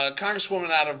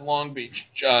 Congresswoman out of Long Beach,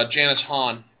 Janice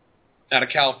Hahn, out of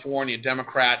California,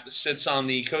 Democrat, sits on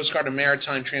the Coast Guard and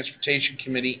Maritime Transportation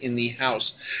Committee in the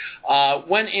House,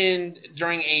 went in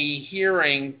during a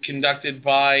hearing conducted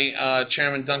by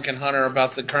Chairman Duncan Hunter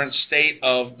about the current state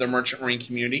of the merchant marine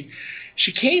community.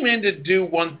 She came in to do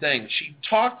one thing. She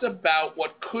talked about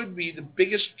what could be the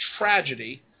biggest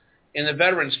tragedy in the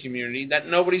veterans community that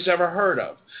nobody's ever heard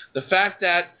of. The fact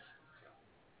that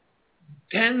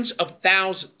tens of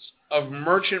thousands of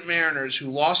merchant mariners who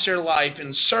lost their life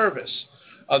in service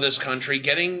of this country,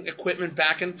 getting equipment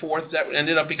back and forth that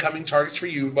ended up becoming targets for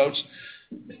U-boats,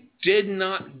 did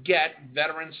not get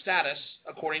veteran status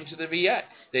according to the VA.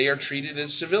 They are treated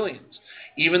as civilians,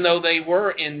 even though they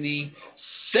were in the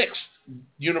 6th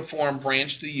uniform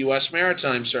branch of the U.S.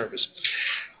 Maritime Service.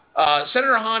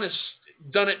 Senator Hahn has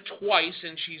done it twice,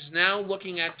 and she's now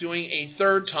looking at doing a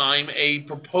third time a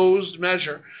proposed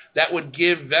measure that would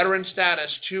give veteran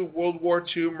status to World War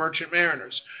II merchant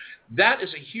mariners. That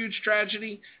is a huge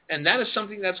tragedy, and that is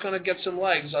something that's going to get some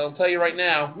legs, I'll tell you right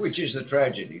now. Which is the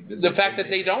tragedy? The fact that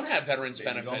they don't have veterans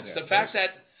benefits. The fact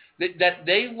that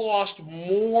they lost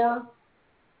more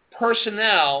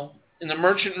personnel in the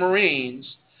merchant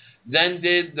marines than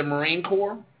did the Marine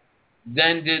Corps,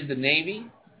 than did the Navy,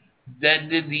 than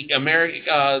did the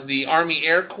Army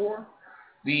Air Corps.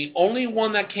 The only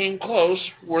one that came close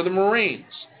were the Marines.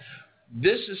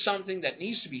 This is something that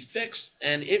needs to be fixed,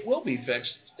 and it will be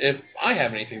fixed if I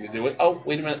have anything to do with it. Oh,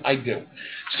 wait a minute, I do.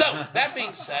 So, that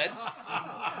being said...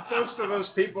 Most of those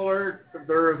people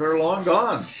they're long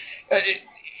gone.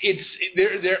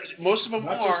 Most of them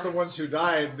Not are. Not just the ones who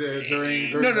died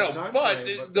during No, that time but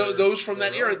frame, those from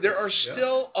that era. There are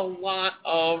still a lot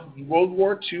of World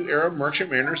War II era merchant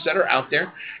mariners that are out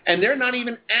there, and they're not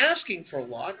even asking for a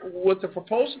lot. What the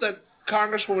proposal that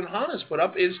Congresswoman Hahn has put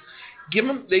up is Give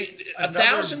them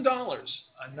 $1,000.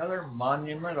 Another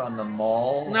monument on the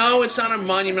mall? No, it's not a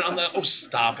monument on the. Oh,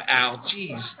 stop, Al.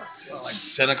 Jeez,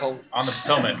 cynical. On the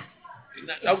Potomac.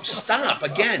 Oh, stop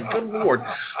again. Good Lord.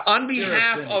 On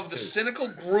behalf of the cynical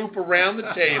group around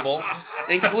the table,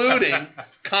 including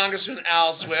Congressman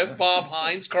Al Swift, Bob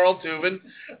Hines, Carl Tubin,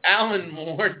 Alan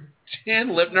Moore, Dan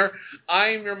Lipner, I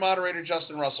am your moderator,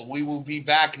 Justin Russell. We will be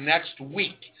back next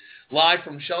week, live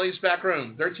from Shelley's Back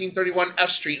Room, 1331 F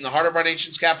Street in the heart of our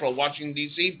nation's capital, Washington,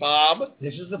 D.C. Bob?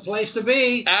 This is the place to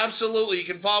be. Absolutely. You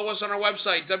can follow us on our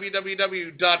website,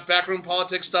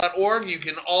 www.backroompolitics.org. You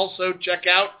can also check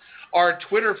out our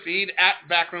Twitter feed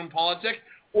 @BackroomPolitic,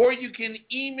 or you can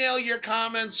email your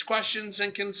comments, questions,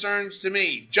 and concerns to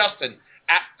me, Justin,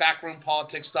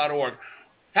 @BackroomPolitics.org.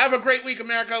 Have a great week,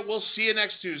 America. We'll see you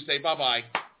next Tuesday. Bye-bye.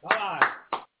 Bye-bye.